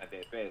matter if he's not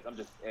that fast. I'm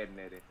just adding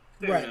that in.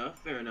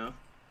 Fair enough.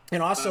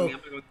 And also, I'm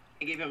not gonna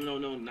give him no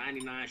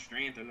 99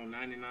 strength or no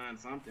 99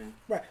 something.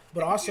 Right,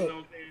 but also, you know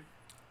what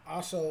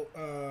I'm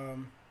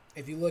saying?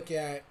 if you look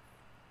at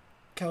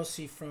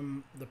Kelsey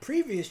from the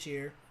previous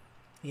year,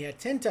 he had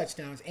 10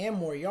 touchdowns and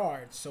more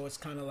yards. So it's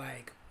kind of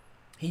like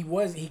he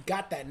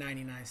got that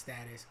 99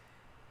 status.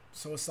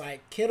 So it's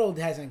like Kittle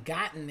hasn't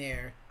gotten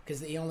there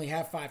because he only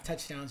had 5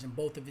 touchdowns in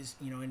both of his,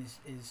 in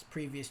his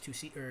previous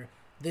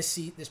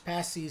this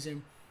past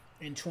season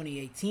in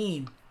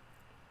 2018.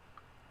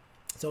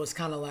 So it's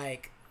kind of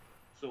like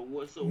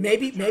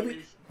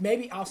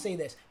maybe I'll say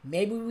this.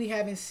 Maybe we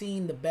haven't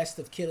seen the best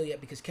of Kittle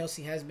yet because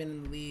Kelsey has been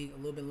in the league a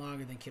little bit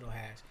longer than Kittle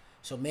has.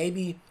 So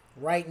maybe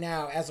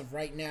as of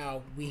right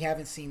now, we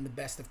haven't seen the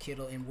best of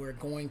Kittle, and we're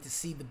going to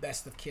see the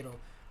best of Kittle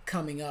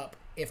coming up.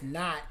 If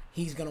not,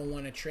 he's going to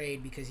want to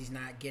trade because he's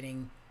not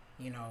getting,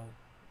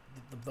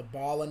 the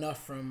ball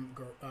enough from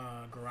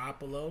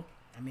Garoppolo.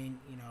 I mean,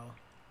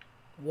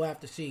 we'll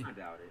have to see. I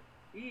doubt it.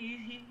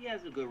 He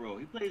has a good role.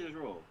 He plays his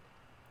role.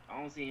 I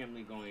don't see him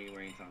going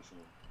anywhere anytime soon.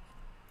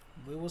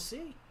 We will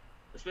see.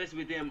 Especially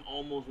with them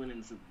almost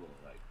winning the Super Bowl.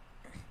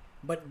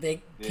 But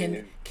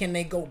can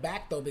they go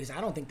back though? Because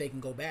I don't think they can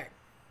go back,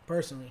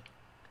 personally.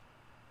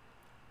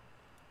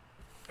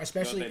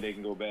 Especially I don't think they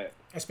can go back.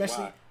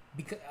 Especially Why?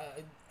 Because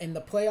in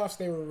the playoffs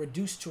they were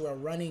reduced to a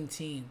running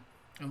team,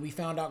 and we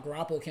found out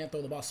Garoppolo can't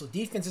throw the ball. So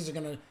defenses are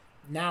gonna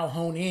now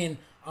hone in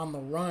on the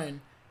run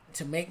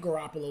to make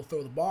Garoppolo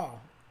throw the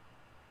ball.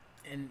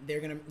 And they're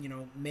going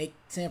to, make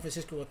San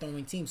Francisco a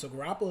throwing team. So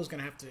Garoppolo is going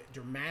to have to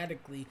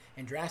dramatically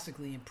and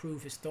drastically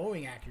improve his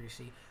throwing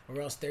accuracy,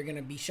 or else they're going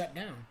to be shut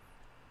down.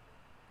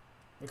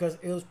 Because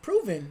it was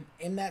proven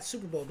in that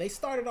Super Bowl. They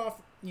started off,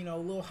 a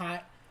little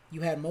hot.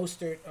 You had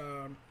Mostert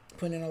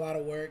putting in a lot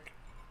of work.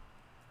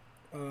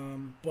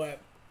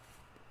 But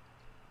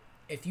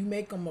if you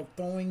make them a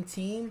throwing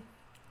team,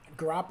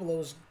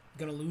 Garoppolo's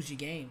going to lose you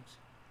games.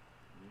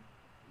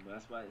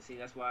 That's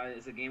why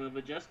it's a game of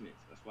adjustments.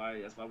 That's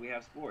why we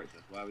have sports.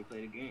 That's why we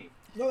play the game.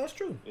 No, that's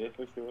true. Yeah,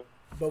 for sure.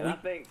 But I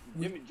think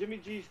Jimmy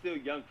G's still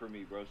young for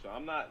me, bro. So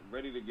I'm not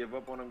ready to give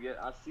up on him yet.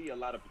 I see a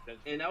lot of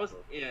potential.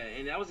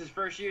 And that was his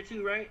first year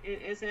too, right?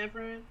 In San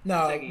Fran?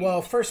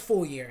 No, first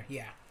full year,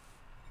 yeah.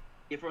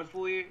 Yeah, first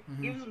full year.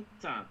 Mm-hmm. Give him some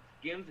time.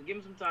 Give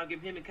him some time.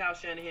 Give him and Kyle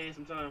Shanahan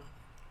some time.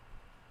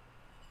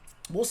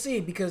 We'll see,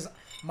 because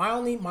my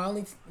only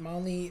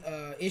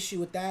issue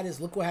with that is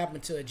look what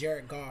happened to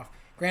Jared Goff.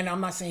 Granted,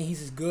 I'm not saying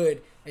he's as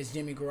good as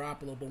Jimmy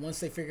Garoppolo, but once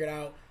they figured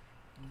out,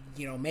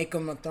 make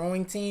him a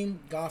throwing team,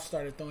 Goff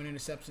started throwing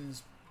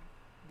interceptions,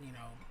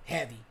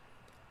 heavy.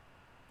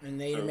 And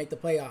they didn't make the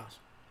playoffs.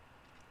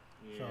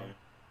 Yeah.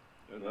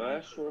 So. No,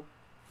 that's true.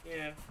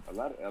 Yeah. A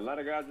lot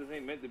of guys just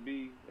ain't meant to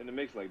be in the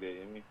mix like that.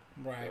 I mean,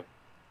 right.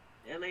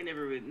 So. LA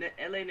never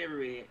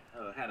really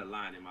had a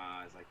line in my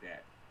eyes like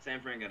that. San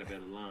Fran got a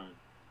better line,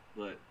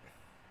 but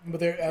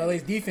their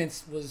LA's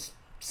defense was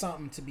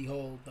something to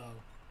behold,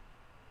 though.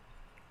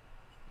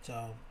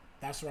 So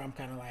that's where I'm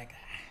kind of like,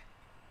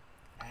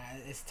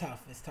 it's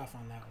tough. It's tough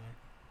on that one.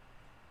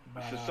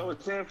 But, so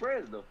is San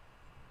Fran's though.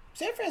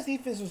 San Fran's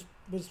defense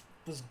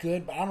was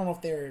good, but I don't know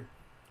if they're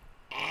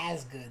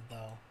as good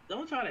though.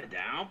 Don't try to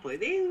downplay.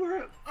 They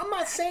were. I'm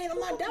not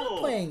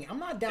downplaying. I'm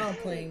not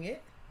downplaying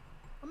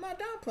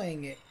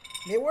it.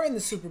 They were in the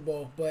Super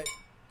Bowl, but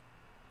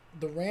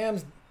the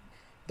Rams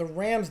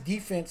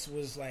defense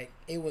was like,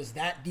 it was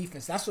that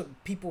defense. That's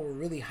what people were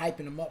really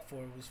hyping them up for.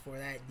 Was for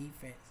that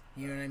defense.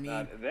 You know what I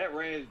mean? That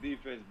Rams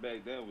defense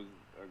back then was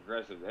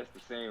aggressive. That's the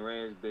same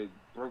Rams that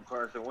broke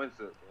Carson Wentz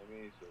up. I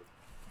mean, so.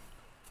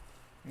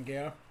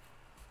 Yeah.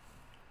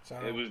 So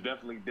it was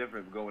definitely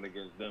different going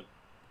against them.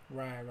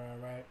 Right.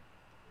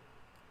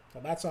 So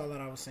that's all that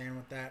I was saying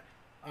with that.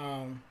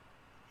 I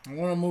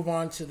want to move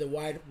on to the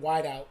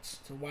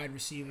wideouts, to wide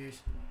receivers.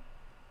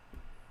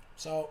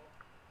 So,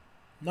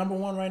 number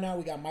 1 right now,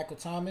 we got Michael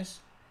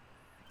Thomas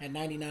at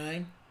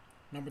 99.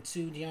 Number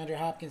 2, DeAndre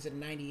Hopkins at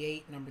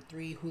 98. Number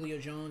 3, Julio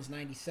Jones,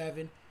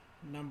 97.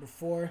 Number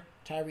 4,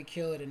 Tyreek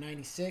Hill at a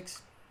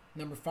 96.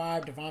 Number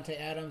 5,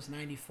 Devontae Adams,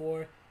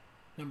 94.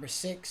 Number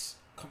 6,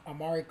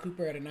 Amari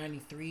Cooper at a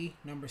 93.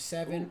 Number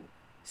 7,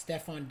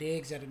 Stephon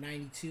Diggs at a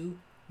 92.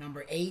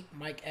 Number 8,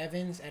 Mike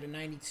Evans at a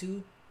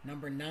 92.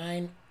 Number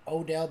 9,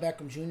 Odell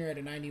Beckham Jr. at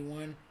a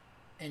 91.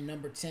 And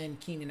number 10,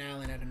 Keenan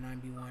Allen at a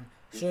 91.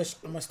 Shush,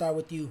 I'm going to start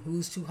with you.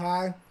 Who's too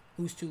high?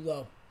 Who's too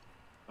low?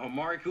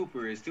 Amari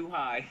Cooper is too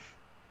high.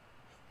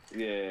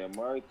 Yeah,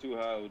 Amari too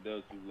high,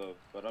 Odell too low.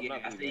 But I'm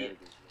not too mad.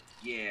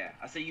 Yeah,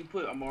 I say you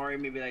put Amari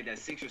maybe like that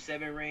 6 or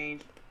 7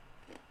 range.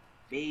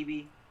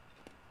 Maybe.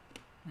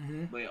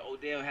 Mm-hmm. But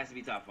Odell has to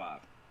be top 5.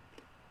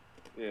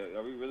 Yeah,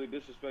 are we really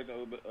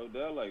disrespecting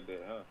Odell like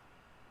that, huh?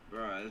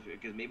 Bro,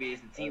 because maybe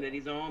it's the team that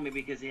he's on,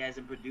 maybe because he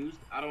hasn't produced.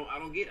 I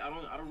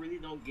really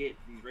don't get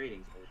these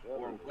ratings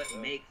or what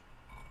makes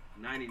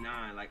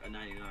 99 like a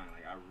 99.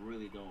 Like I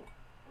really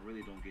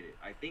don't get it.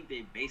 I think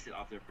they base it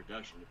off their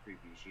production the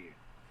previous year.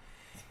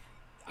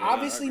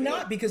 Obviously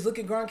not, because look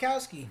at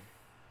Gronkowski.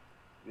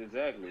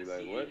 Exactly.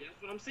 Like what?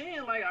 That's what I'm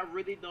saying. Like I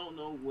really don't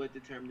know what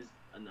determines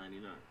a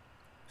 99.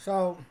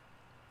 So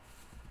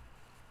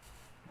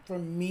for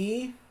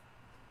me,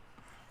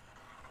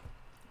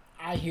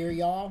 I hear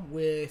y'all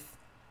with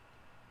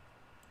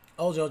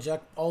Odell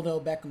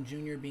Beckham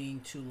Jr. being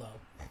too low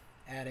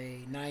at a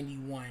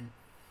 91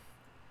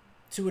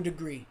 to a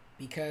degree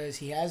because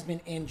he has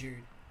been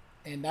injured.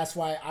 And that's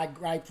why I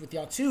griped with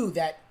y'all too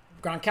that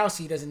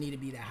Gronkowski doesn't need to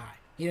be that high.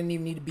 He doesn't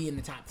even need to be in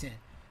the top 10.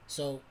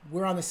 So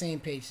we're on the same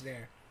page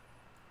there.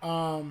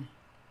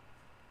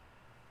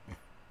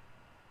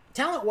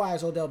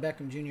 Talent-wise, Odell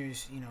Beckham Jr.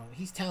 is,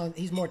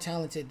 he's more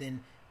talented than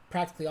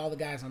practically all the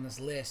guys on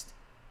this list.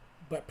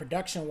 But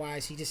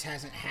production-wise, he just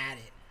hasn't had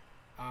it.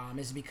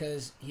 Is it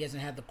because he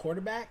hasn't had the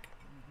quarterback?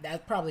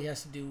 That probably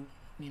has to do,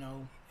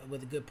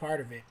 with a good part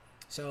of it.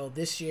 So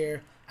this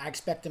year, I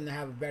expect him to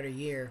have a better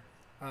year.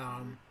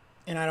 And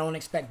I don't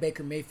expect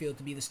Baker Mayfield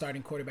to be the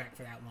starting quarterback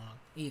for that long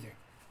either.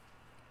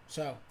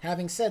 So,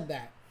 having said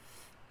that,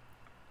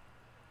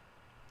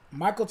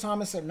 Michael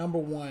Thomas at number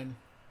 1.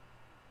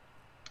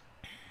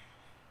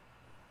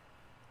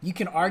 You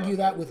can argue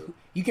that with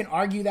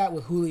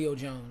Julio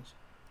Jones.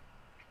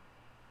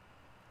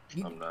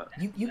 I'm not.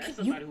 That's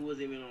somebody who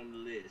wasn't even on the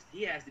list.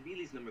 He has to be at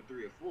least number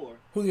 3 or 4.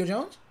 Julio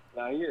Jones?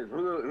 Nah, he is.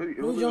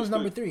 Julio Jones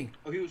number 3.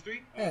 Oh, he was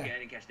 3? Yeah. Okay, I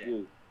didn't catch that.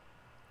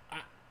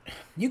 Yeah.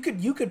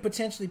 You could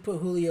potentially put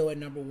Julio at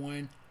number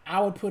 1. I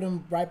would put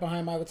him right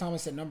behind Michael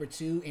Thomas at number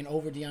 2 and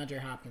over DeAndre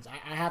Hopkins.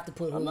 I have to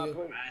put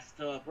Julio. That's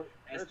tough.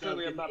 That's tough.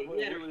 He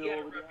had a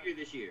rough year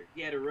this year.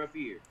 He had a rough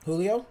year.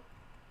 Julio?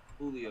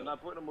 I'm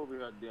not putting him over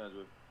here at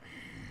DeAndre.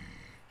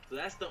 So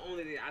that's the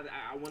only thing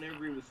I want to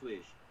agree with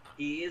Swish.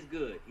 He is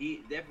good.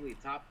 He definitely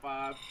top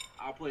 5.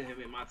 I'll put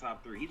him in my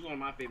top 3. He's one of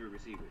my favorite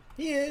receivers.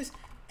 He is.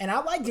 And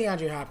I like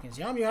DeAndre Hopkins.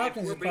 DeAndre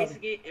Hopkins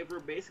if we're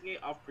basing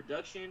it off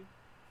production,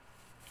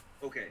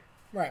 okay.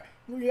 Right.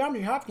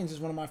 DeAndre Hopkins is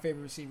one of my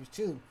favorite receivers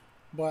too.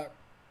 But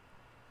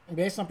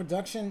based on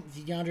production,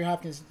 DeAndre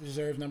Hopkins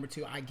deserves number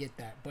 2. I get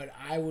that. But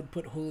I would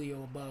put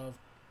Julio above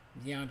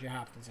DeAndre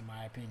Hopkins in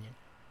my opinion.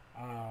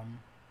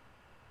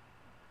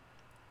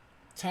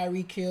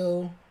 Tyreek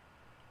Hill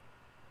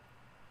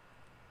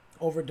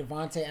over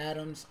Devontae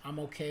Adams. I'm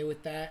okay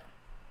with that.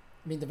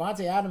 I mean,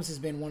 Devontae Adams has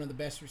been one of the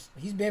best.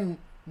 He's been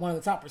one of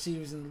the top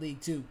receivers in the league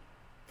too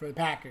for the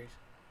Packers.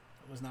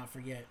 Let's not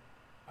forget.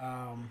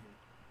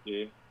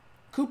 Yeah.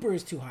 Cooper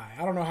is too high.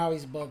 I don't know how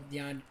he's above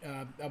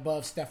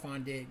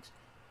Stephon Diggs.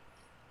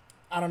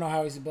 I don't know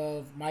how he's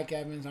above Mike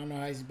Evans. I don't know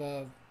how he's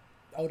above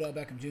Odell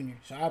Beckham Jr.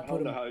 So I I put don't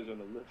him. know how he's on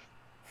the list.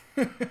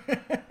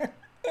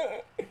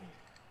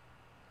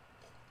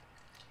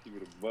 Keep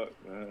it a buck,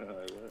 man.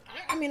 Like, what?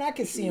 I mean, I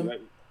can see him.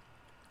 Right,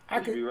 I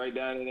he should be could. right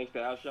down there next to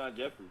Alshon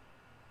Jeffrey.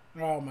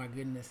 Oh my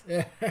goodness.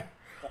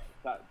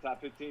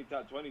 Top 15,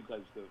 top 20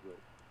 type stuff.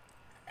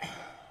 Like.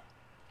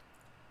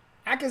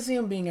 I can see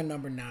him being a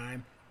number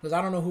 9 because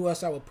I don't know who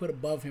else I would put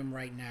above him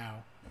right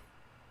now.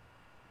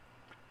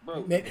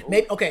 Bro,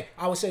 Maybe okay.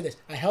 I would say this: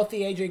 a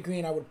healthy AJ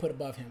Green, I would put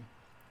above him.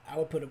 I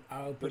would put,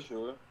 for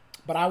sure.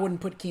 but I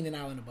wouldn't put Keenan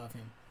Allen above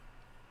him.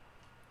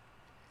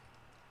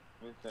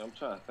 I'm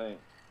trying to think.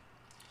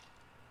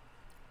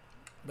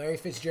 Larry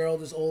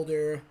Fitzgerald is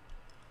older.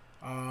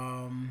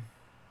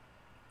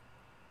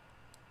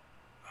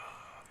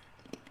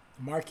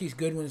 Marquise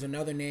Goodwin's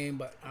another name,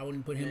 but I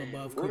wouldn't put him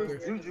above Cooper.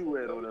 Where's Juju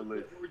at on that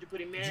list? Where would you put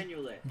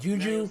Emmanuel at?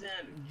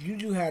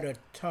 Juju had a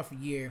tough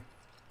year.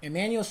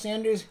 Emmanuel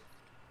Sanders,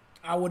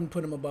 I wouldn't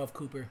put him above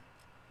Cooper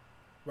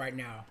right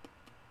now.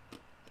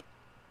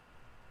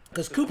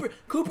 Because Cooper,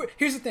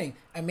 here's the thing.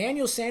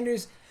 Emmanuel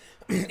Sanders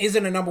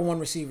isn't a number 1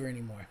 receiver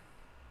anymore.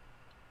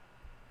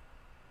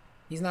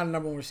 He's not a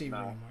number 1 receiver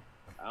anymore.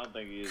 I don't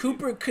think he is.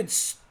 Cooper could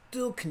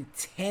still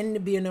contend to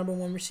be a number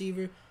 1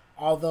 receiver,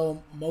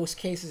 although most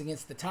cases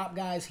against the top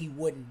guys, he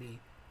wouldn't be.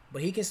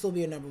 But he can still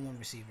be a number 1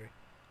 receiver.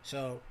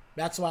 So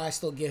that's why I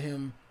still give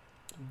him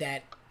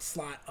that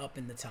slot up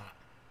in the top.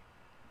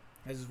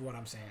 This is what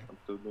I'm saying. I'm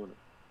still doing it.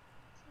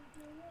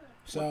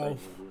 So,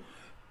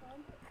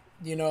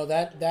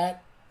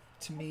 that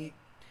to me,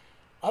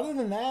 other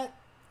than that,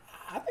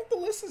 I think the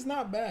list is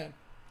not bad.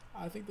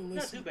 I think the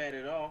list not too bad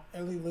at all. I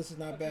think the list is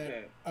not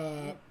bad.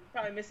 You're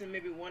probably missing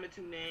maybe 1 or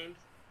 2 names.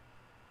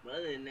 But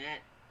other than that,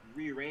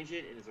 rearrange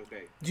it and it's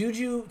okay.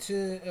 Juju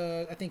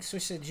I think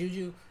Swish said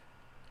Juju.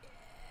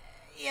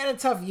 He had a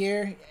tough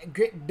year.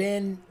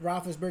 Ben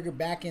Roethlisberger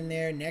back in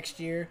there next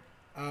year.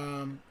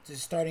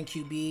 Just starting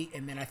QB,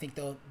 and then I think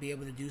they'll be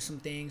able to do some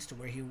things to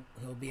where he'll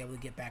be able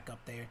to get back up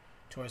there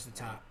towards the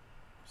top.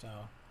 So,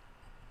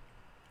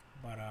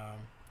 but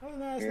other than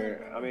that,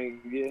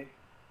 yeah.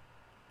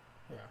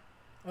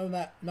 Other than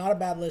that, not a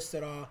bad list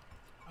at all.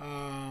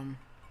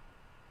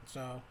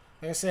 So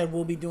like I said,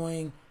 we'll be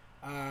doing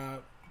a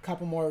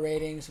couple more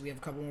ratings. We have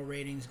a couple more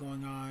ratings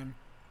going on.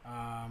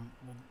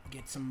 We'll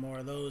get some more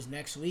of those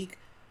next week,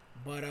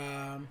 but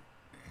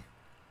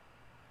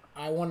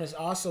I want to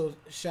also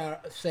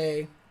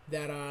say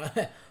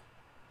that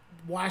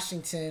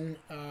Washington,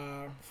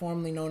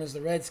 formerly known as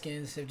the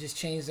Redskins, have just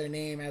changed their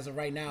name as of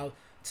right now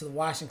to the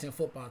Washington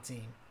Football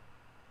Team.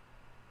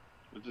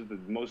 Which is the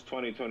most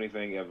 2020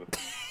 thing ever.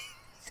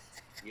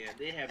 Yeah,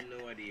 they have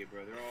no idea,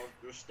 bro.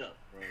 They're stuck,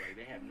 bro. Like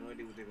they have no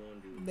idea what they're gonna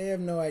do. They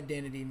have no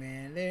identity,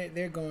 man.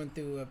 They're going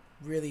through a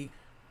really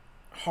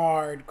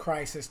hard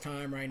crisis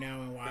time right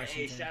now in Washington.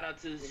 Hey,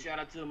 shout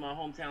out to my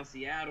hometown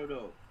Seattle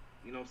though.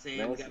 You know what I'm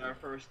saying? We got our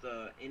first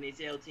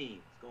NHL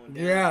team. It's going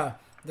down. Yeah,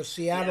 the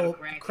Seattle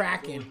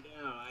Kraken. Going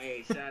down.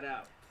 Hey, shout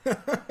out.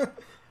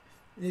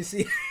 You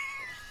see,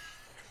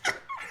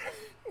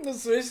 the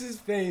Swish's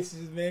face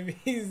is maybe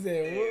he's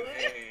there.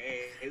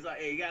 Hey, it's like,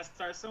 hey, you gotta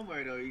start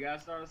somewhere though.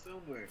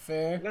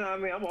 Fair. No, I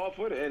mean I'm all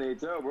for the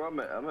NHL, bro. I'm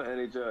an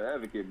NHL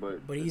advocate,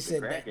 but he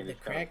said Kraken the is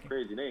kind of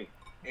crazy name.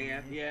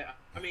 Yeah.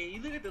 I mean,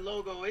 you look at the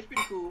logo; it's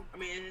pretty cool. I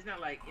mean, it's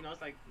not like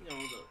it's like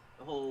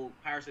the whole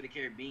Pirates of the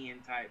Caribbean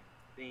type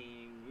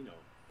thing.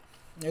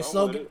 Their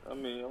slogan.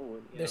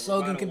 Their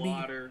slogan could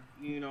water,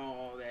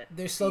 all that.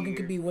 Their slogan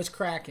could be "What's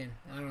cracking?"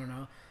 I don't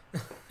know.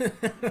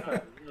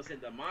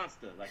 Said the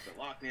monster, like the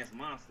Loch Ness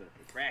monster,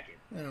 the Kraken.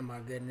 Oh my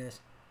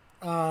goodness.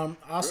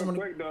 Also, real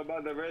quick though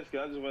about the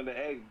Redskins, I just wanted to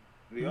ask: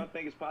 do y'all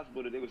think it's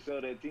possible that they would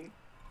sell that team?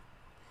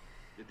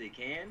 That they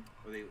can,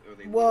 or they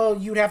well,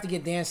 you'd have to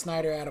get Dan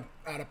Snyder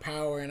out of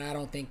power, and I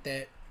don't think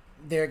that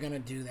they're gonna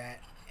do that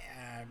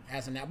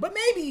as of now. But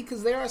maybe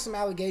because there are some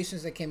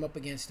allegations that came up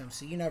against them,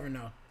 so you never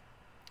know.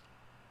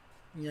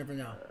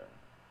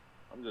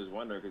 I'm just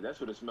wondering because that's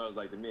what it smells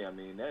like to me. I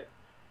mean, that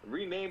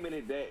renaming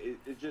it that is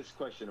just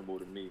questionable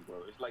to me,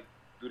 bro. It's like,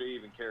 do they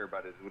even care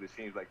about it? Is what it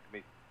seems like to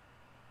me.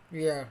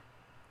 Yeah.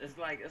 It's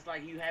like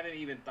you haven't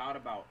even thought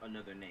about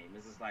another name.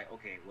 It's just like,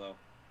 okay, well,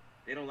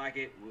 they don't like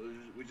it.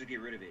 We'll just get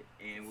rid of it,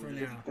 and we'll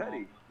just call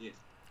it this.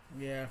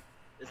 Yeah.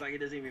 It's like it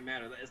doesn't even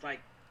matter. It's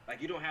like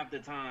you don't have the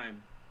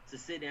time to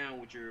sit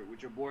down with your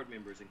board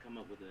members and come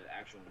up with an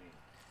actual name.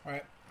 All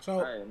right. So.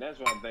 All right, and that's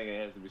what I'm thinking.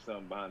 It has to be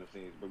something behind the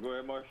scenes. But go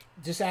ahead, Marsh.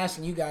 Just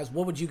asking you guys,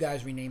 what would you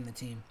guys rename the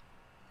team?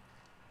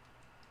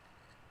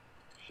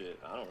 Shit,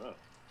 I don't know.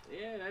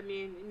 Yeah, I've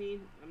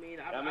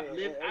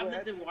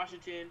lived in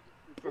Washington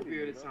for a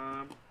period of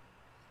time.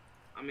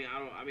 I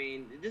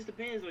mean, it just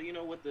depends on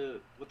what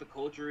the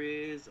culture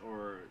is,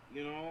 or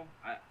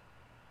I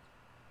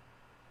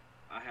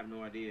have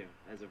no idea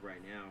as of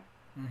right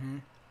now. Mm-hmm.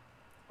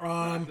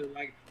 I feel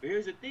like, but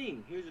here's the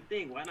thing.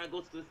 Why not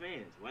go to the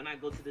fans? Why not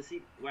go to the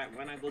city? Why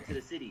not go to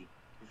the city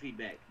for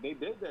feedback? They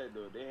did that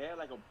though. They had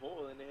like a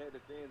poll and they had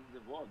the fans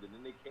involved, and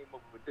then they came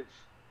up with this.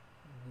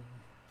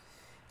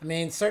 I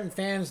mean, certain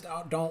fans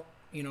don't.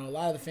 A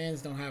lot of the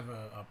fans don't have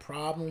a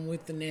problem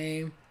with the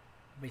name,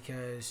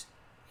 because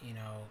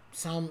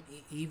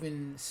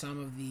even some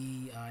of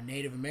the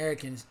Native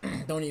Americans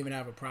don't even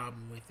have a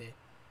problem with it.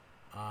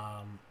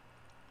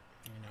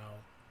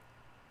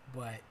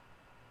 But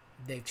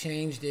they've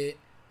changed it.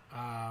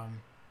 And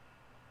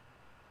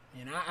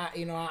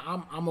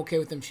I'm okay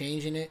with them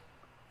changing it.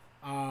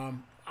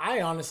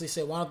 I honestly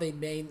say, why don't they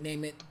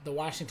name it the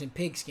Washington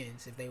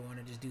Pigskins if they want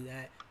to just do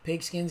that?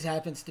 Pigskins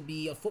happens to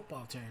be a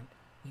football term.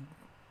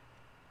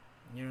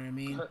 You know what I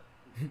mean?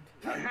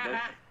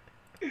 That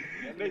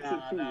makes it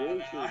too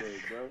racial, though,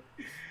 bro.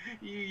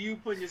 You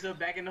putting yourself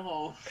back in the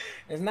hole.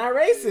 It's not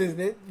racist.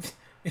 It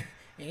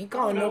ain't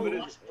calling nobody.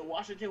 The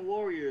Washington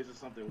Warriors or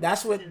something.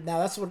 That's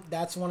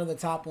one of the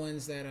top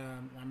ones that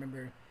I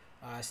remember.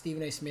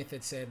 Stephen A. Smith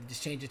had said,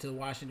 just change it to the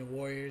Washington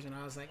Warriors, and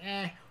I was like,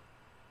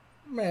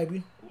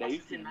 maybe.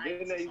 Washington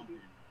Knights or something.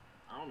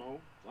 I don't know,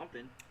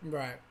 something.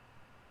 Right.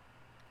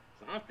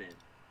 Something.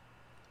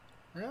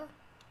 Yeah,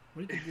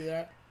 we could do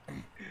that.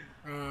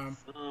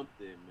 Something,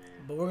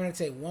 man. But we're gonna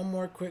take one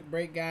more quick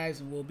break,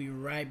 guys, and we'll be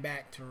right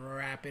back to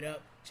wrap it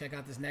up. Check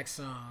out this next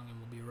song, and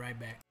we'll be right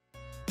back.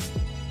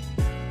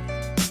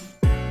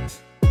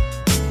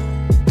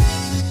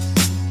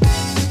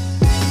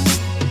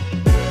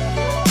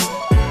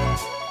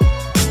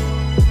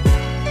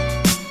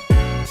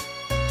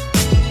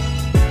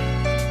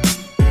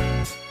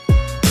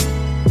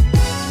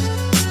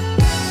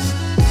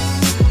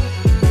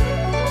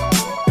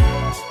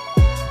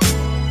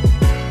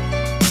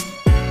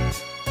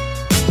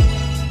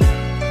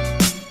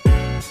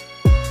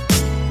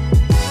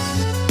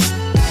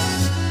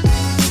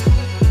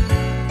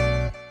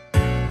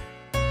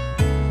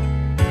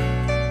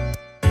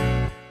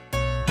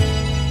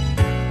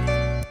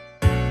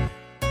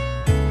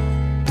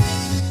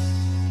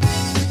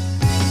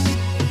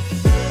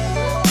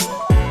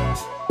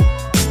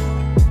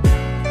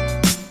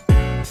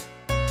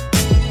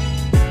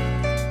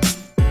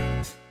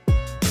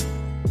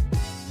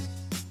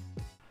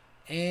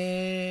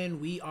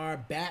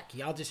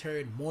 Y'all just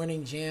heard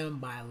Morning Jam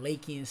by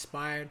Lakey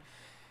Inspired.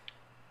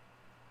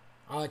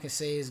 All I can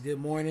say is good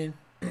morning,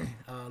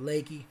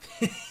 Lakey.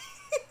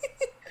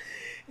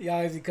 You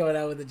always be coming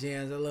out with the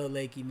jams. I love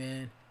Lakey,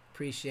 man.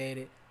 Appreciate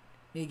it.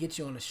 Need to get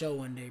you on the show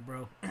one day,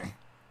 bro.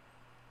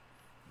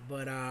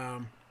 But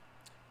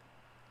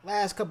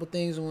last couple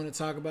things I want to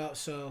talk about.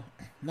 So,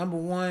 number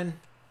one,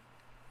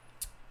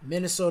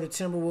 Minnesota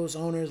Timberwolves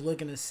owners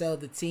looking to sell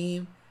the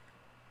team,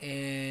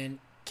 and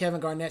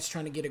Kevin Garnett's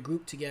trying to get a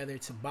group together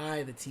to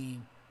buy the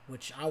team,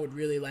 which I would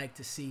really like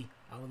to see.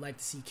 I would like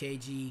to see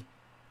KG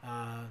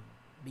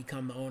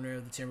become the owner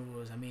of the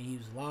Timberwolves. I mean, he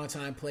was a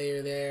longtime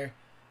player there.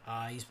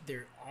 He's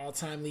their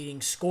all-time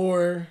leading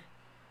scorer.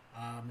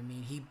 I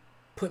mean, he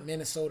put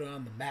Minnesota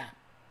on the map.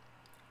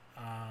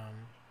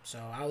 So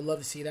I would love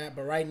to see that.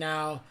 But right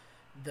now,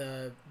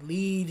 the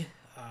lead,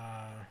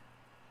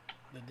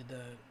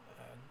 the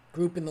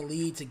group in the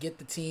lead to get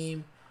the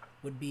team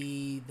would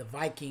be the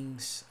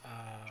Vikings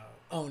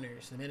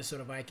owners, the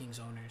Minnesota Vikings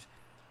owners.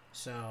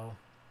 So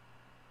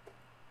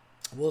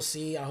we'll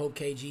see. I hope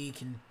KG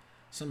can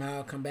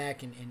somehow come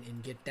back and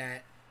get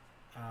that,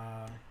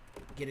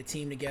 get a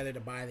team together to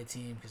buy the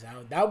team, because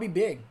that would be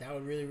big. That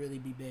would really, really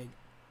be big.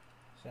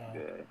 So,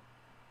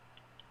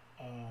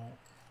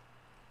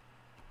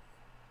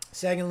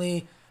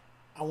 secondly,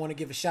 I want to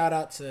give a shout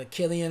out to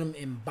Kylian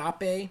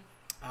Mbappe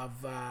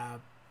of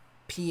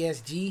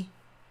PSG.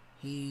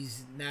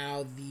 He's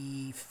now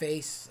the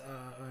face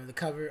or the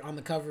cover on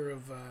the cover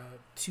of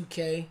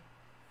 2K,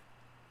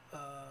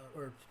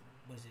 or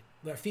was it?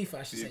 Or FIFA,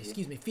 I should say.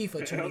 Excuse me,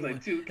 FIFA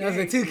 21. That was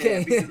like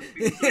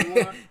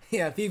 2K.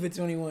 Yeah, FIFA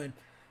 21.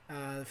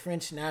 The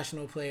French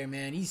national player,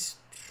 man.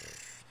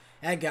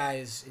 That guy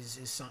is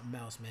something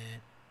else,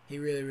 man. He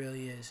really,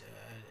 really is.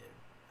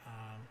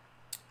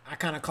 I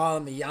kind of call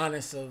him the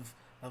Giannis of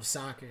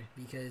soccer,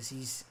 because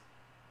he's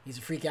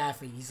a freak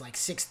athlete. He's like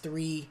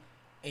 6'3",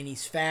 and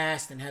he's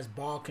fast and has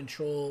ball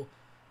control,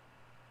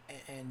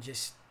 and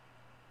just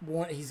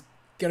he's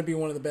gonna be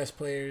one of the best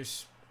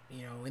players,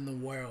 in the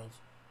world,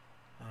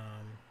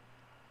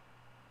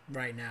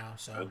 right now.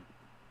 So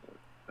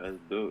that's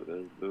dope.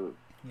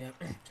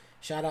 Yep.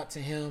 Shout out to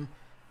him.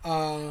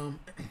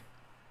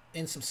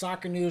 In some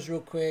soccer news, real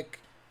quick,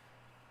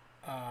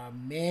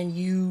 Man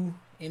U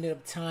ended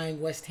up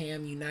tying West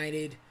Ham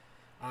United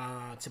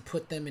to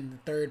put them in the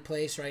third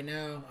place right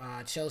now.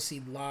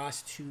 Chelsea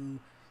lost to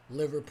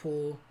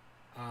Liverpool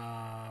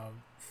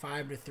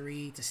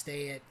 5-3 to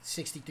stay at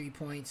 63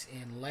 points,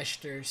 and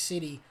Leicester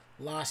City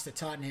lost to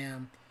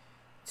Tottenham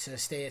to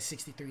stay at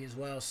 63 as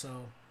well.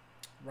 So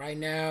right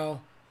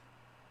now,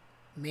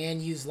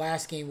 Man U's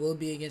last game will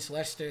be against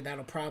Leicester.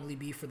 That'll probably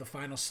be for the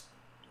final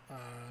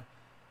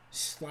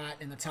slot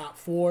in the top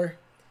four,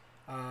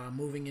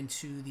 moving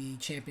into the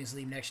Champions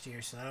League next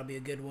year. So that'll be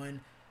a good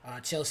one.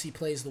 Chelsea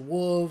plays the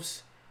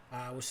Wolves,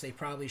 which they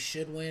probably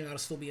should win. That'll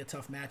still be a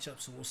tough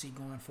matchup, so we'll see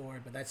going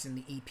forward. But that's in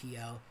the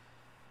EPL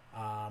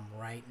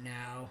right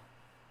now.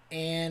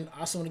 And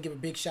I also want to give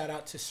a big shout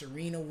out to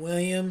Serena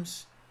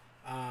Williams.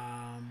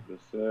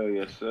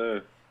 Yes,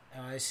 sir.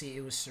 I see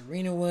it was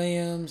Serena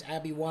Williams,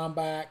 Abby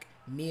Wambach,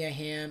 Mia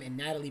Hamm, and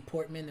Natalie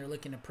Portman. They're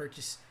looking to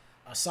purchase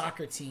a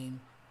soccer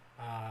team.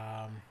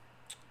 I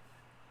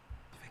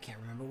can't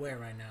remember where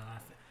right now.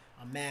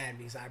 I'm mad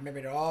because I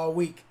remembered it all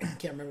week.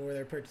 Can't remember where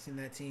they're purchasing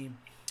that team.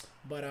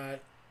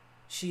 But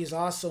she is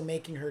also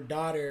making her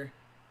daughter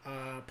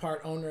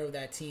part owner of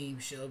that team.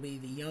 She'll be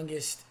the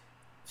youngest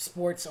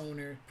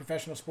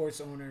professional sports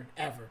owner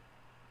ever.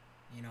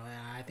 You know,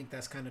 I think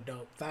that's kind of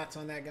dope. Thoughts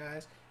on that,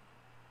 guys?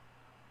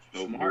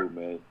 Smart,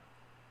 man.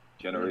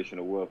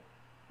 Generational wealth.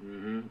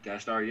 Gotta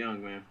start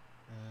young, man.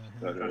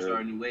 Gotta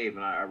start a new wave,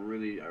 and I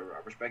really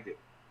respect it,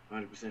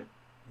 100%.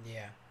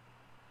 Yeah.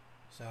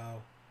 So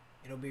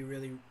it'll be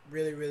really,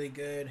 really, really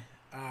good.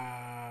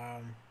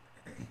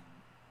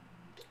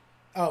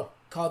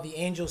 Called the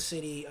Angel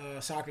City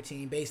soccer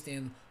team, based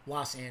in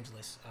Los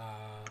Angeles.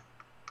 I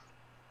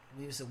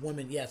believe it's a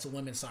woman. Yeah, it's a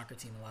women's soccer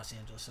team in Los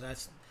Angeles. So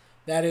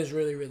that is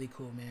really, really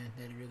cool, man.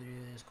 That really,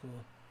 really is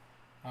cool.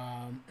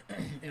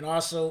 And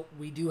also,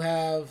 we do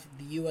have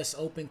the U.S.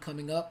 Open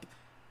coming up,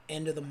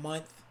 end of the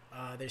month.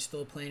 They're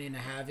still planning to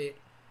have it,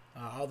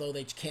 although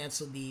they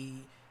canceled the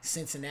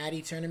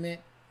Cincinnati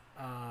tournament,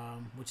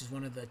 which is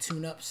one of the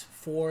tune-ups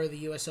for the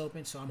U.S.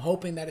 Open. So I'm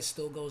hoping that it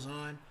still goes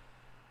on,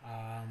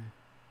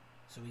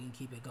 so we can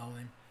keep it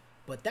going.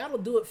 But that'll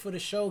do it for the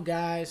show,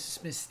 guys. It's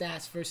been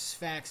Stats versus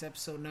Facts,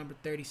 episode number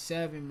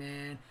 37,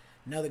 man.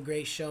 Another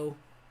great show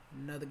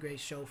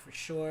for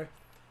sure.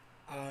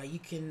 You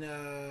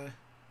can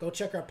go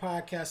check our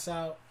podcast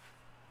out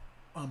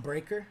on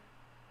Breaker.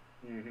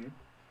 You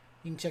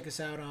can check us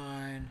out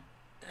on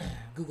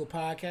Google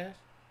Podcasts.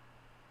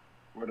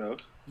 What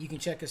else? You can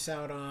check us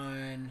out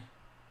on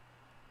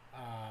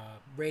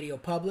Radio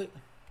Public.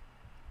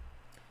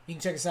 You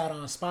can check us out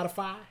on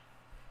Spotify.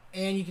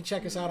 And you can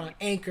check us out on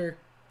Anchor.fm.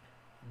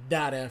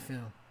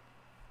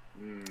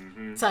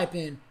 Type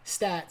in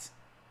Stats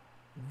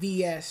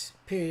VS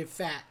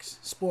Facts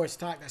Sports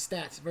Talk. That's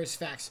Stats versus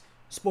Facts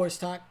Sports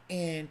Talk.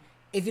 And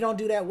if you don't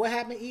do that, what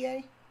happened,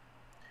 EA?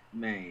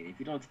 Man, if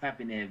you don't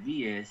type in that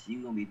VS,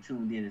 you're going to be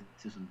tuned in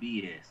to some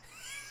BS.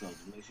 So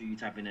make sure you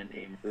type in that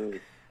name.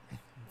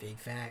 Big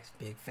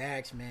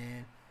facts,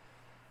 man.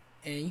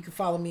 And you can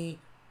follow me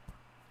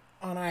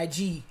on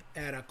IG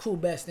at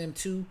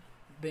CoolBestM2.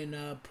 Been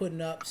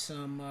putting up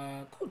some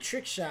cool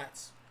trick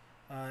shots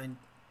and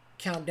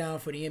countdown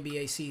for the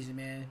NBA season,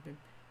 man.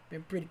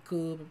 Been pretty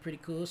cool.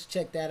 So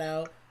check that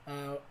out.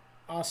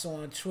 Also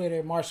on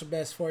Twitter,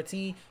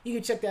 MarshallBest14. You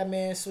can check that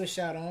man Swish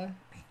out on.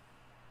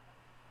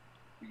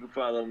 You can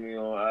follow me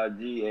on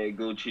IG at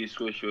GoChi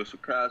Swisha or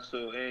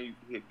Sukaso, and you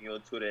can hit me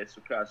on Twitter at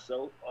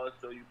Sukaso.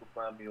 Also, you can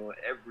find me on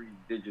every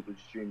digital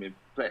streaming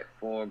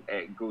platform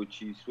at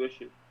GoChi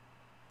Swisha.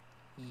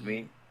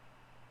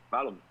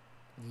 Follow me.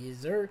 Yes,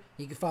 sir.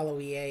 You can follow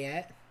EA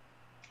at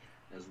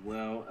as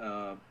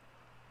well.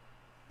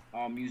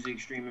 All music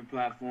streaming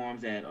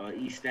platforms at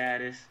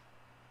eStatus,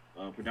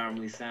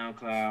 predominantly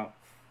SoundCloud.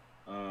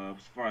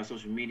 As far as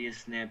social media,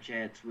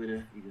 Snapchat,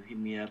 Twitter, you can hit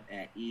me up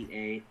at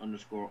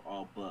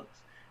EA_allbucks.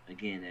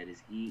 Again, that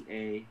is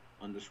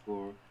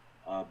EA_allbucks.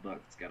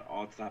 It's got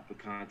all type of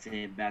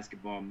content,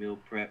 basketball, meal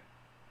prep,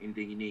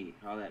 anything you need.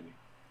 Holler at me.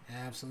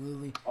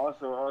 Absolutely.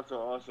 Also,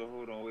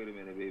 hold on, wait a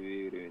minute,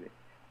 baby.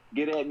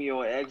 Get at me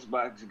on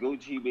Xbox,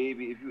 GoChi,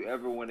 baby, if you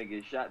ever want to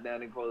get shot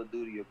down in Call of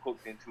Duty or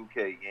cooked in 2K,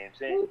 you know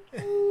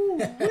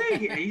what I'm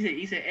saying?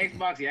 He said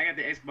Xbox. Yeah, I got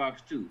the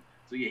Xbox too.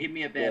 So yeah, hit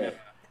me up at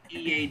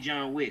EA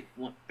John Wick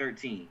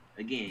 13.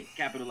 Again,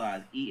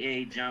 capitalized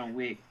EA John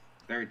Wick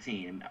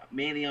 13.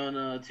 Mainly on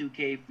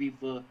 2K,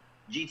 FIFA,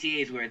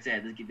 GTA is where it's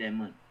at. Let's get that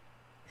money.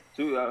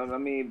 I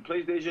mean,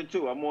 PlayStation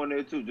 2. I'm on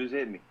there too. Just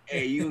hit me.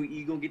 Hey,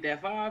 you gonna get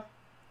that 5?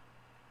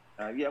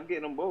 Yeah, I'm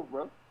getting them both,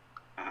 bro.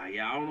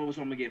 Yeah, I don't know which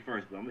one I'm gonna get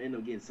first, but I'm gonna end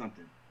up getting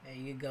something. There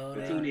you go.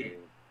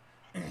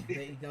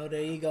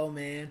 There you go,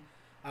 man.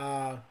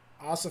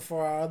 Also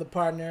for our other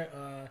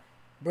partner,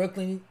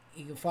 Brooklyn,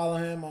 you can follow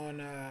him on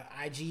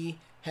IG,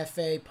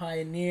 Hefe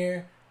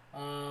Pioneer,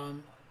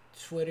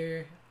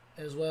 Twitter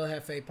as well,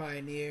 Hefe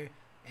Pioneer,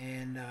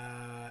 and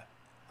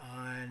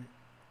on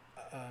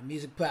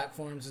music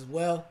platforms as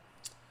well.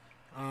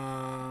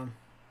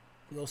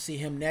 We'll see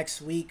him next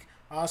week.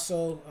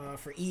 Also,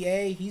 for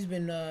EA, he's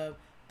been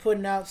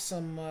putting out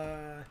some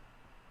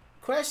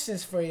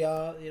questions for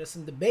y'all,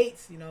 some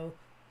debates,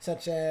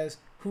 such as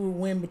who will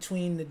win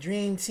between the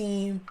Dream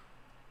Team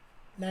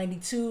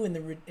 92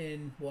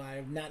 and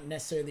not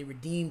necessarily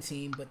Redeem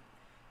Team, but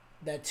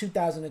that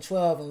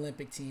 2012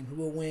 Olympic team. Who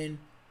will win,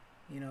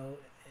 in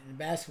the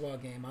basketball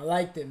game? I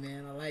liked it,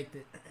 man.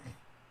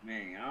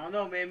 Man, I don't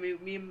know, man.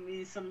 Me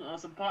and some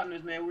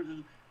partners, man. We're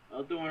just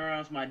throwing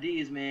around some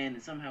ideas, man,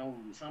 and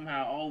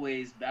somehow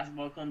always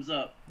basketball comes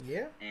up.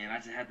 Yeah. And I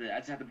just have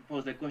to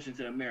propose that question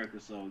to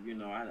America. So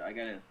I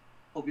gotta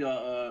hope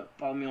y'all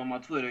follow me on my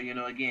Twitter.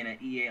 Again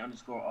at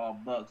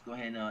EA_allbucks. Go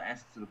ahead and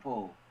answer to the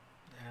poll.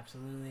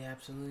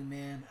 Absolutely,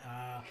 man.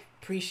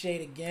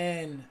 Appreciate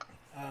again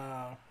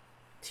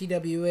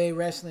TWA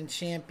Wrestling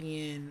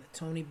Champion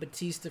Tony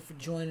Batista for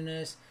joining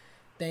us.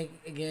 thank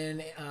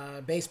again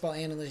baseball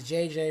analyst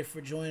JJ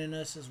for joining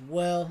us as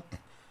well.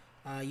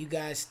 You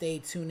guys stay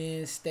tuned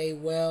in, stay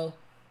well,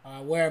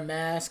 wear a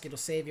mask, it'll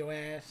save your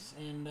ass.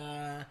 And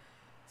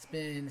it's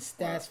been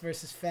Stats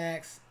versus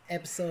Facts,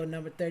 episode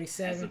number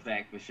 37. That's a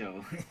fact for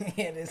sure.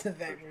 Yeah, it is a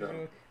fact for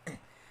sure.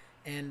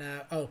 And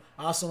I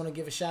also want to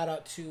give a shout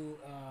out to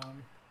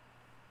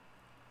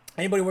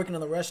anybody working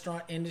in the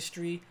restaurant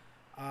industry.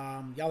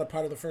 Y'all are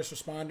part of the first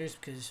responders,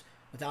 because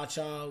without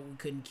y'all, we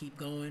couldn't keep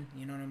going.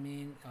 You know what I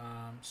mean?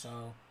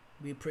 So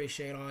we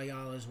appreciate all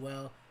y'all as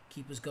well.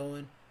 Keep us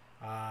going.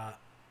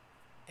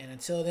 And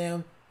until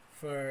then,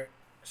 for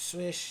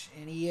Swish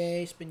and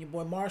EA, it's been your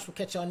boy Mars. We'll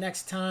catch y'all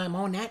next time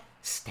on that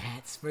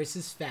Stats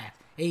versus Facts.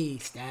 Hey,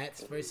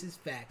 Stats versus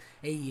Facts.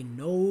 Hey, you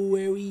know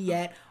where we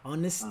at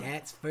on the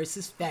Stats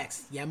versus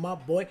Facts. Yeah, my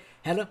boy,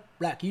 hella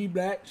blacky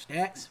black,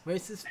 Stats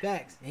versus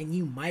Facts. And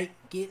you might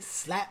get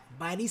slapped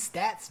by these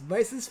Stats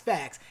versus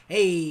Facts.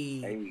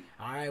 Hey.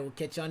 All right, we'll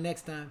catch y'all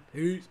next time.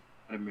 Peace.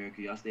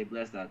 America, y'all stay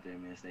blessed out there,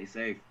 man. Stay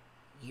safe.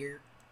 Here.